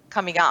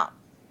up.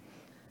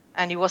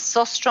 And it was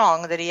so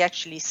strong that it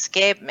actually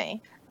scared me.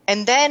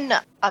 And then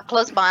I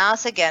closed my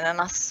eyes again,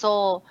 and I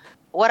saw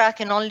what I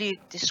can only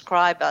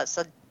describe as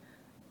a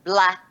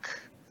black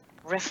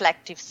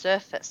reflective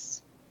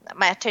surface.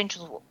 My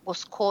attention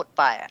was caught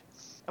by it.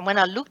 And when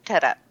I looked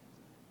at it,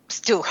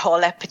 still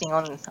all happening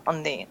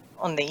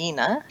on the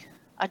inner,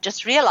 I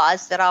just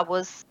realized that I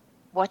was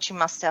watching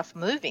myself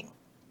moving.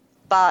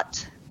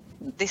 But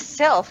this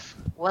self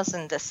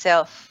wasn't the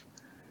self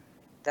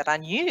that I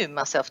knew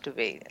myself to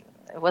be.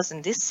 It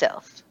wasn't this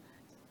self.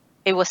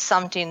 It was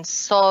something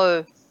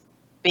so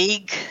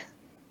big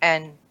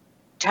and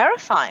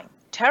terrifying,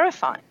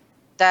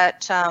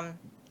 that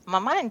my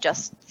mind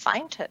just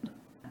fainted.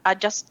 I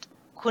just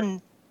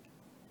couldn't,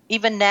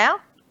 even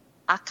now,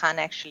 I can't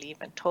actually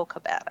even talk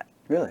about it.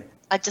 Really?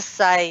 I just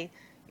say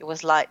it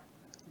was like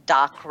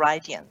dark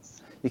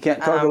radiance. You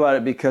can't talk about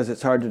it because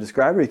it's hard to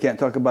describe, or you can't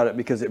talk about it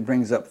because it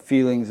brings up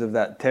feelings of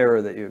that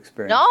terror that you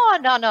experienced?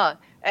 No.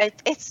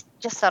 It's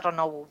just, I don't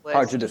know what words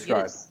hard to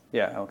describe. Use.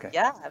 Yeah, okay.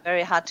 Yeah,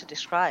 very hard to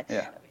describe.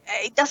 Yeah.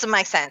 It doesn't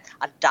make sense.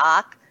 A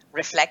dark,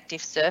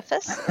 reflective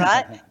surface,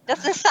 right?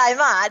 Doesn't say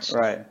much.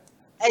 Right.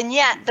 And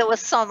yet there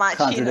was so much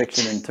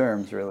contradiction in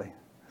terms, really.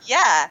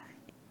 Yeah.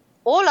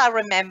 All I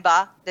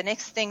remember, the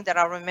next thing that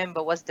I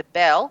remember was the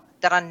bell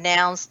that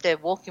announced the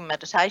walking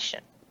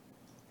meditation,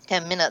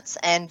 10 minutes.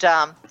 And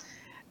I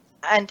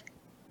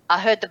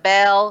heard the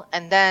bell,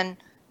 and then,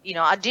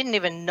 I didn't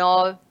even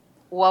know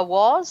who I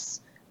was.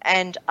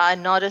 And I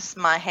noticed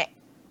my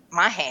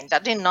hand. I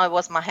didn't know it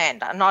was my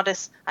hand. I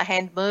noticed a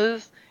hand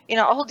move,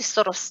 all this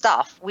sort of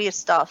stuff, weird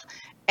stuff.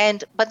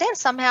 But then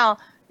somehow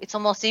it's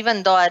almost,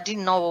 even though I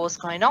didn't know what was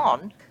going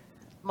on,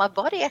 my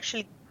body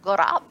actually got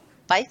up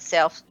by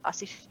itself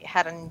as if it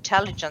had an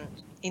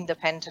intelligence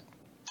independent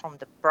from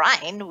the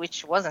brain,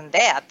 which wasn't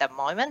there at that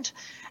moment.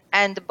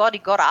 And the body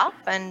got up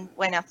and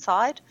went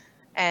outside.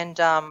 And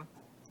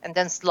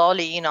then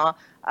slowly,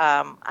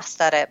 I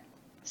started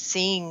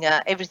seeing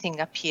everything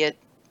appeared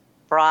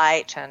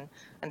bright, and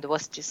there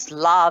was this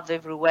love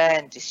everywhere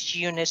and this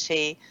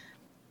unity.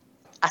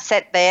 I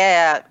sat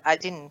there. I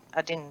didn't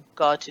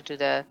go to do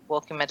the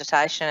walking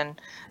meditation.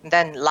 And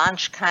then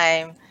lunch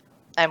came,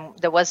 and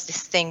there was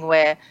this thing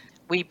where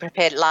we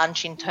prepared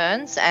lunch in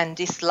turns. And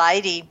this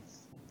lady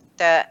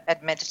that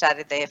had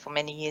meditated there for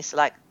many years,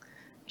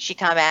 she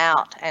came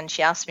out and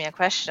she asked me a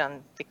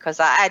question, because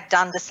I had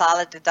done the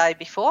salad the day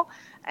before,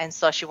 and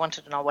so she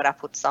wanted to know where I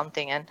put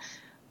something. And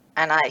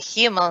I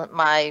hear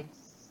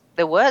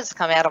the words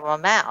come out of my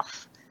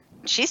mouth.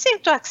 She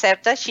seemed to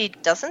accept that. She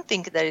doesn't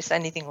think there is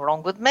anything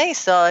wrong with me.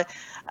 So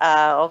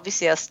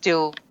obviously I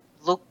still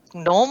look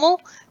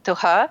normal to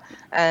her.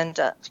 And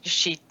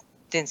she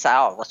didn't say,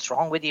 oh, what's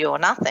wrong with you or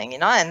nothing,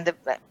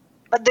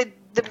 but the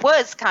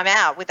words come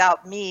out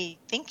without me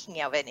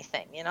thinking of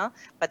anything,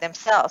 by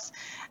themselves.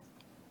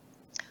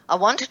 I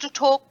wanted to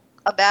talk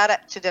about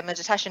it to the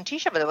meditation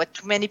teacher, but there were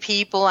too many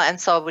people. And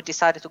so we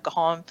decided to go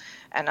home.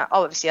 And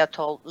obviously I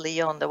told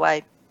Leo on the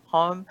way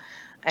home.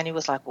 And he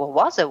was like, what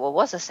was it?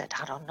 I said,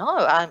 I don't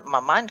know. My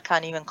mind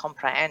can't even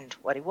comprehend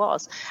what it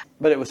was.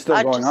 But it was still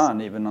going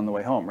on even on the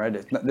way home, right?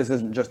 This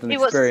isn't just an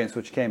experience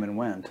which came and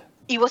went.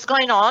 It was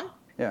going on,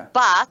 yeah.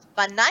 But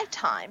by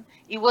nighttime,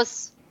 it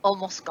was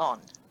almost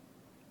gone.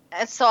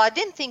 And so I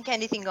didn't think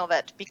anything of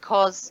it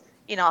because,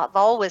 I've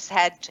always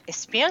had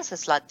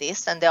experiences like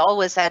this, and they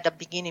always had a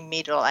beginning,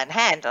 middle, and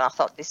end. And I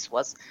thought this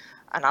was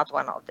another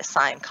one of the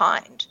same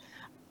kind.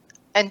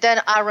 And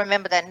then I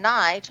remember that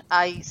night,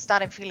 I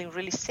started feeling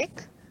really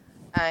sick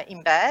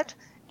in bed,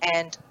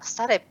 and I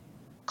started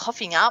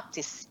coughing up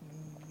this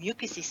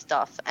mucusy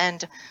stuff.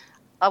 And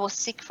I was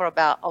sick for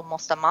about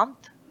almost a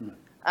month.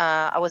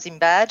 I was in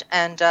bed,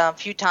 and a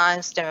few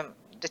times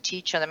the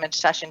teacher, the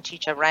meditation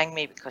teacher, rang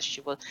me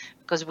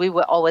because we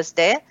were always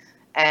there,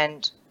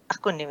 and I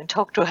couldn't even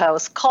talk to her. I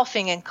was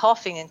coughing and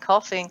coughing and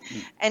coughing.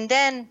 And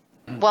then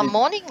one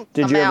morning,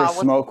 did you ever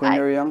smoke when you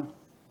were young?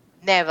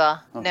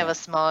 Never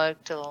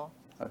smoked or.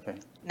 Okay.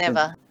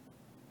 Never.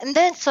 And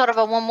then sort of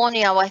one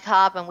morning I wake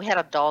up and we had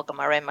a dog, a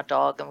Maremma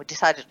dog, and we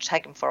decided to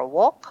take him for a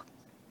walk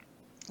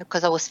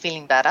because I was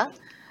feeling better.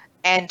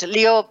 And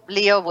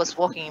Leo was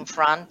walking in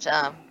front,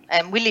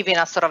 and we live in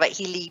a sort of a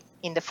hilly,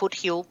 in the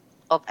foothill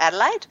of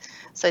Adelaide,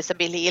 so it's a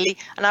bit hilly.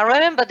 And I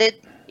remember that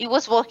he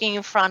was walking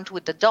in front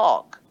with the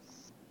dog.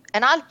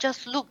 And I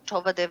just looked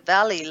over the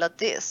valley like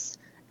this.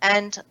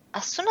 And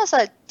as soon as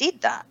I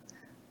did that,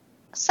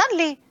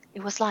 suddenly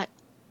it was like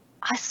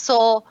I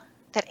saw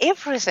that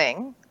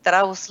everything that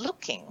I was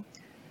looking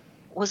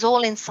was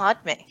all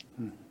inside me.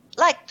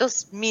 Like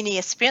those mini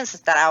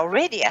experiences that I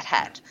already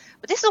had.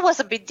 But this was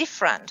a bit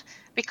different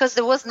because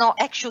there was no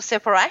actual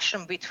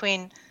separation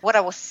between what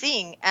I was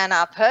seeing and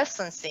a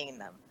person seeing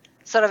them.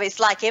 Sort of, it's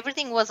like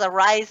everything was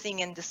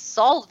arising and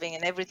dissolving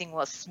and everything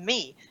was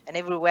me and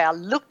everywhere I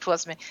looked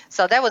was me.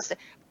 So that was,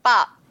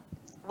 but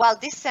while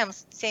this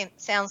sounds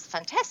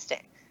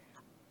fantastic,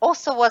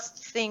 also was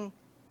thinking,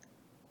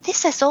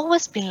 this has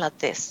always been like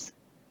this.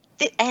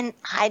 And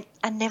I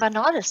never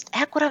noticed.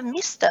 How could I have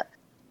missed it?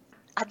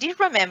 I did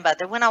remember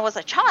that when I was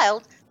a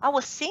child, I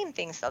was seeing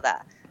things like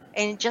that.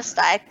 And just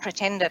I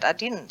pretended I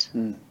didn't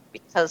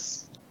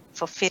because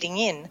for fitting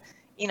in,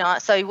 you know,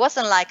 so it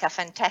wasn't like a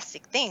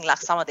fantastic thing like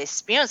some of the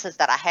experiences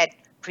that I had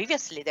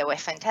previously. They were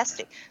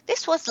fantastic.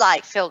 This was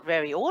like felt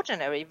very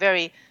ordinary,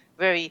 very,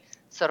 very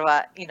sort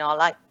of, you know,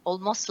 like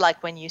almost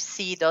like when you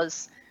see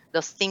those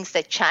things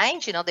that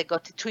change, you know, they go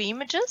to two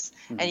images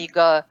and you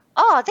go,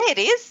 oh, there it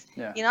is,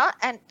 you know,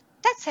 and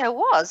that's how it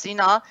was, you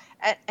know,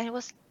 and it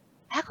was,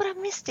 how could I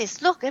miss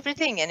this? Look,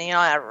 everything. And, you know,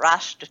 I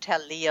rushed to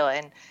tell Leo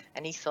and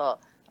he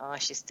thought, oh,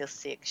 she's still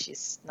sick.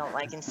 She's not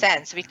making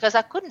sense because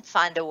I couldn't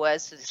find the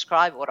words to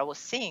describe what I was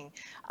seeing.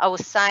 I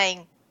was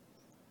saying,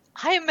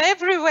 I am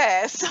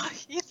everywhere. So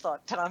he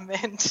thought that I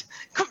meant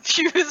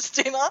confused,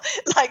 you know,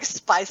 like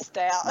spiced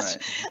out. Right.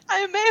 I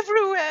am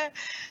everywhere.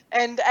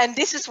 And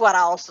this is what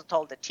I also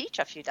told the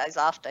teacher a few days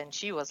after. And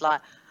she was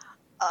like,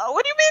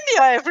 what do you mean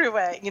you're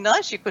everywhere? You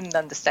know, she couldn't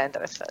understand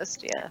it at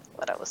first. Yeah,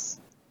 what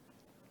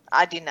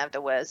I didn't have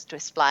the words to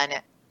explain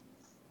it.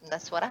 And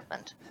that's what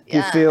happened. Do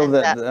you feel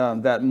that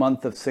that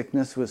month of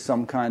sickness was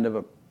some kind of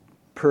a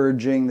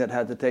purging that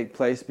had to take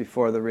place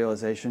before the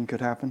realization could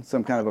happen?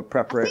 Some kind of a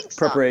preparation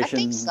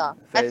phase?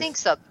 I think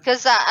so.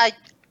 Because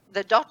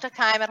the doctor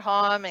came at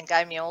home and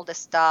gave me all this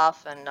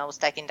stuff, and I was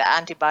taking the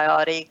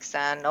antibiotics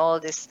and all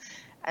this,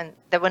 and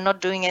they were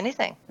not doing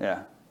anything.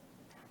 Yeah.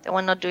 They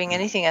were not doing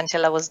anything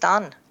until I was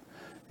done.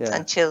 Yeah.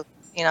 Until,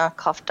 you know, I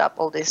coughed up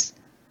all this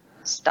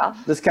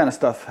stuff. This kind of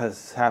stuff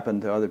has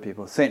happened to other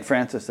people. St.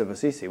 Francis of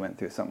Assisi went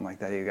through something like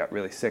that. He got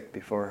really sick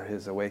before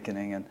his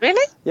awakening. And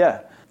really?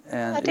 Yeah.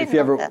 And if you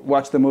ever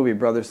watch the movie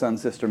Brother, Sun,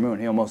 Sister, Moon,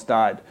 he almost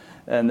died.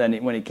 And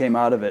then when he came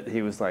out of it,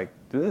 he was like,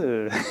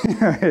 big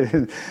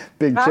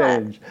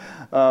change.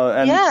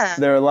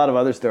 There are a lot of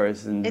other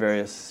stories in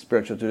various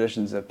spiritual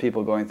traditions of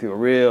people going through a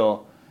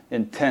real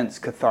intense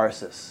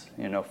catharsis,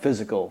 you know,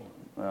 physical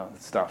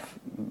stuff.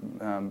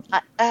 And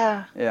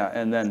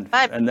then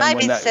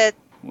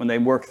when they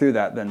work through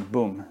that, then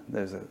boom,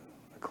 there's a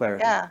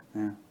clarity.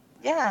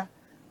 Yeah.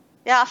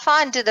 I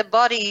find the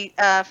body,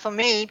 for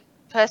me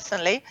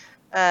personally,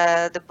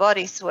 the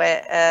body's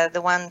where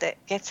the one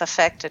that gets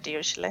affected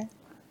usually.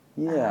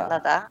 Yeah.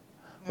 Like that.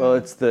 Well,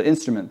 it's the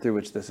instrument through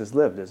which this is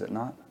lived, is it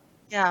not?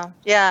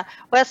 Yeah.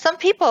 Well, some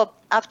people,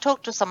 I've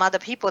talked to some other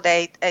people,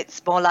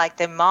 it's more like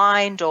their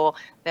mind or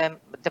their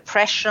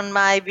depression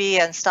maybe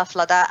and stuff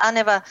like that. I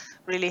never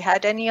really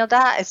had any of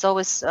that. It's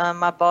always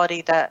my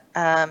body that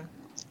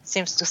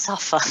seems to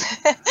suffer,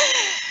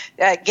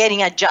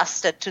 getting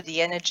adjusted to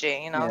the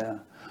energy, you know. Yeah.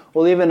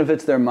 Well, even if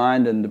it's their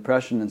mind and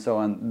depression and so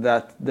on,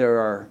 that there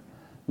are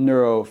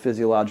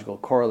neurophysiological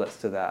correlates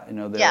to that. You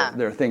know,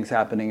 there are things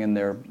happening in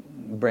their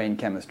brain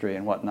chemistry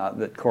and whatnot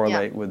that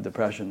correlate with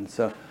depression.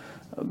 So,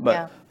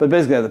 but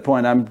basically the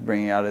point I'm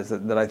bringing out is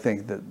that I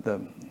think that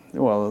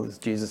as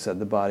Jesus said,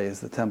 the body is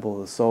the temple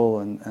of the soul,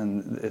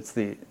 and it's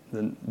the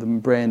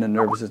brain and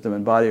nervous system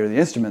and body are the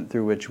instrument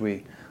through which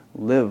we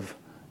live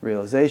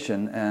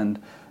realization.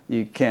 And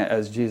you can't,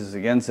 as Jesus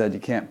again said, you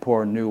can't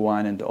pour new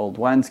wine into old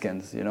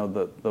wineskins. You know,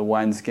 the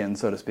wineskin,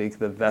 so to speak,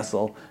 the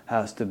vessel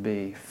has to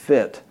be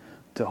fit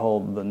to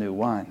hold the new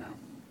wine.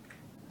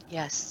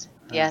 Yes,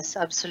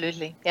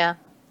 absolutely. Yeah.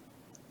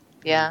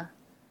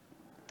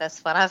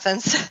 That's what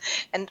happens.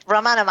 And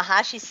Ramana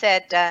Maharshi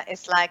said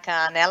it's like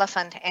an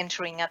elephant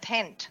entering a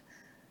tent.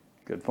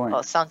 Good point.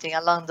 Or something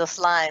along those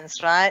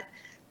lines, right?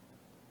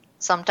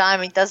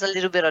 Sometimes it does a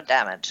little bit of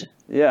damage.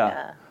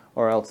 Yeah.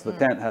 Or else the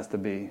tent has to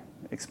be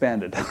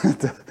expanded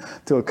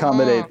to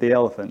accommodate the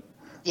elephant.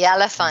 The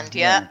elephant,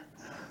 yeah.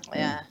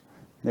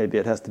 Maybe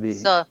it has to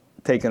be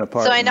taken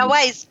apart. So in a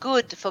way, it's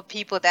good for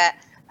people that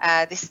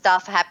this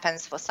stuff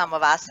happens. For some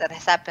of us, that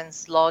has happened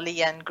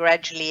slowly and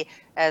gradually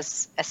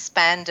has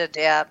expanded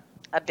their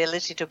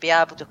ability to be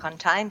able to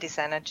contain this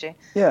energy.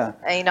 Yeah.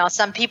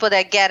 Some people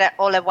that get it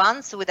all at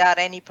once without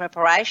any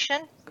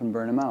preparation Can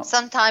burn them out.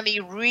 sometimes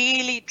it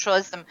really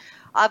throws them.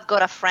 I've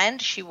got a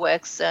friend, she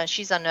works,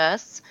 she's a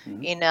nurse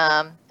in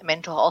a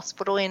mental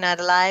hospital in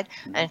Adelaide,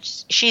 and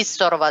she's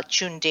sort of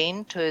tuned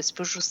in to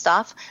spiritual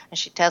stuff, and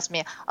she tells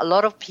me a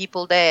lot of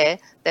people there,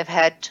 they've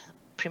had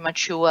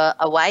premature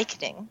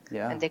awakening,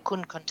 and they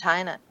couldn't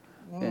contain it.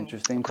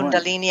 Interesting point.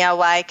 Kundalini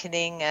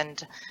awakening,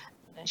 and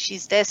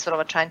she's there sort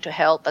of trying to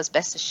help as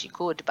best as she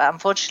could, but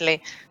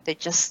unfortunately they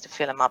just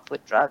fill them up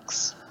with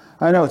drugs.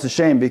 I know, it's a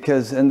shame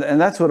because, and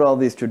that's what all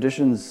these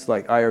traditions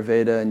like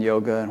Ayurveda and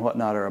yoga and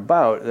whatnot are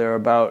about. They're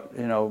about,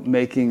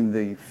 making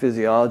the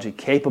physiology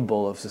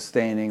capable of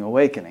sustaining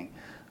awakening.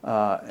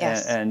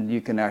 Yes. And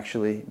you can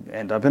actually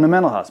end up in a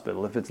mental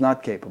hospital if it's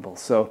not capable.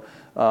 So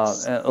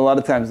a lot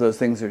of times those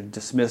things are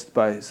dismissed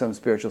by some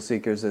spiritual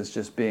seekers as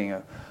just being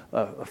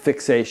a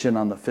fixation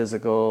on the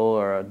physical,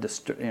 or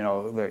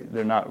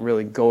they're not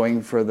really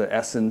going for the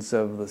essence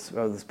of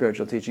the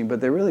spiritual teaching, but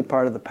they're really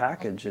part of the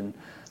package, and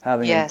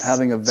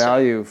having a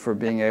value for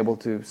being able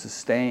to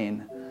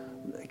sustain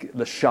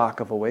the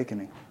shock of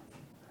awakening.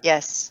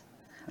 Yes,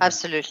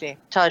 absolutely.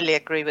 Totally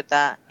agree with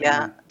that.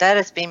 Yeah, that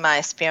has been my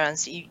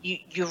experience.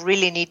 You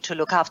really need to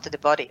look after the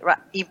body. Right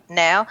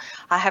now,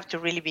 I have to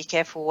really be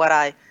careful what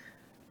I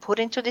put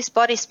into this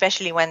body,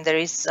 especially when there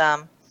is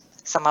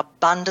some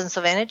abundance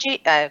of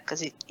energy,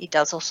 because it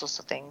does all sorts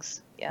of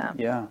things.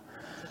 Yeah.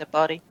 The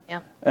body.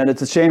 Yeah. And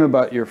it's a shame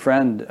about your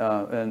friend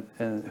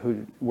and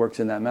who works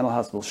in that mental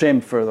hospital.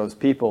 Shame for those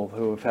people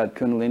who have had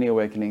Kundalini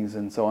awakenings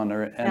and so on,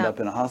 or end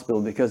up in a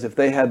hospital, because if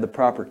they had the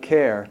proper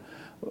care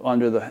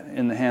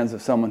in the hands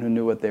of someone who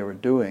knew what they were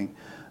doing,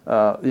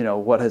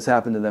 what has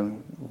happened to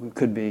them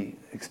could be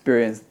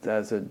experienced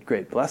as a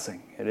great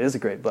blessing. It is a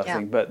great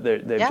blessing, but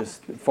they've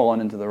just fallen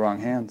into the wrong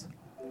hands.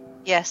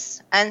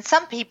 Yes, and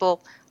some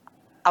people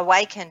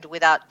awakened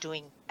without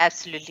doing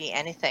absolutely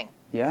anything.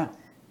 Yeah.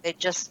 It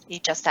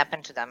just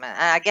happened to them, and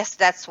I guess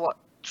that's what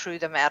threw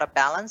them out of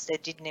balance. They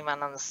didn't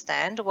even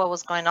understand what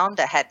was going on.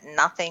 They had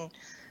nothing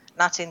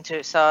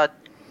to, so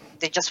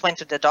they just went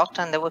to the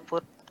doctor and they were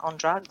put on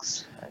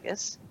drugs, I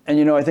guess.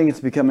 And I think it's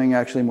becoming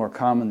actually more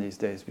common these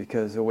days,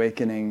 because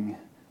awakening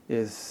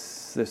there's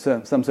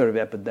some sort of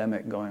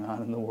epidemic going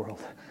on in the world.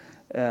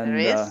 And,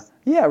 there is?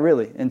 Yeah,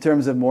 really, in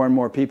terms of more and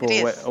more people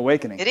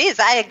awakening. It is,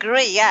 I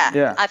agree,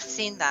 yeah. I've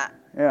seen that.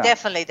 Yeah.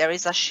 Definitely, there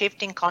is a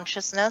shift in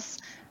consciousness.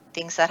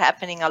 Things are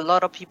happening. A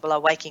lot of people are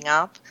waking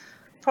up,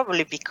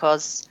 probably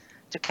because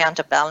to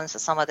counterbalance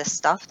some of the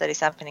stuff that is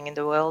happening in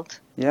the world.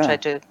 Yeah, try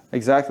to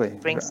exactly.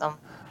 bring some.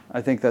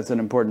 I think that's an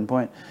important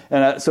point.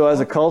 And so as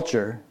a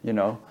culture,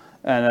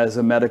 and as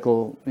a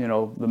medical,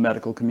 the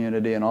medical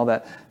community and all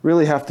that,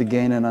 really have to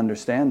gain an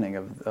understanding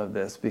of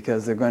this,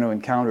 because they're going to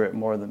encounter it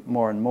more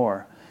and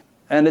more.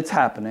 And it's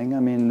happening. I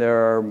mean, there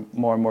are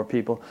more and more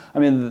people. I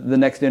mean, the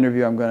next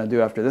interview I'm going to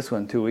do after this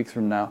one, 2 weeks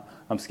from now,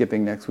 I'm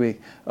skipping next week,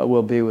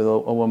 will be with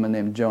a woman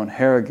named Joan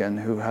Harrigan,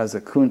 who has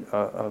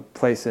a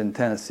place in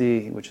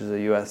Tennessee, which is a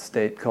U.S.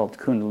 state, called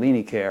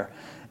Kundalini Care.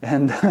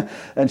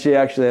 And she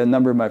actually, a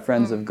number of my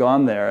friends have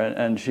gone there,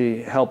 and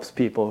she helps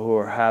people who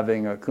are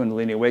having a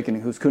Kundalini awakening,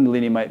 whose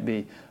Kundalini might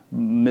be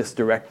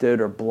misdirected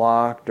or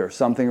blocked or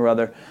something or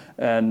other,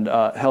 and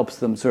helps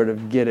them sort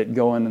of get it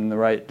going in the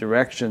right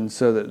direction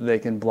so that they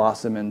can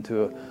blossom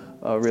into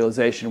a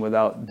realization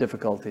without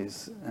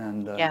difficulties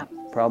and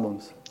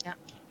problems.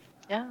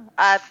 Yeah,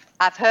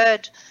 I've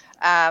heard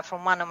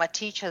from one of my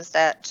teachers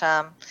that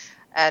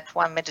at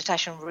one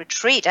meditation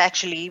retreat,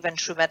 actually even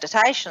through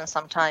meditation,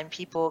 sometimes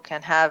people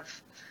can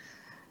have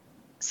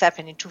it's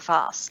happening too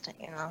fast,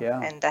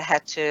 and they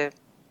had to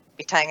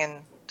be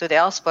taken to the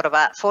hospital.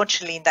 But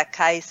fortunately, in that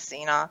case,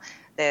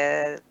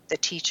 the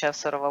teacher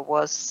sort of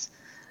was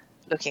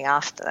looking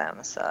after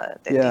them, so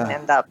they didn't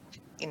end up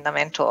in the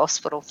mental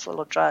hospital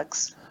full of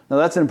drugs. Now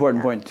that's an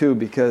important point too,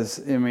 because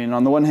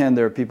on the one hand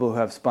there are people who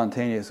have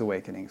spontaneous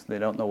awakenings, they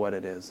don't know what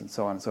it is, and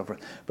so on and so forth.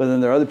 But then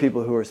there are other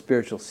people who are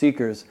spiritual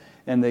seekers,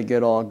 and they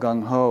get all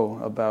gung-ho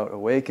about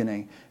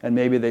awakening, and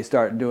maybe they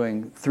start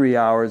doing 3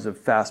 hours of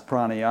fast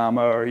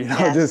pranayama,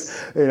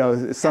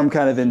 or some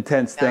kind of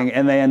intense thing,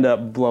 and they end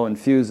up blowing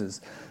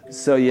fuses.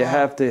 So you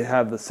have to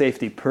have the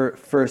safety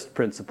first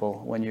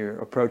principle when you're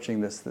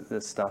approaching this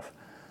stuff.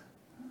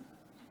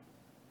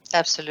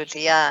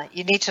 Absolutely, yeah.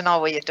 You need to know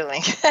what you're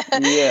doing.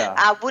 Yeah.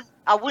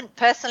 I wouldn't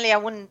personally. I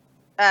wouldn't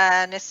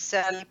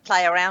necessarily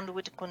play around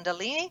with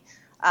Kundalini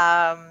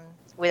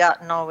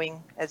without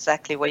knowing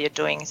exactly what you're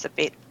doing. It's a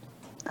bit.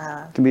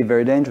 It can be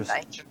very dangerous.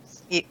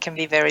 It can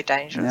be very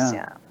dangerous.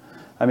 Yeah.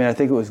 I mean, I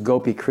think it was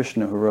Gopi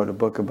Krishna who wrote a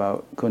book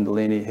about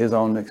Kundalini, his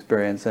own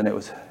experience, and it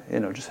was,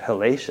 just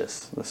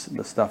hellacious,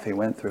 the stuff he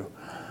went through.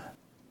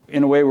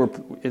 In a way,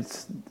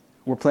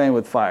 we're playing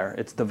with fire.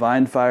 It's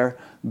divine fire,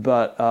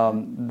 but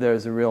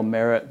there's a real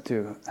merit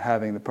to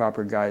having the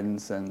proper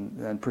guidance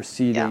and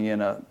proceeding in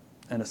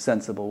a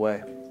sensible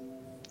way.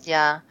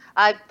 Yeah,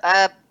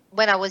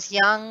 when I was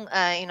young,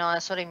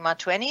 sort of in my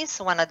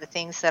 20s, one of the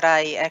things that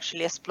I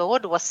actually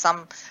explored was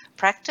some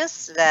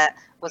practice that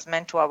was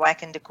meant to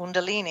awaken the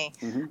Kundalini.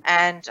 Mm-hmm.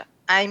 And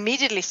I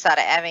immediately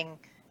started having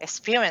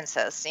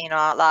experiences,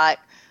 like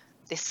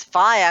this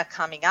fire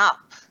coming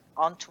up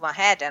onto my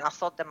head, and I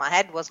thought that my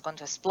head was going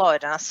to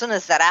explode. And as soon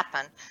as that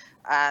happened,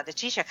 the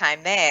teacher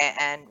came there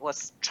and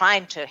was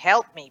trying to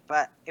help me,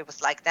 but it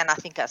was like then I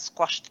think I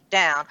squashed it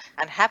down,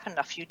 and it happened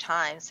a few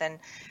times. And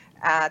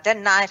that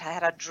night I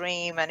had a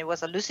dream, and it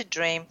was a lucid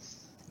dream,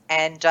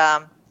 and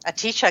a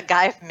teacher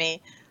gave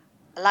me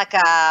like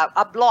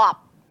a blow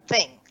up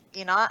thing,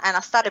 and I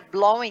started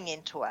blowing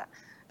into it,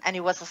 and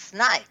it was a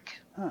snake.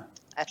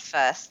 At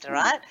first,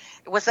 right?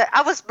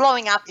 I was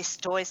blowing up this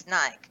toy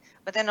snake,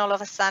 but then all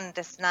of a sudden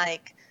the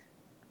snake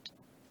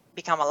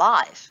became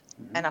alive,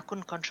 and I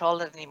couldn't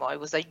control it anymore. It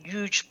was a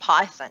huge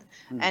python,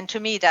 and to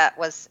me that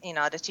was,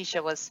 the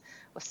teacher was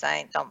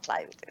saying, "Don't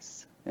play with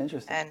this."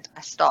 Interesting. And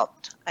I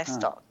stopped.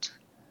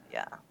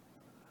 Yeah.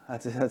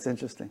 That's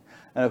interesting.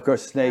 And of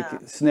course,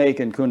 snake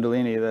and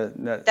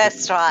Kundalini.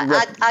 That's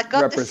right. I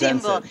got the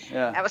symbol.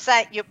 Yeah. I was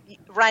saying,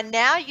 right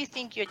now you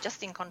think you're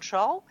just in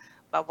control,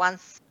 but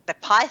once the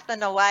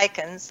python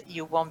awakens,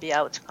 you won't be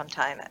able to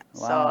contain it.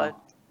 Wow. So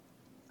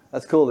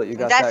that's cool that you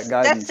got that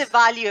guidance. That's the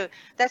value.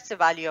 That's the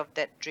value of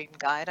that dream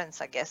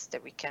guidance, I guess,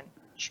 that we can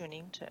tune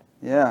into.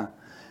 Yeah,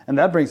 and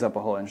that brings up a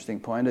whole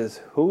interesting point: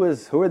 is who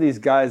are these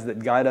guys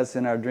that guide us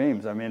in our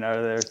dreams? I mean, are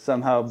there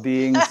somehow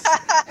beings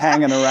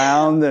hanging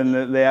around,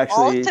 and they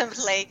actually?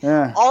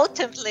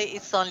 Ultimately,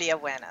 it's only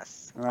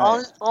awareness.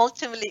 Right.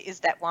 Ultimately,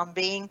 is that one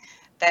being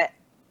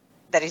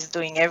that is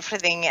doing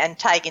everything and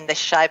taking the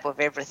shape of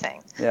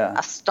everything. Yeah.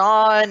 A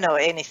stone or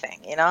anything,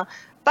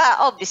 But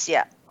obviously,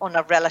 on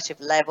a relative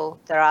level,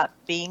 there are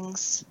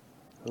beings,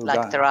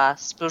 there are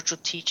spiritual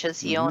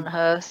teachers here on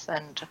Earth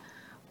and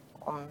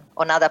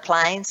on other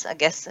planes, I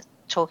guess,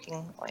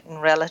 talking in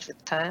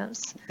relative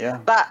terms. Yeah.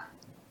 But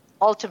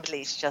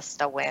ultimately, it's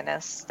just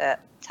awareness that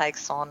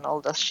takes on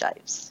all those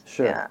shapes.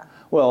 Sure. Yeah.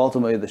 Well,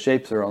 ultimately, the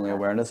shapes are only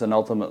awareness, and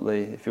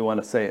ultimately, if you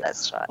want to say it,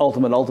 that's right.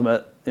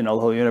 Ultimate, the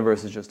whole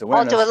universe is just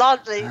awareness.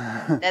 Ultimately,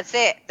 that's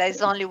it.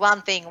 There's only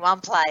one thing, one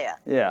player.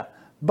 Yeah.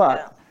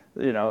 But,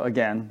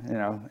 again,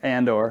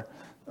 and/or,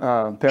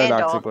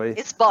 paradoxically. And/or.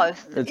 It's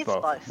both. It's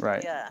both.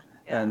 Right. Yeah.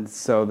 And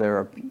so there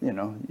are,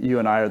 you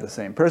and I are the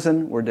same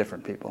person. We're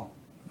different people.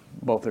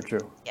 Both are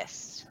true.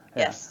 Yes.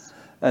 Yeah. Yes.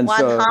 And one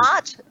so,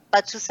 heart,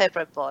 but two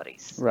separate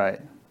bodies.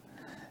 Right.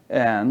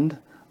 And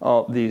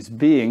all these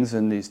beings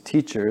and these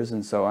teachers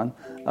and so on,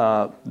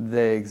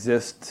 they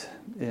exist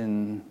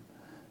in,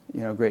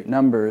 great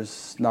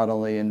numbers, not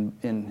only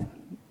in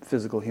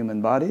physical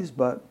human bodies,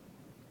 but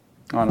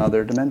on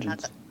other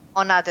dimensions.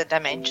 On other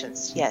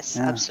dimensions, yes,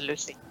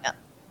 absolutely. Yeah.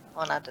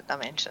 On other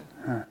dimension.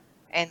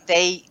 And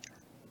they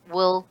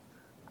will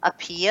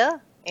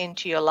appear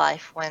into your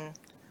life when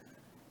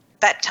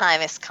that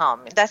time has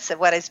come. That's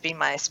what has been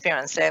my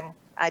experience.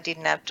 I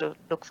didn't have to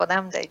look for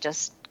them. They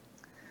just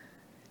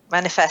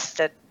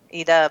manifested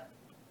either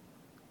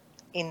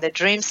in the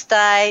dream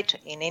state,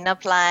 in inner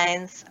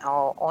planes,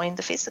 or in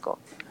the physical.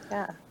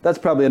 Yeah. That's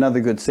probably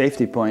another good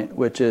safety point,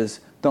 which is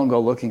don't go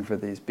looking for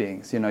these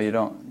beings. You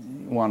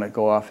don't want to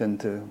go off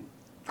into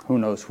who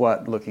knows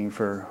what, looking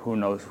for who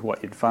knows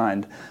what you'd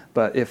find.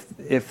 But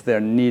if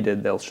they're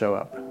needed, they'll show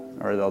up,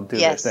 or they'll do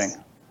their thing.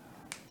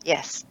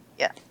 Yes.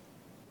 Yeah.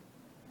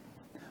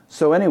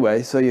 So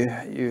anyway,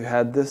 you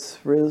had this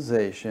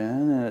realization,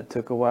 and it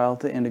took a while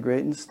to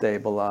integrate and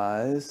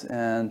stabilize,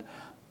 and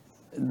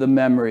the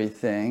memory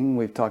thing,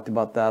 we've talked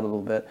about that a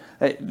little bit.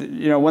 Hey,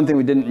 one thing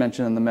we didn't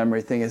mention in the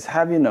memory thing is,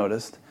 have you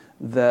noticed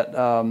that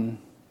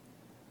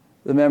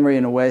the memory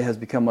in a way has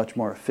become much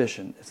more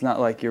efficient? It's not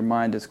like your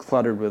mind is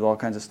cluttered with all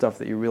kinds of stuff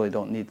that you really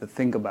don't need to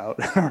think about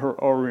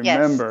or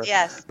remember.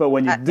 Yes. But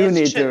when you do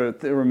need to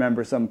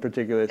remember some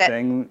particular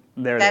thing,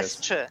 there it is.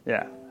 That's true.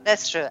 Yeah.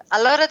 That's true.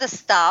 A lot of the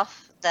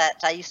stuff that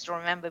I used to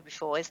remember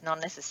before is not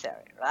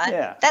necessary, right?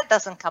 Yeah. That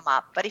doesn't come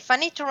up. But if I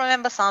need to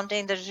remember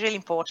something that is really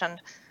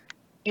important,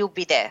 you'll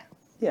be there.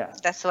 Yeah.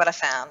 That's what I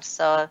found.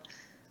 So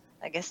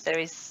I guess there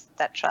is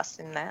that trust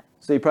in that.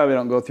 So you probably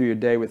don't go through your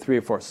day with 3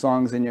 or 4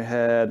 songs in your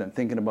head and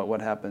thinking about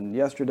what happened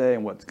yesterday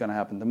and what's going to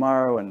happen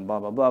tomorrow and blah,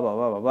 blah, blah, blah,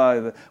 blah, blah,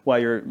 blah, while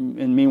you're,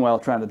 meanwhile,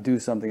 trying to do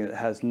something that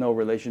has no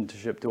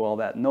relationship to all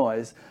that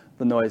noise.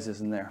 The noise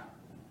isn't there.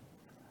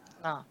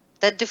 No.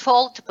 The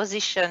default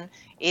position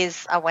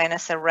is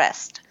awareness at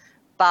rest.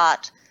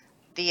 But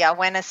the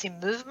awareness in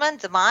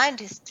movement, the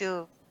mind is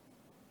still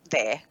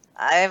there.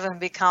 I haven't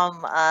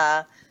become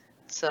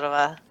sort of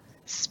a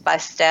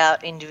spaced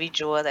out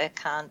individual that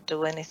can't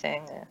do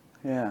anything.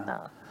 Yeah.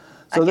 No.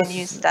 So I can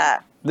use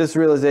that. This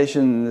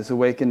realization, this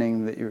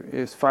awakening, that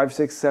is 5,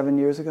 6, 7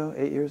 years ago,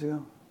 8 years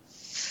ago?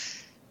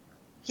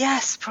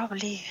 Yes,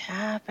 probably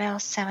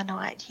about 7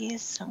 or 8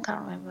 years. I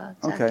can't remember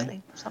exactly.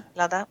 Okay. Something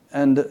like that.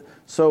 And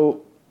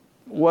so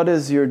what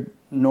is your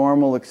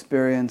normal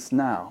experience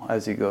now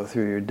as you go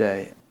through your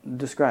day?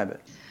 Describe it.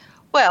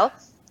 Well,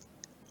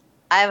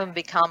 I haven't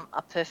become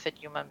a perfect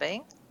human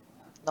being.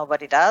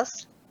 Nobody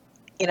does.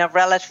 In a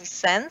relative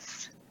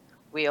sense,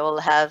 We all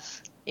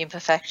have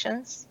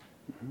imperfections,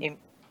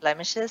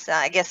 blemishes.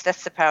 I guess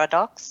that's the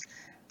paradox,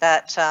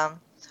 that on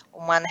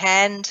one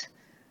hand,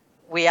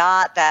 we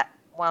are that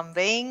one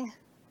being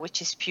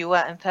which is pure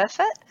and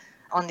perfect.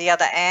 On the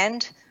other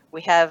hand,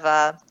 we have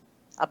a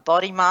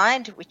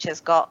body-mind which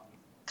has got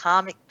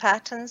karmic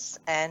patterns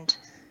and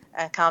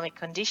karmic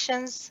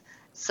conditions.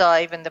 So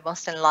even the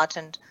most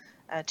enlightened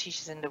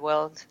teachers in the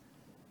world,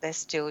 they're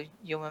still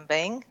human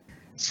beings.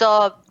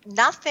 So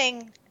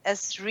nothing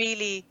has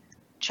really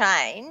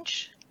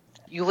changed.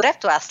 You would have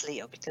to ask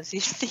Leo, because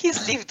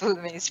he's lived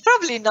with me. He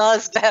probably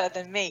knows better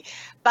than me.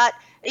 But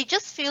it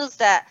just feels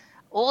that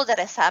all that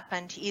has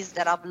happened is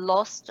that I've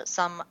lost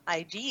some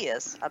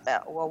ideas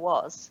about what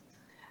was.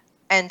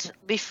 And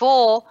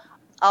before,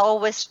 I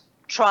always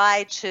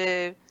tried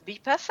to be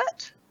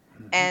perfect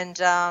and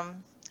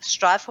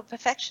strive for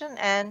perfection.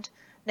 And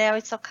now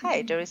it's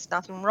okay. There is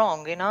nothing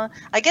wrong,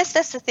 I guess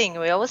that's the thing.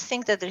 We always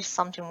think that there is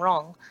something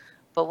wrong.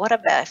 But what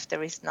about if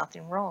there is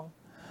nothing wrong?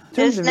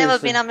 There's never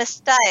been a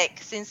mistake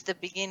since the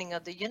beginning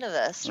of the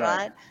universe,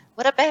 right?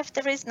 What about if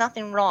there is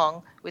nothing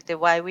wrong with the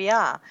way we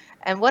are?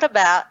 And what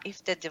about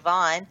if the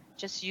divine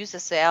just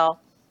uses our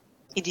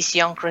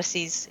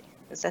idiosyncrasies?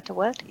 Is that a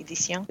word?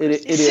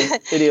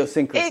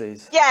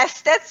 Idiosyncrasies.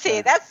 Yes, that's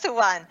it. That's the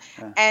one.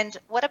 Yeah. And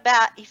what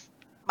about if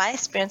my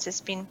experience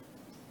has been,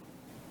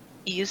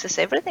 he uses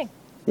everything.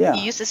 Yeah.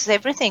 He uses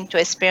everything to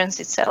experience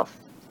itself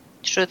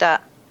through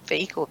that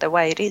vehicle, the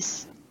way it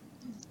is.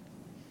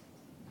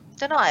 I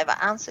don't know if I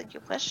answered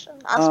your question.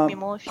 Ask me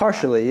more if you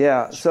partially,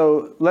 yeah.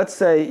 So let's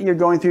say you're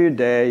going through your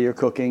day, you're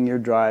cooking, you're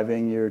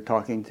driving, you're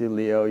talking to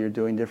Leo, you're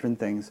doing different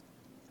things.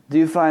 Do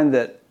you find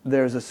that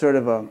there's a sort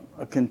of a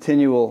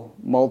continual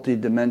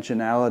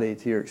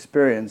multi-dimensionality to your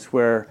experience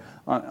where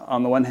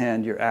on the one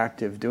hand you're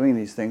active doing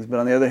these things, but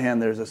on the other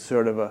hand there's a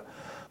sort of a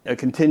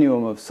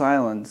continuum of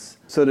silence,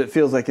 so that it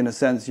feels like in a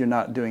sense you're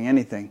not doing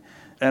anything?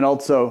 And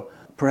also,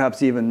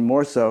 perhaps even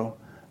more so,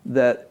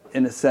 that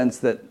in a sense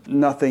that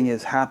nothing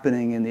is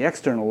happening in the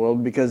external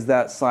world because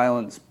that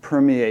silence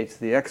permeates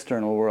the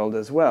external world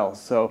as well.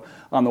 So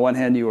on the one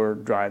hand you are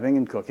driving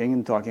and cooking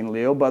and talking to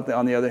Leo, but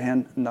on the other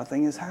hand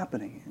nothing is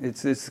happening.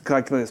 It's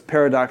like this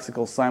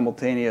paradoxical,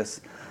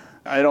 simultaneous,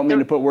 I don't mean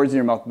to put words in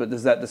your mouth, but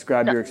does that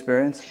describe your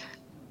experience?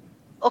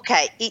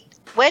 Okay,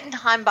 when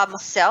I'm by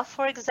myself,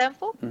 for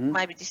example,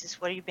 maybe this is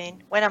where you've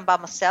been. When I'm by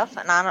myself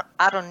and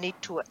I don't need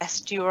to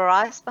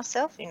exteriorize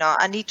myself,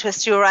 I need to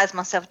exteriorize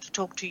myself to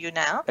talk to you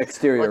now.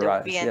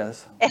 Exteriorize,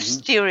 yes.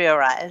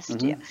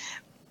 Exteriorized, yeah.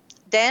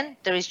 Then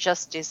there is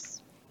just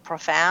this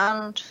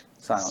profound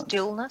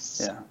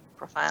stillness,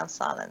 profound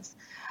silence.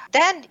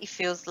 Then it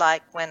feels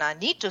like when I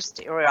need to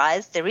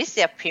exteriorize, there is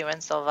the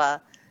appearance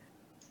of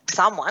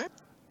someone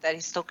that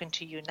is talking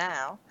to you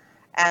now.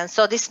 And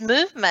so this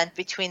movement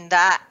between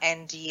that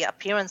and the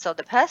appearance of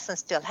the person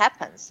still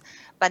happens.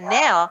 But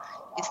now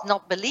it's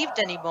not believed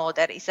anymore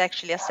that it's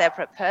actually a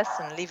separate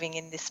person living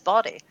in this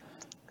body.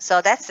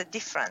 So that's the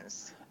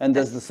difference. And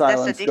does the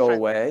silence go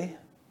away?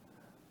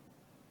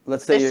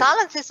 Let's say the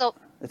silence is...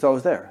 It's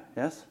always there,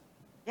 yes?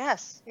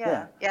 Yes,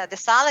 yeah. The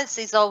silence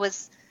is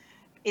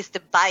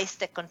the base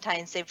that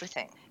contains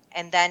everything.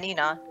 And then,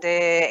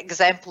 the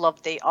example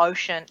of the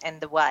ocean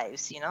and the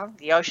waves,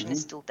 the ocean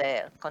is still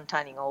there,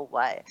 containing all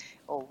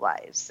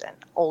waves and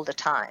all the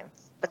time.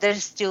 But there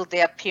is still the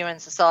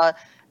appearance. So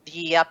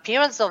the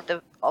appearance of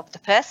the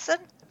person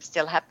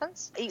still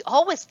happens. It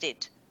always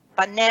did.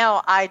 But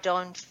now I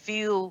don't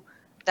feel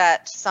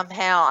that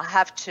somehow I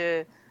have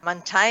to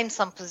maintain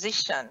some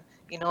position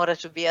in order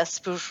to be a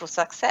spiritual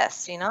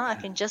success. I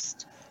can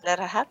just let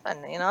it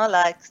happen,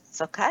 like it's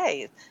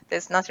okay.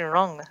 There's nothing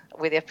wrong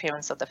with the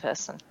appearance of the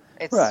person.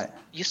 It's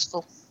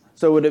useful.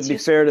 So would it be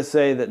fair to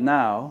say that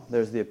now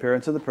there's the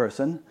appearance of the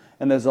person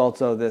and there's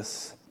also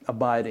this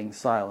abiding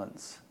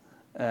silence,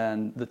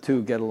 and the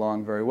two get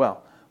along very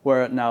well?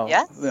 Where now,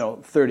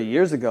 30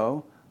 years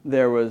ago,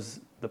 there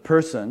was the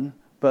person,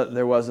 but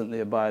there wasn't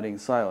the abiding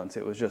silence.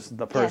 It was just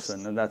the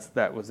person, and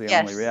that was the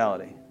only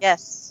reality.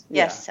 Yes,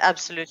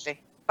 absolutely.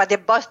 But they're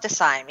both the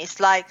same. It's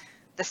like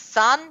the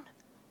sun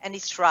and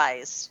its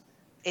rays.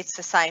 It's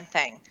the same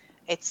thing.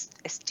 It's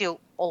still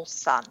all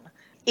sun.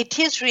 It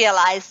is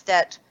realized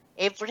that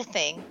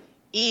everything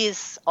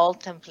is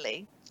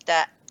ultimately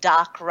that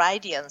dark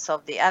radiance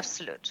of the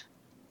absolute.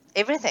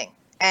 Everything.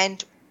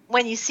 And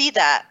when you see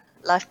that,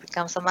 life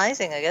becomes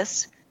amazing, I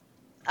guess.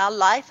 Our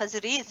life as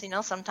it is,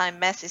 sometimes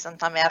messy,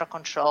 sometimes out of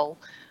control.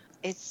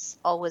 It's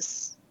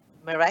always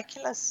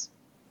miraculous.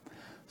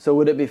 So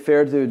would it be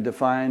fair to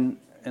define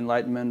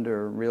enlightenment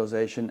or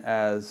realization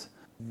as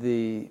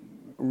the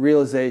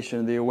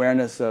realization, the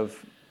awareness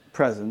of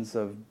presence,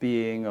 of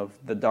being, of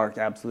the dark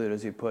absolute,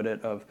 as you put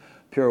it, of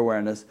pure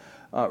awareness,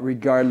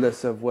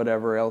 regardless of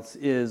whatever else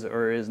is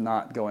or is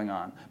not going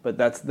on? But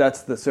that's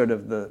the sort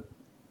of the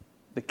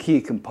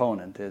key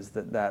component, is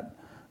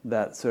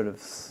that sort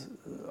of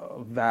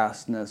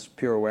vastness,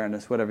 pure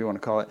awareness, whatever you want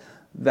to call it,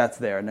 that's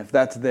there. And if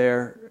that's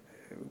there,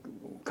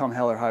 come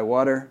hell or high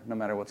water, no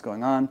matter what's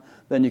going on,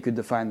 then you could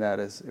define that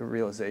as a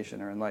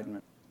realization or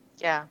enlightenment.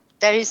 Yeah,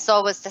 there is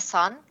always the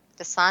sun.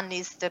 The sun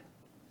is the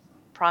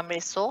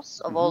primary source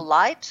of all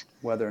light.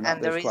 Whether or not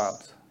And there's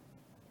clouds.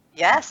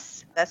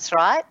 Yes, that's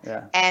right.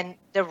 Yeah. And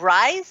the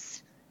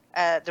rise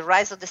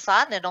of the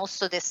sun, and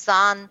also the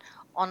sun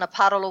on a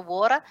puddle of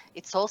water,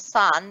 it's all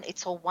sun,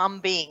 it's all one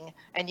being,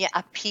 and yet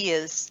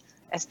appears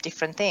as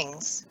different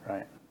things.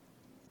 Right.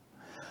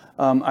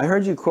 I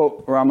heard you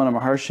quote Ramana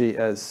Maharshi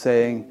as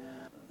saying,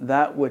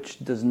 that which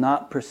does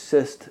not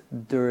persist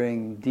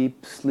during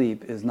deep sleep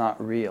is not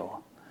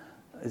real.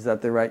 Is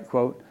that the right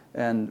quote?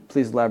 And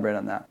please elaborate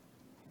on that.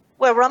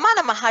 Well,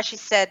 Ramana Maharshi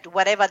said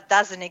whatever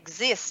doesn't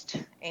exist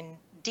in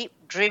deep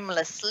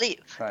dreamless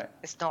sleep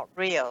is not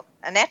real.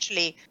 And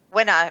actually,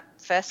 when I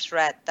first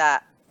read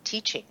that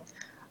teaching,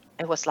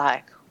 it was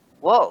like,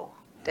 whoa,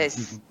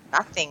 there's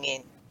nothing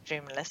in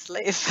dreamless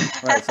sleep.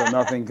 Right, so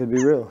nothing could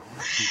be real.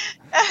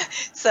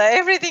 So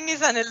everything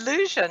is an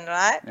illusion,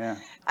 right? Yeah.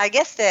 I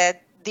guess the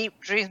deep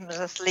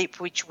dreamless sleep,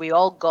 which we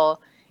all go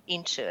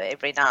into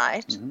every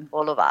night,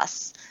 all of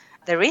us,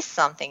 there is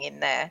something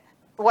in there.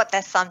 What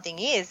that something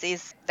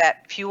is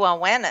that pure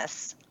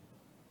awareness,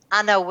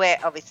 unaware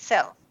of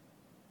itself.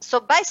 So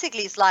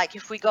basically, it's like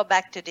if we go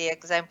back to the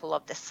example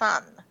of the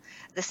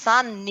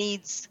sun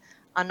needs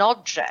an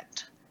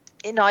object.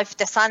 You know, if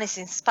the sun is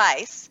in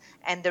space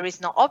and there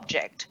is no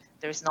object,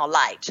 there is no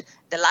light.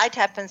 The light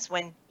happens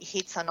when it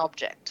hits an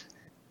object.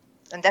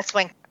 And that's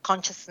when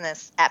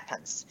consciousness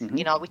happens,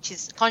 you know, which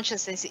is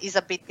consciousness is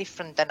a bit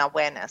different than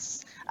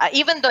awareness.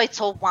 Even though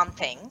it's all one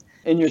thing.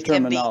 In your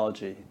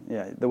terminology,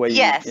 the way you...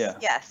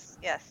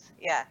 Yes.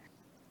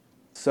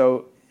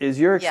 So is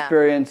your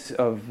experience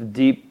of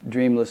deep,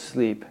 dreamless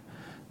sleep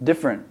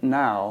different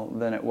now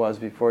than it was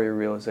before your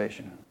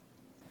realization?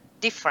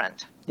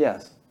 Different.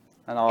 Yes.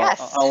 And I'll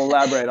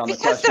elaborate on the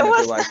question if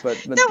you like. But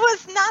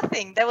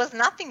there was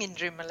nothing in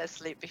dreamless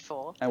sleep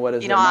before. And what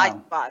is it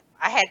now?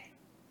 I had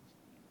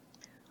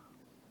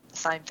the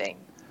same thing.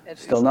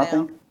 Still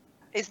nothing? Now.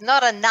 It's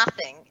not a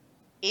nothing.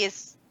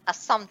 It's a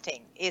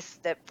something. It's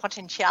the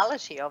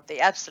potentiality of the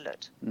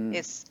absolute.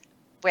 It's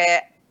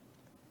where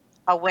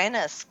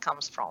awareness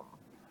comes from.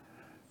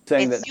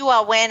 It's your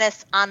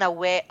awareness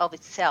unaware of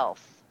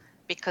itself,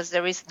 because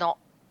there is no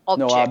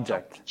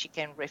object. Which you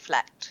can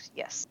reflect.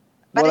 Yes.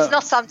 But it's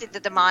not something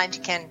that the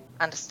mind can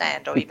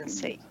understand or even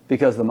see.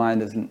 Because the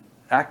mind isn't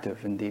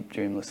active in deep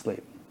dreamless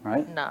sleep,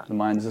 right? No. The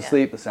mind is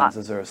asleep, the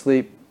senses are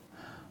asleep.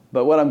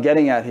 But what I'm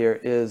getting at here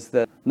is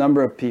that a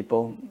number of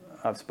people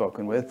I've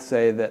spoken with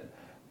say that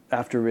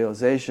after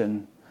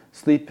realization,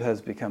 sleep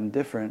has become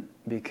different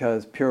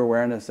because pure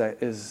awareness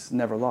is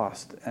never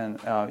lost. And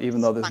even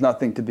though there's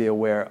nothing to be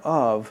aware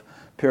of,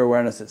 pure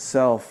awareness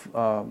itself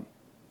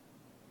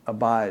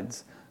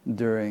abides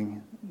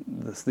during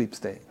the sleep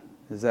state.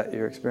 Is that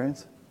your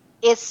experience?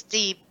 It's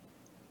the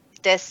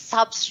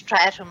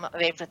substratum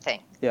of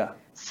everything. Yeah.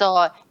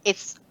 So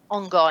it's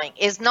ongoing.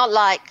 It's not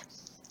like,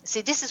 see,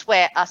 this is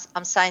where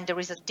I'm saying there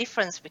is a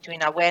difference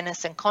between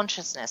awareness and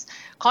consciousness.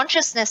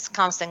 Consciousness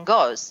comes and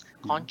goes.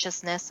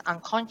 Consciousness,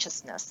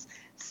 unconsciousness,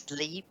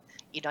 sleep,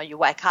 you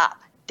wake up.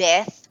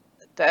 Death,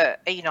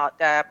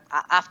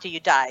 after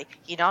you die,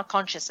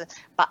 consciousness.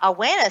 But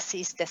awareness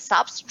is the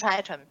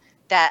substratum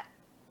that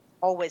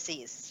always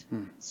is.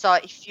 So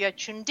if you're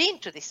tuned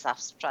into this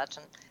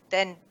substratum,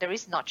 then there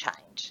is no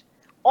change.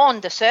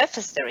 On the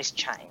surface, there is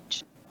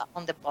change.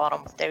 On the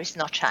bottom, there is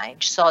no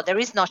change. So there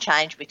is no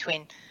change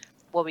between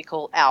what we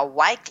call our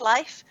wake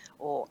life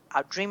or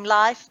our dream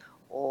life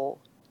or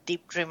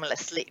deep dreamless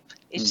sleep.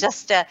 It's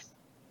just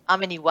how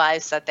many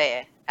waves are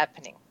there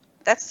happening.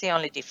 That's the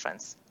only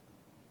difference.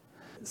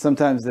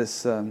 Sometimes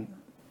this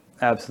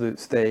absolute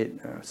state,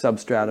 or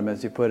substratum,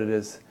 as you put it,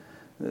 is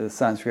the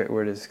Sanskrit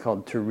word is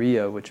called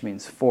turiya, which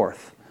means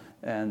fourth,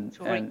 and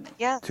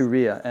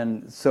turiya,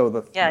 and so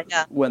the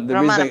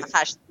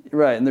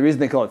reason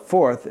they call it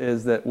fourth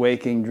is that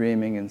waking,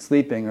 dreaming, and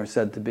sleeping are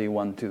said to be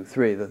 1, 2,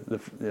 3,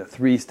 the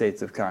three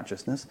states of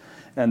consciousness,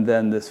 and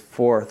then this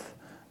fourth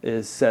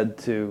is said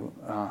to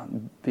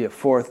be a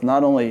fourth,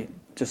 not only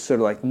just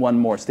sort of like one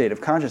more state of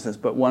consciousness,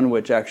 but one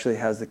which actually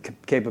has the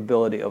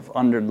capability of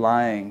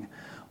underlying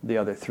the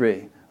other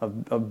three.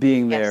 Of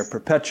being there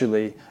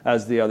perpetually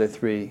as the other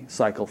three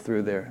cycle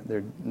through their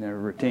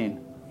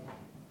routine.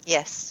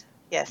 Yes,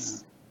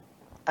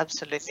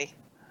 absolutely.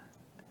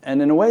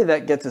 And in a way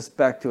that gets us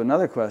back to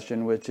another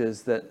question, which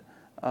is that,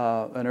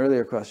 an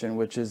earlier question,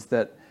 which is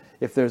that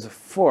if there's a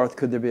fourth,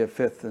 could there be a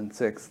fifth and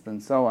sixth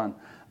and so on?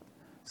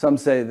 Some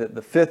say that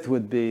the fifth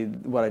would be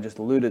what I just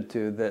alluded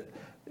to, that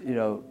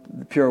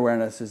the pure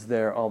awareness is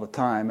there all the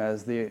time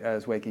as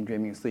waking,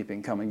 dreaming, and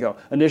sleeping come and go.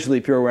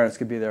 Initially, pure awareness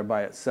could be there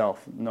by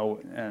itself,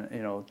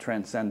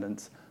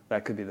 transcendence.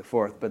 That could be the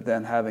fourth. But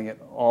then having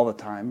it all the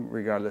time,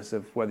 regardless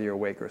of whether you're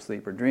awake or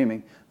asleep or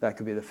dreaming, that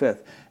could be the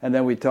fifth. And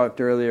then we talked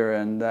earlier,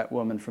 and that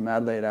woman from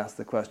Adelaide asked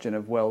the question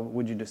of, well,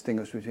 would you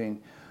distinguish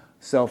between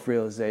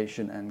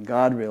self-realization and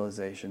God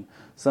realization?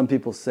 Some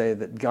people say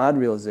that God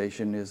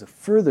realization is a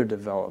further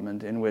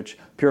development in which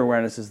pure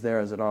awareness is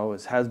there as it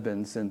always has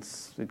been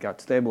since it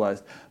got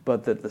stabilized,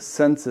 but that the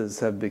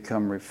senses have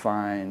become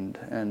refined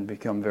and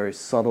become very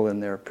subtle in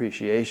their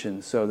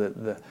appreciation, so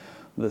that the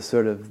the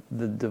sort of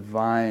the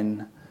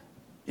divine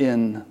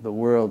in the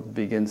world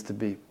begins to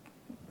be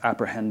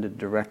apprehended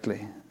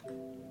directly.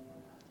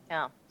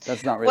 Yeah.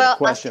 That's not really a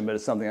question, but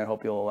it's something I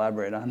hope you'll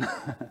elaborate on.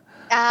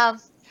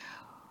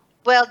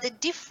 Well, the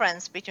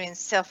difference between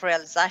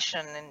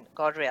self-realization and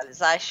God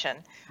realization,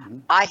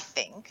 I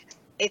think,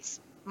 it's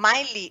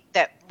mainly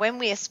that when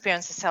we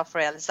experience a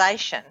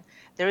self-realization,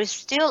 there is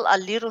still a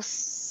little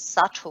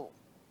subtle,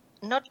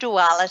 not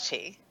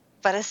duality,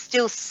 but it's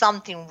still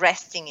something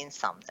resting in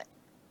something.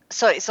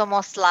 So it's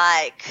almost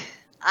like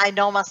I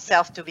know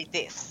myself to be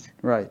this.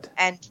 Right.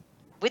 And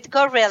with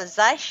God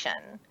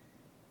realization,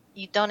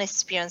 you don't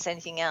experience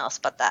anything else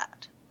but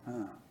that.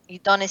 You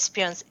don't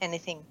experience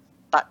anything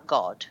but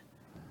God.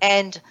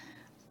 And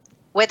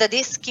whether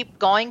this keep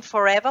going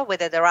forever,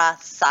 whether there are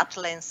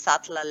subtler and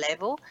subtler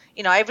level,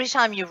 every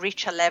time you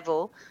reach a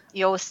level,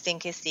 you always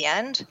think it's the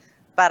end.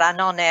 But I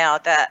know now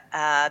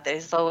that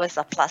there's always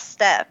a plus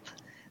step.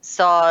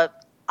 So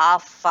how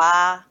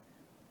far,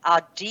 how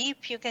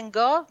deep you can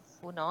go,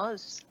 who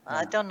knows? Yeah.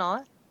 I don't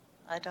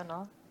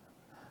know.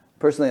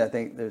 Personally, I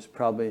think there's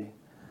probably,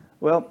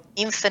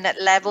 infinite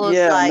levels.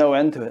 Yeah, no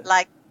end to it.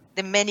 Like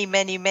the many,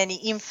 many, many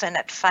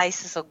infinite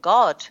faces of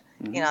God.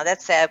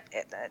 That's how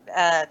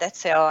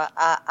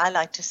I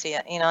like to see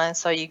it, and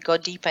so you go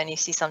deeper and you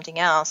see something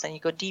else, and you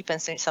go deeper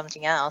and see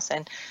something else.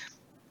 And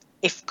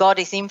if God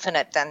is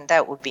infinite, then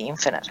that would be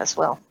infinite as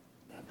well.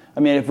 I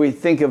mean, if we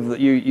think of,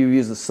 you've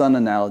used the sun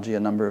analogy a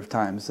number of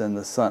times, and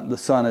the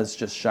sun is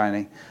just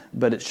shining,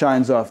 but it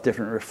shines off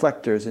different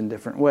reflectors in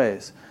different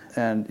ways.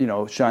 And,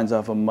 it shines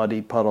off a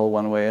muddy puddle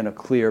one way and a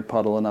clear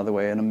puddle another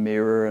way and a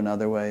mirror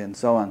another way and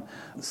so on.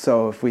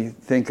 So if we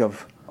think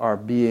of our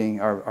being,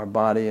 our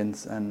body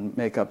and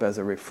makeup as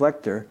a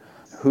reflector,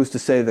 who's to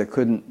say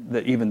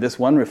that even this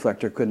one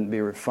reflector couldn't be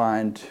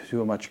refined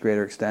to a much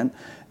greater extent?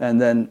 And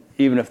then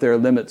even if there are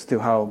limits to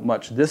how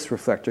much this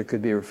reflector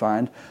could be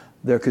refined,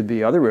 there could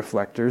be other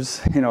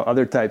reflectors,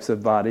 other types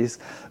of bodies,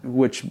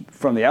 which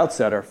from the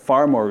outset are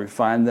far more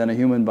refined than a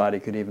human body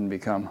could even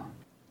become.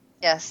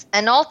 Yes,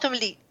 and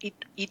ultimately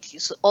it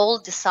is all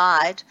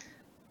decided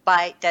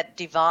by that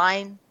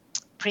divine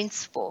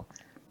principle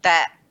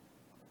that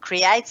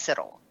creates it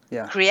all.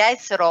 Yeah.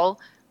 Creates it all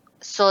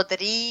so that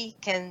he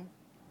can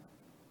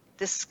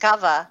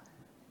discover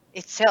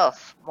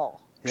itself more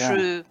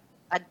through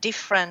a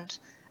different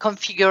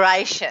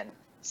configuration.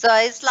 So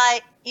it's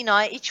like,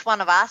 each one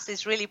of us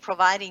is really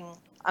providing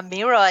a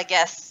mirror, I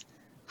guess,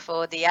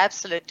 for the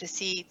Absolute to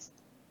see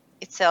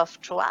itself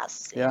through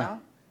us. You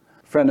know?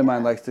 A friend of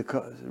mine likes to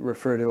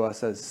refer to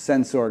us as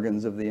sense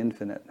organs of the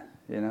infinite,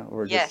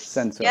 or just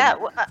sense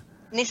organs. Yeah,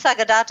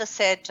 Nisargadatta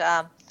said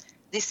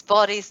this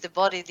body is the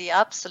body of the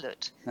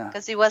Absolute,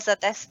 because he was at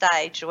that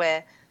stage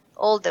where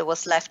all that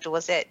was left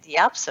was the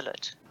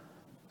Absolute.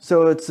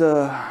 So it's,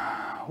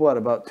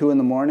 about 2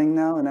 a.m.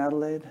 now in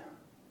Adelaide?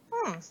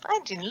 I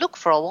didn't look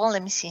for a while.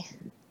 Let me see.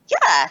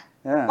 Yeah.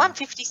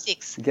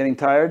 1:56. Getting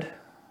tired?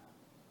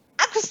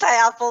 I could stay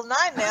up all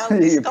night now.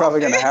 You're probably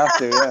going to have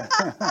to,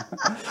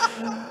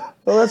 yeah.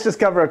 Well, let's just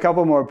cover a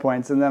couple more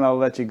points, and then I'll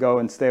let you go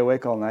and stay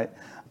awake all night.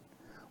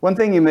 One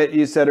thing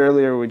you said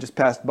earlier, we just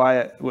passed by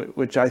it,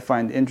 which I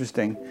find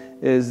interesting,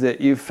 is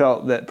that you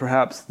felt that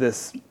perhaps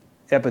this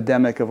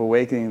epidemic of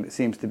awakening that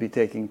seems to be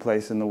taking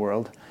place in the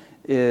world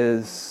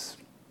is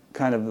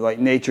kind of like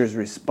nature's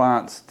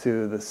response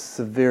to the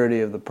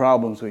severity of the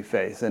problems we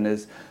face,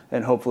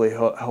 and hopefully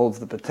holds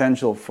the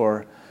potential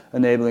for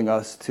enabling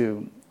us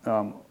to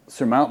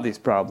surmount these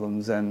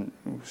problems and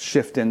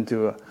shift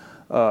into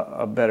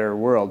a better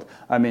world.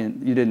 I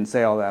mean, you didn't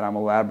say all that. I'm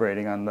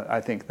elaborating on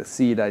I think the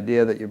seed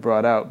idea that you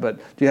brought out, but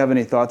do you have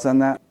any thoughts on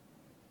that?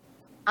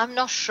 I'm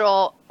not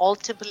sure.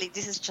 Ultimately,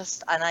 this is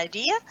just an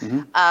idea,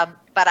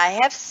 but I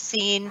have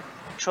seen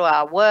through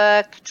our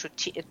work, through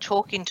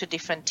talking to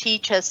different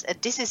teachers,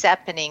 this is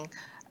happening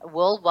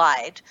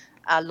worldwide.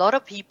 A lot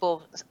of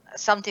people,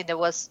 something that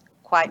was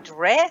quite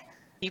rare,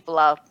 people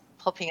are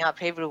popping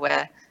up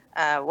everywhere,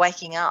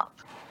 waking up.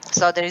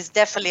 So there is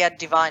definitely a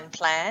divine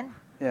plan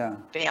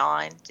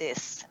behind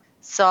this.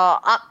 So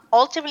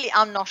ultimately,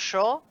 I'm not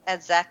sure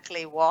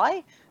exactly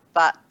why,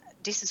 but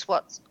this is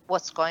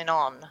what's going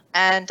on.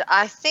 And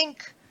I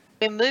think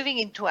we're moving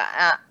into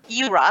an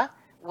era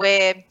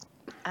where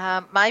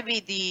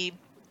maybe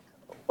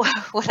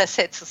what I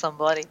said to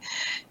somebody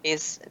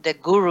is the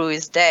guru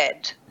is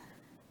dead.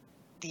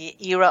 The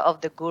era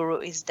of the guru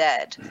is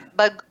dead.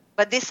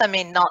 But this, I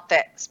mean, not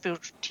that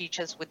spiritual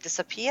teachers would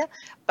disappear,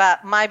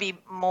 but maybe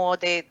more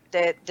the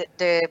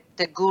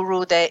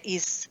guru that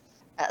is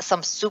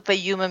some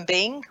superhuman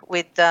being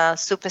with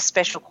super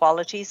special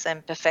qualities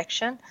and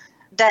perfection.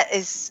 That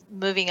is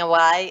moving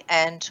away,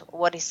 and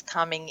what is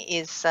coming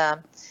is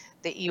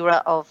the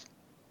era of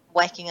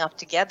waking up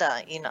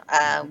together.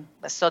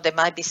 So there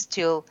might be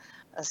still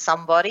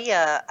somebody,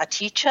 a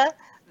teacher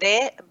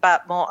there,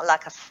 but more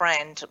like a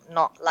friend,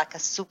 not like a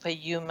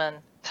superhuman,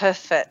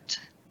 perfect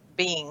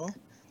being.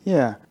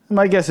 Yeah.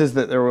 My guess is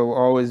that there will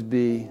always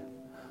be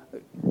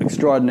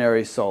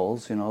extraordinary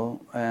souls, you know,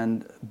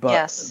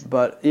 Yes.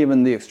 but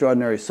even the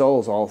extraordinary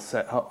souls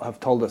have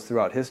told us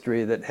throughout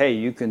history that, hey,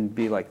 you can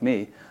be like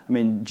me. I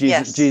mean,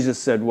 Yes. Jesus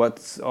said,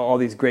 "What's all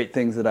these great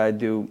things that I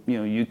do? You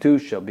know, you too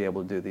shall be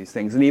able to do these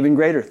things, and even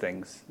greater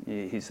things."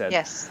 He said.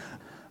 Yes.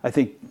 I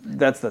think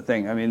that's the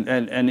thing. I mean,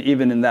 and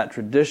even in that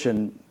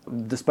tradition,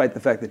 despite the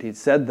fact that he'd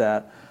said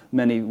that,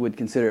 many would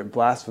consider it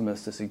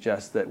blasphemous to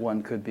suggest that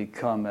one could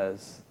become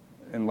as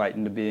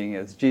enlightened a being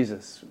as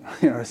Jesus,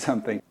 you know, or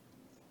something.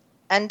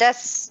 And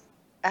that's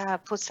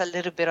puts a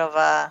little bit of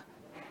a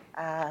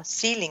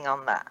ceiling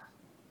on that.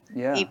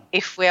 Yeah.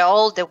 If we're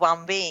all the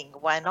one being,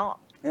 why not?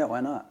 Yeah,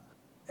 why not?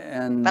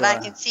 And But I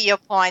can see your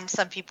point.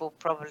 Some people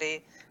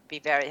probably be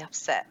very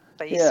upset.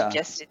 But you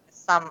suggested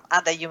some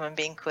other human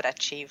being could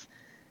achieve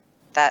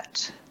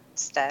that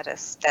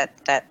status,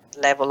 that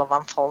level of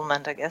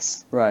unfoldment, I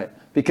guess. Right.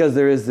 Because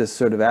there is this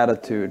sort of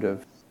attitude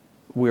of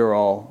we're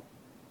all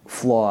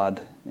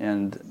flawed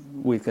and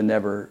we can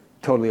never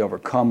totally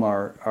overcome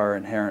our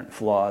inherent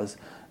flaws.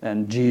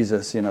 And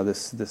Jesus, you know,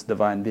 this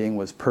divine being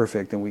was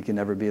perfect and we can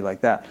never be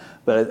like that.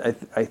 But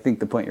I think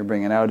the point you're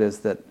bringing out is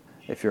that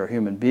if you're a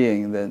human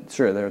being, then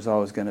sure, there's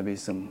always going to be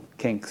some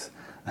kinks,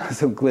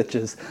 some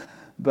glitches,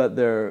 but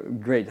there are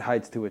great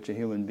heights to which a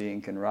human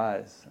being can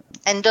rise.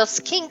 And those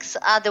kinks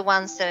are the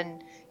ones that,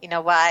 in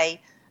a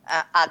way,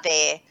 are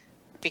there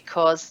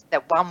because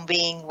that one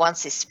being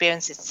wants to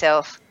experience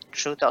itself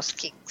through those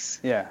kinks.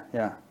 Yeah,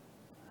 yeah.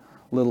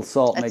 Little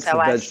salt That's makes the how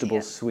I see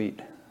vegetables it.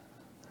 sweet.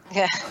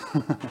 Yeah.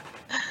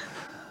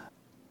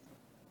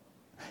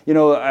 You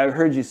know, I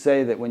heard you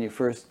say that when you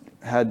first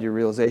had your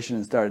realization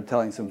and started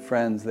telling some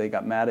friends, they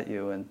got mad at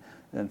you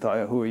and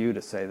thought, who are you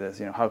to say this?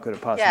 You know, how could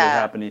it possibly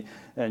happen?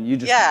 And you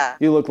just,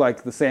 you look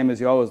like the same as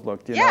you always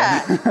looked, you know?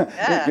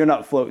 Yeah. You're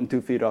not floating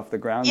 2 feet off the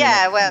ground.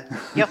 Yeah, you know? well,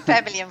 your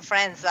family and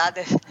friends are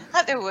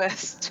the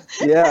worst.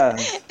 Yeah.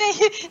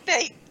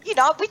 they, you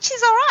know, which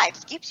is all right.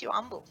 It keeps you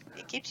humble.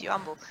 It keeps you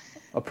humble.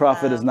 A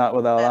prophet is not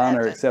without honor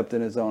happened. except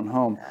in his own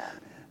home.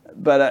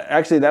 But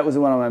actually, that was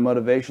one of my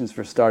motivations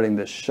for starting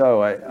this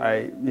show.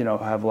 I you know,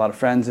 have a lot of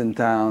friends in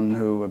town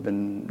who have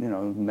been, you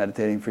know,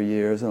 meditating for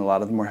years, and a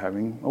lot of them were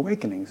having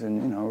awakenings,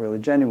 and, you know, really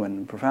genuine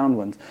and profound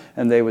ones.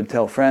 And they would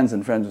tell friends,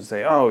 and friends would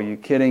say, "Oh, you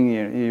kidding?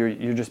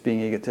 You're just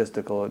being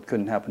egotistical. It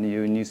couldn't happen to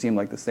you, and you seem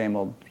like the same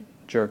old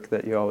jerk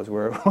that you always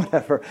were," or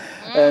whatever.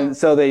 And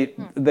so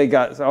they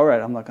got, all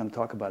right, I'm not going to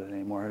talk about it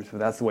anymore. So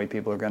that's the way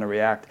people are going to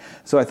react.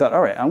 So I thought,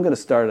 all right, I'm going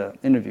to start an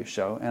interview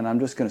show, and I'm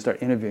just going to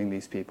start interviewing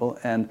these people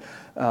and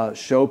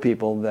show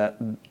people that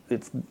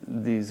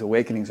these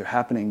awakenings are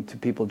happening to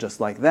people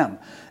just like them.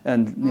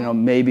 And, you know,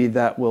 maybe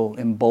that will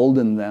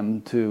embolden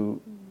them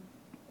to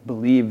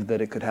believe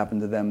that it could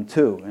happen to them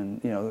too,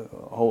 and, you know,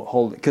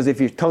 hold, because if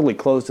you're totally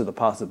closed to the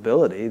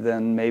possibility,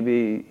 then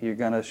maybe you're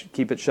going to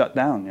keep it shut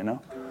down, you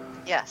know.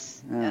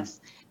 Yes, yes.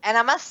 And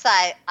I must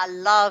say, I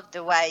love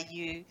the way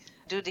you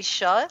do this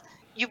show.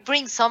 You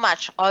bring so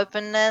much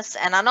openness,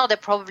 and I know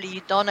that probably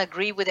you don't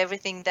agree with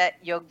everything that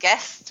your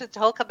guests to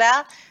talk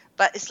about,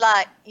 but it's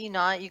like, you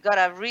know, you got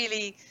a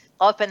really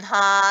open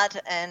heart,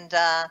 and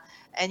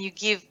you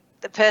give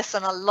the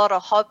person a lot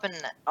of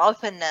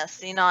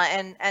openness, you know,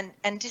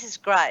 and this is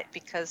great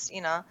because,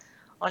 you know,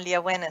 only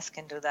awareness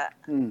can do that.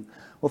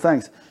 Well,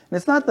 thanks. And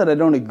it's not that I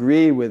don't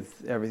agree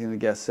with everything the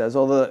guest says,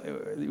 although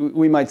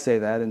we might say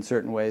that in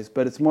certain ways,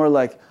 but it's more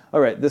like, all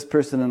right, this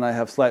person and I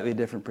have slightly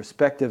different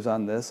perspectives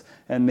on this,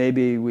 and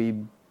maybe we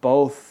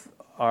both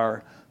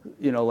are,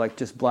 you know, like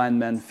just blind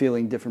men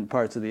feeling different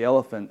parts of the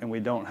elephant, and we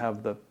don't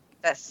have the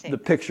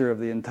picture of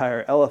the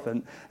entire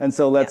elephant. And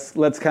so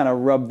let's kind of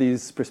rub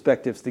these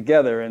perspectives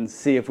together and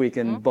see if we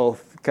can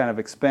both kind of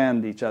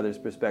expand each other's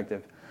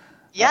perspective.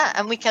 Yeah,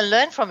 and we can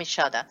learn from each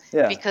other.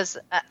 Yeah. Because,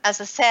 as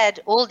I said,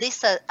 all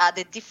these are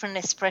the different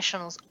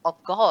expressions of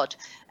God.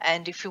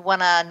 And if you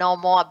want to know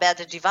more about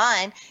the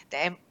divine,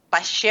 then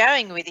by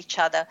sharing with each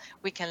other,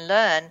 we can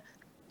learn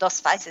those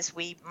faces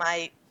we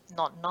might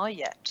not know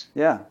yet.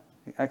 Yeah,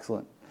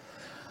 excellent.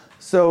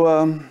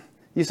 So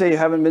you say you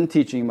haven't been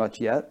teaching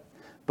much yet,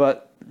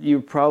 but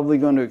you're probably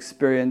going to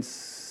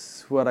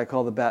experience what I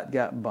call the Bat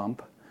Gap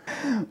bump,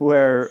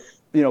 where,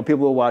 you know,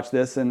 people will watch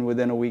this, and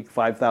within a week,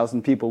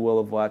 5,000 people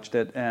will have watched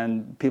it,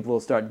 and people will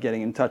start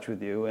getting in touch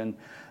with you.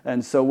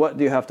 And so what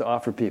do you have to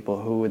offer people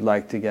who would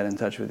like to get in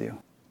touch with you?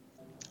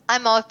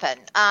 I'm open.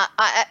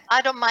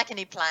 I don't make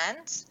any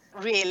plans,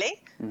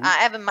 really. I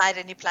haven't made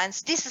any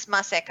plans. This is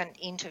my second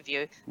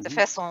interview. The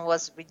first one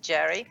was with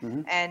Jerry.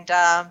 And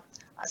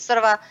sort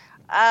of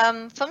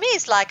for me,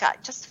 it's like I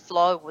just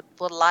flow with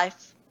what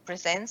life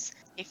presents.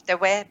 If there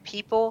were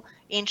people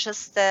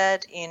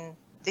interested in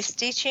these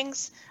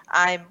teachings,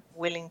 I'm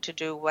willing to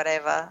do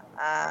whatever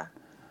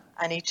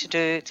I need to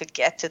do to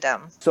get to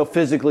them. So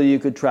physically, you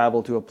could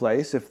travel to a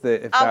place if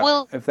that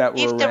were arranged?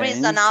 If there is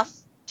enough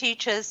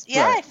teachers,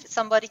 if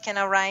somebody can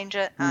arrange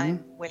it,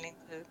 I'm willing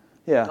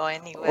to go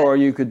anywhere. Or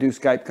you could do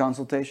Skype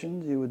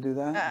consultations. You would do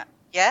that?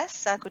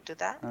 Yes, I could do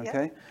that.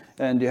 Okay.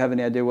 And do you have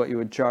any idea what you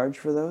would charge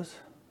for those?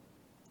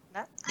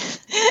 No?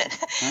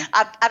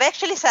 I've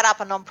actually set up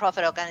a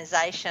non-profit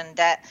organization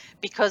that,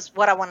 because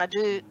what I want to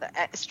do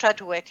is try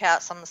to work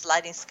out some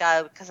sliding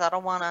scale, because I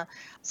don't want to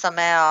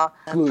somehow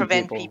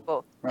prevent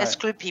people, right.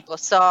 exclude people.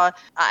 So I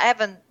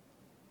haven't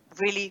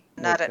really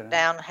noted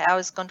down how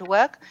it's going to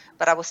work,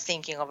 but I was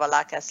thinking of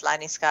a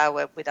sliding scale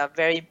with a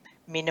very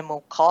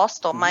minimal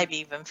cost, or maybe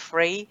even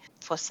free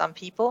for some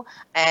people,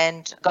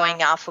 and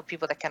going out for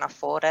people that can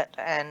afford it,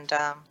 and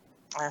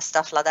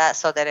stuff like that,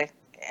 so that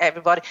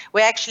everybody.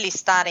 We're actually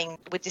starting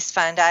with this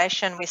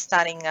foundation. We're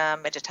starting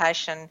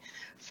meditation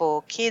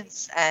for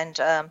kids and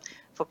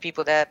for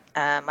people that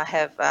might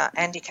have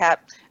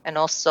handicap, and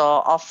also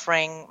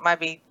offering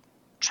maybe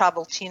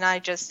troubled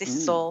teenagers. This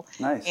is all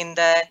nice. in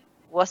the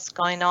what's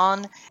going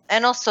on,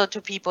 and also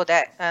to people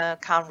that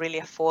can't really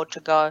afford to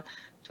go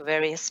to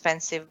very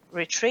expensive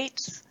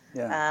retreats.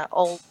 Yeah.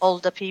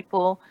 Older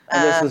people.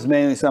 And this is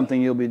mainly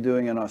something you'll be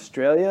doing in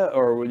Australia,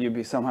 or will you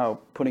be somehow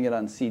putting it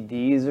on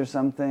CDs or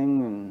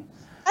something?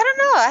 I don't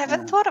know. I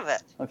haven't thought of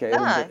it. Okay,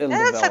 that's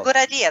develop. a good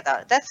idea,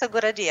 though. That's a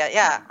good idea.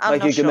 Yeah, I'm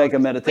like not you could sure. make a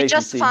meditation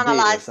CD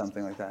finalized... or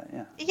something like that.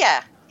 Yeah.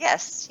 Yeah.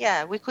 Yes.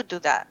 Yeah. We could do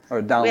that.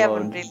 Or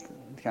download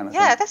kind of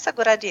thing. Yeah, that's a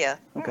good idea.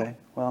 Okay.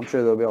 Well, I'm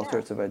sure there'll be all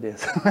sorts of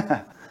ideas.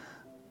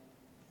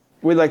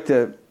 We'd like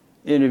to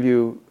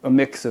interview a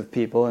mix of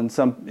people, and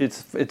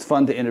it's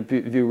fun to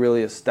interview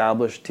really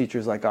established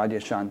teachers like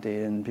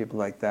Adyashanti and people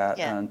like that,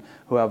 and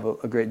who have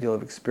a great deal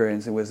of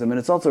experience and wisdom. And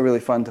it's also really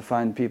fun to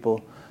find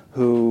people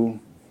who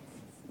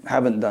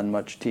haven't done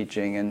much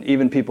teaching, and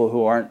even people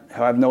who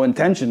have no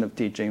intention of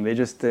teaching. They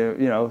just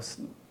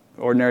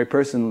ordinary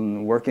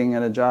person working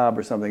in a job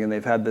or something, and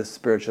they've had this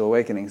spiritual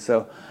awakening.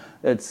 So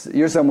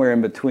you're somewhere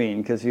in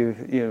between, because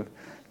you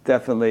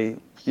definitely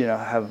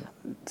have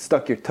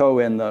stuck your toe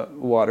in the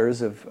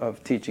waters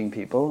of teaching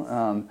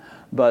people,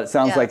 but it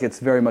sounds like it's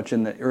very much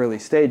in the early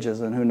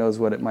stages, and who knows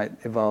what it might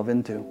evolve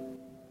into.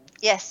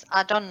 Yes,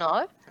 I don't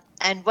know.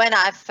 And when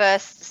I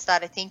first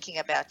started thinking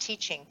about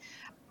teaching,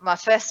 my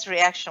first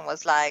reaction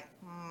was like,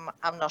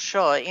 I'm not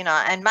sure,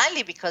 and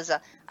mainly because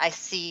I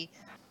see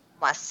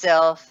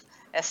myself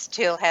as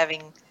still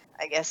having,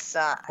 I guess,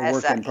 a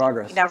work in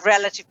progress. In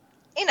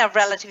a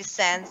relative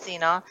sense,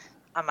 I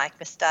make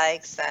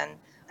mistakes.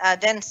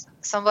 And then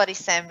somebody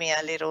sent me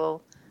a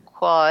little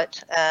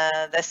quote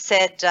that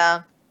said,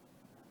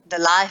 the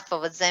life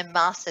of a Zen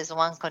master is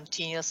one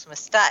continuous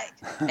mistake.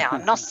 Now,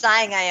 I'm not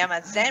saying I am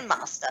a Zen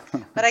master,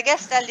 but I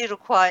guess that little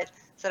quote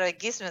sort of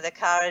gives me the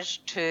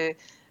courage to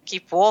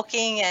keep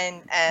walking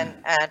and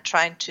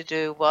trying to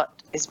do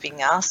what is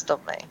being asked of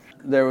me.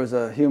 There was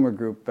a humor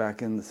group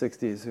back in the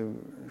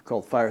 60s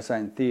called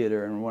Firesign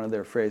Theater, and one of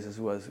their phrases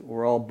was,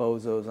 "We're all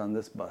bozos on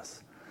this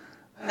bus."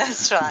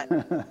 That's right.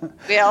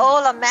 We are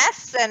all a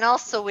mess, and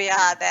also we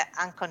are that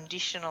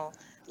unconditional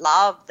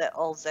love that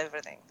holds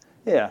everything.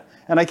 Yeah,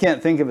 and I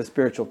can't think of a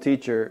spiritual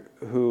teacher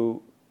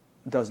who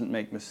doesn't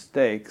make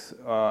mistakes,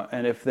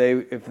 and if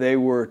they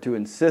were to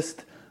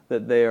insist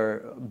that they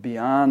are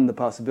beyond the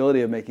possibility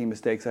of making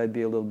mistakes, I'd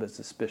be a little bit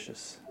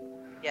suspicious.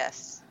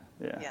 Yes.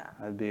 Yeah.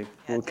 I'd be a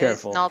little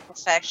careful. There's no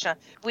perfection.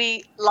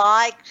 We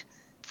like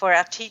for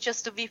our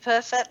teachers to be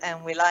perfect,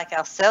 and we like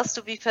ourselves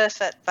to be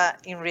perfect, but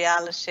in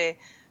reality,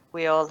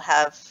 we are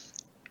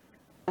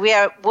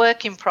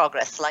work in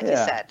progress, like you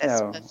said.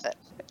 That's perfect.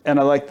 And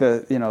I like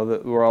that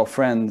we're all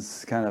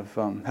friends, kind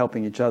of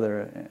helping each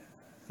other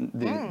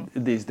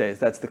these days.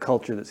 That's the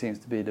culture that seems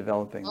to be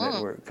developing.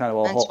 That we're kind of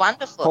all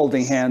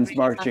holding hands, really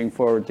marching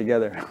forward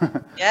together.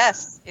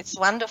 Yes, it's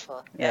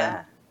wonderful.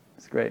 Yeah.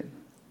 It's great.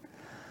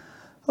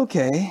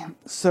 Okay,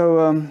 so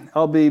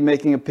I'll be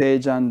making a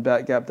page on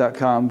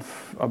batgap.com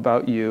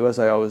about you, as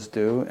I always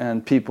do,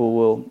 and people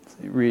will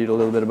read a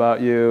little bit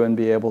about you and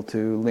be able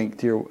to link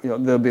to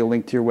there'll be a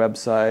link to your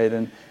website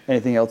and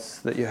anything else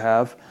that you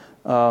have.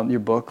 Your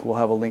book, we'll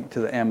have a link to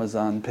the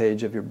Amazon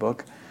page of your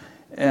book.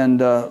 And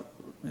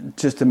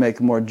just to make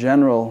more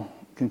general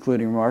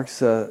concluding remarks,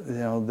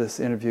 this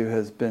interview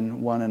has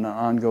been one in an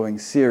ongoing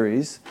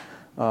series.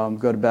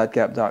 Go to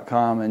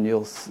batgap.com and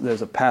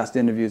there's a past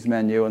interviews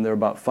menu, and there are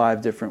about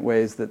 5 different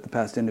ways that the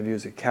past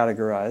interviews are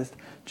categorized.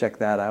 Check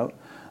that out.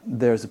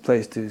 There's a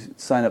place to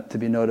sign up to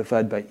be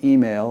notified by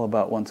email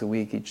about once a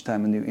week each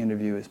time a new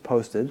interview is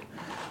posted.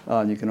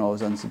 You can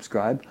always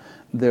unsubscribe.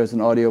 There's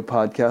an audio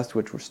podcast,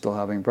 which we're still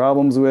having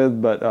problems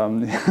with, but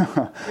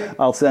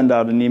I'll send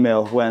out an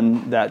email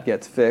when that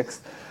gets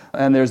fixed.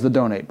 And there's the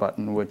donate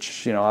button,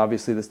 which,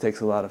 obviously this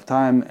takes a lot of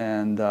time,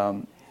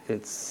 and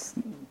it's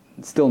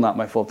still not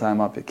my full-time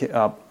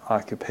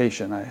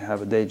occupation. I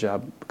have a day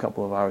job, a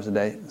couple of hours a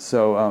day.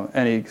 So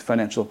any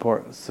financial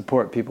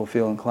support people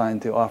feel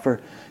inclined to offer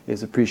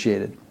is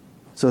appreciated.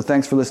 So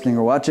thanks for listening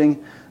or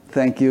watching.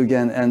 Thank you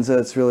again, Enza.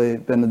 It's really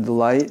been a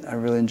delight. I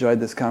really enjoyed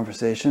this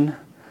conversation.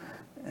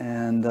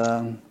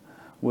 And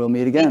we'll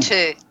meet again. Me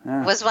too.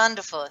 Yeah. It was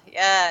wonderful.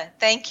 Yeah.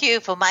 Thank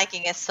you for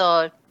making it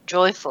so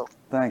joyful.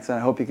 Thanks. And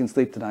I hope you can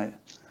sleep tonight.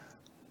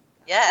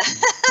 Yeah.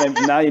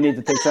 Now you need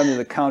to take something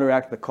to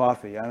counteract the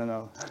coffee. I don't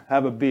know.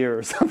 Have a beer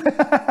or something.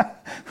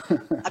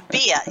 A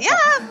beer.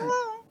 Yeah.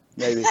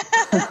 Maybe.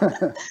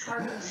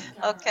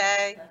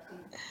 Okay.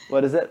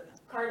 What is it?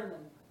 Cardamom.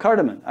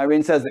 Cardamom.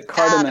 Irene says that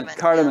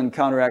cardamom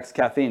counteracts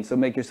caffeine. So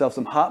make yourself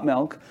some hot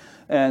milk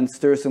and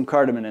stir some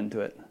cardamom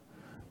into it.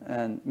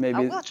 And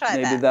maybe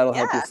that'll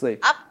help you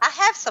sleep. I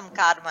have some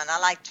cardamom. I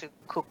like to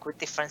cook with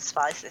different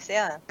spices.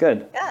 Yeah.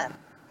 Good. Yeah.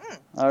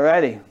 All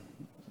righty.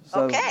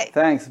 So Okay.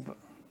 Thanks.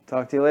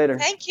 Talk to you later.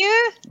 Thank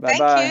you.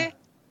 Bye-bye. Thank you.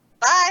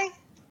 Bye.